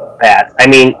Dolphins and the Pats. I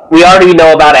mean, we already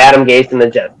know about Adam Gase and the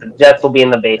Jets. The Jets will be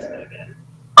in the basement again.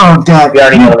 Oh, God. We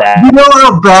already know that. You know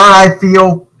how bad I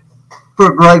feel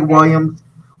for Greg Williams?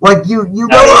 Like, you know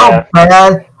how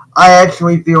bad I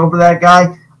actually feel for that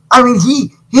guy? I mean,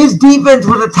 his defense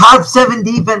was a top 7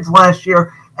 defense last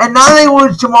year, and now they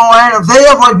lose Jamal Adams. They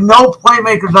have, like, no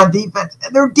playmakers on defense,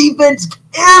 and their defense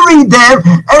carried them,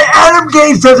 and Adam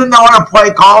Gase doesn't know how to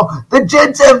play call. The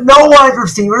Jets have no wide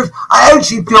receivers. I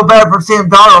actually feel bad for Sam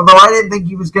Darnold, though I didn't think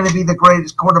he was going to be the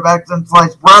greatest quarterback since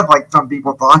sliced bread, like some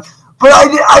people thought. But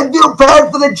I feel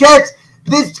bad for the Jets.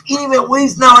 This team at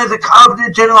least now has a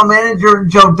competent general manager in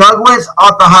Joe Douglas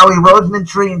off the Howie Roseman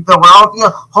tree in Philadelphia.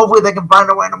 Hopefully they can find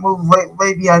a way to move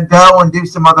Le'Veon Bell and do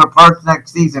some other parts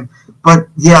next season. But,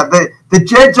 yeah, the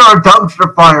Jets are a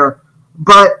dumpster fire.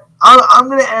 But I'm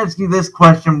going to ask you this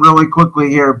question really quickly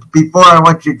here before I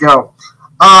let you go.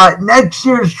 Next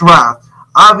year's draft,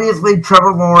 obviously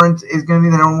Trevor Lawrence is going to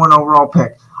be the number 1 overall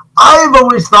pick. I've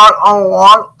always thought all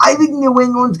along, I think New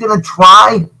England's going to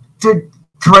try to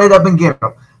trade up and get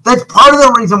him. That's part of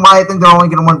the reason why I think they're only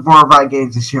going to win 4 or 5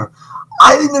 games this year.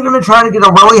 I think they're going to try to get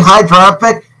a really high draft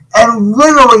pick and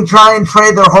literally try and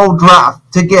trade their whole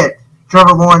draft to get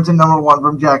Trevor Lawrence in number 1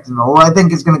 from Jacksonville, who I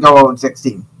think is going to go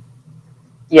 0-16.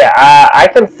 Yeah, I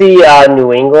can see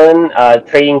New England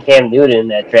trading Cam Newton in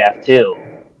that draft too,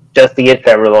 just to get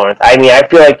Trevor Lawrence. I mean, I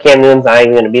feel like Cam Newton's not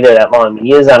even going to be there that long. I mean,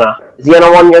 is he on a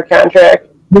 1-year contract?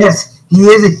 Yes. He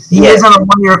is on a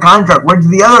 1-year contract. Which is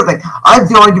the other thing. I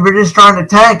feel like if you're just trying to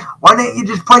tank, why don't you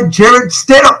just play Jarrett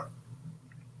Stidham?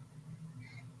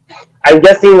 I'm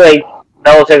guessing like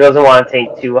Belichick doesn't want to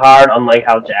tank too hard, unlike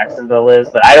how Jacksonville is.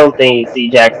 But I don't think you see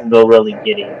Jacksonville really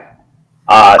getting.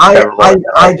 I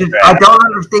don't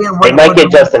understand what they might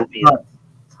get Justin Fields.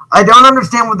 I don't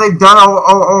understand what they've done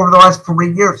over the last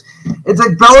 3 years. It's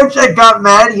like Belichick got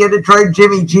mad. He had to trade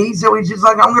Jimmy G, so he's just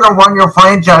like, I'm going to run your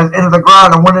franchise into the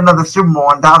ground and win another Super Bowl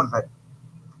on top of it.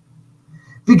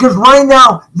 Because right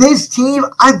now, this team,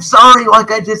 I'm sorry, like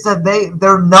I just said,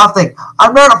 they're nothing.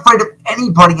 I'm not afraid of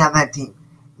anybody on that team.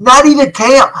 Not even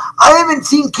Cam. I haven't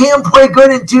seen Cam play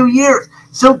good in 2 years.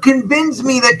 So convince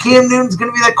me that Cam Newton's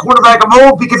going to be that quarterback of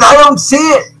old because I don't see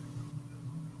it.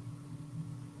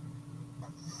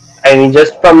 I mean,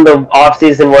 just from the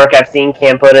offseason work I've seen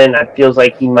Cam put in, it feels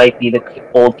like he might be the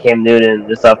old Cam Newton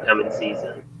this upcoming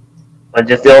season. But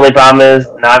just the only problem is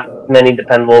not many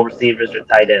dependable receivers or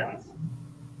tight ends.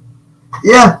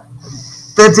 Yeah,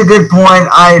 that's a good point.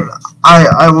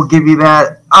 I will give you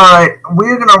that. All right,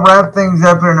 we're going to wrap things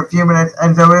up here in a few minutes.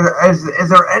 And so is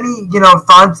there any,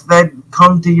 thoughts that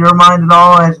come to your mind at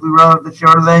all as we wrap up the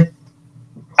show today?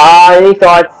 Any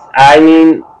thoughts? I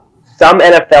mean, some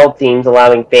NFL teams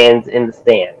allowing fans in the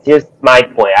stands. Here's my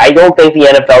point. I don't think the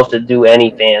NFL should do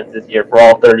any fans this year for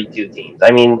all 32 teams.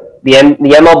 I mean, the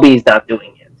MLB is not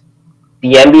doing it.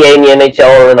 The NBA and the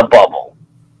NHL are in a bubble.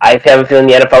 I have a feeling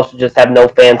the NFL should just have no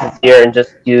fans this year and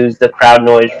just use the crowd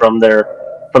noise from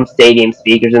stadium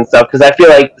speakers and stuff, because I feel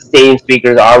like the stadium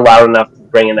speakers are loud enough to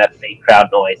bring in that fake crowd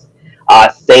noise.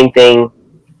 Same thing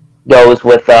goes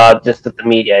with just with the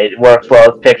media. It works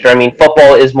well with picture. I mean,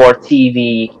 football is more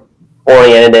TV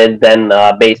oriented than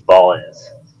baseball is.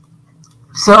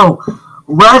 So,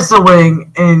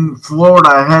 wrestling in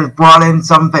Florida has brought in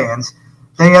some fans.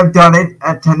 They have done it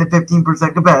at 10 to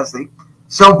 15% capacity.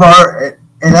 So far, it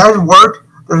has worked.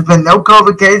 There's been no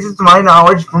COVID cases, to my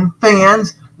knowledge, from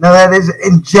fans. Now, that is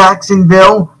in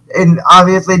Jacksonville. and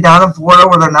obviously down in Florida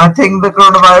where they're not taking the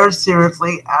coronavirus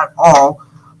seriously at all.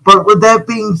 But with that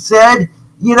being said,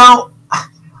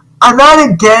 I'm not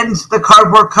against the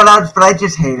cardboard cutouts, but I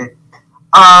just hate it.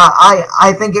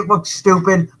 I think it looks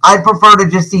stupid. I'd prefer to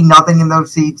just see nothing in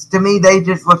those seats. To me, they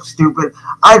just look stupid.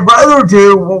 I'd rather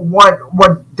do what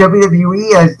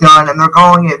WWE has done, and they're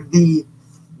calling it the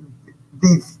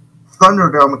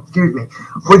Thunderdome,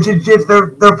 which is just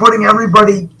they're putting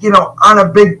everybody on a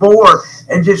big board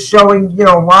and just showing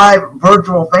live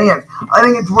virtual fans. I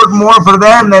think it's worth more for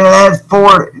them than it is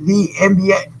for the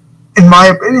NBA, in my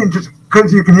opinion, just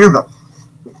because you can hear them.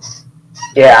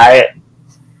 Yeah, I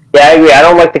agree. I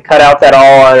don't like the cutouts at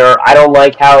all, or I don't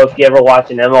like how if you ever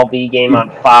watch an MLB game on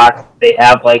Fox, they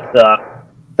have like the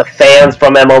fans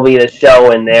from MLB The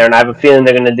Show in there, and I have a feeling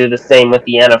they're going to do the same with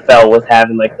the NFL with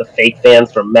having like the fake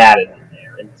fans from Madden in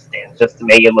there in the stands just to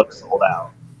make it look sold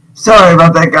out. Sorry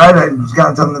about that, guys. I just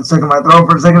got something stuck in my throat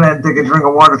for a second. I had to take a drink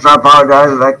of water, so I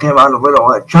apologize if that came out a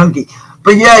little chunky.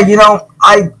 But yeah,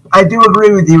 I do agree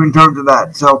with you in terms of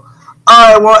that. So,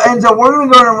 all right, well, Enzo, we're going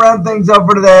to go and wrap things up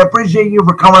for today. I appreciate you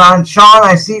for coming on. Sean,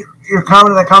 I see your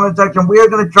comment in the comment section. We are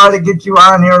going to try to get you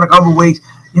on here in a couple of weeks.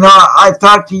 I've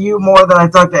talked to you more than I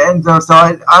talked to Enzo, so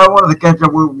I wanted to catch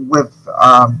up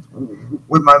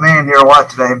with my man here a lot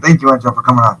today. Thank you, Enzo, for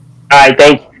coming on. All right,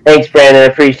 thanks, Brandon. I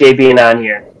appreciate being on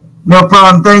here. No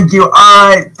problem. Thank you. All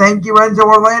right. Thank you, Enzo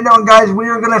Orlando. And, guys, we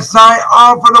are going to sign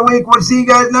off for the week. We'll see you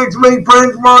guys next week.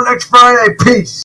 Friends, tomorrow, next Friday. Peace.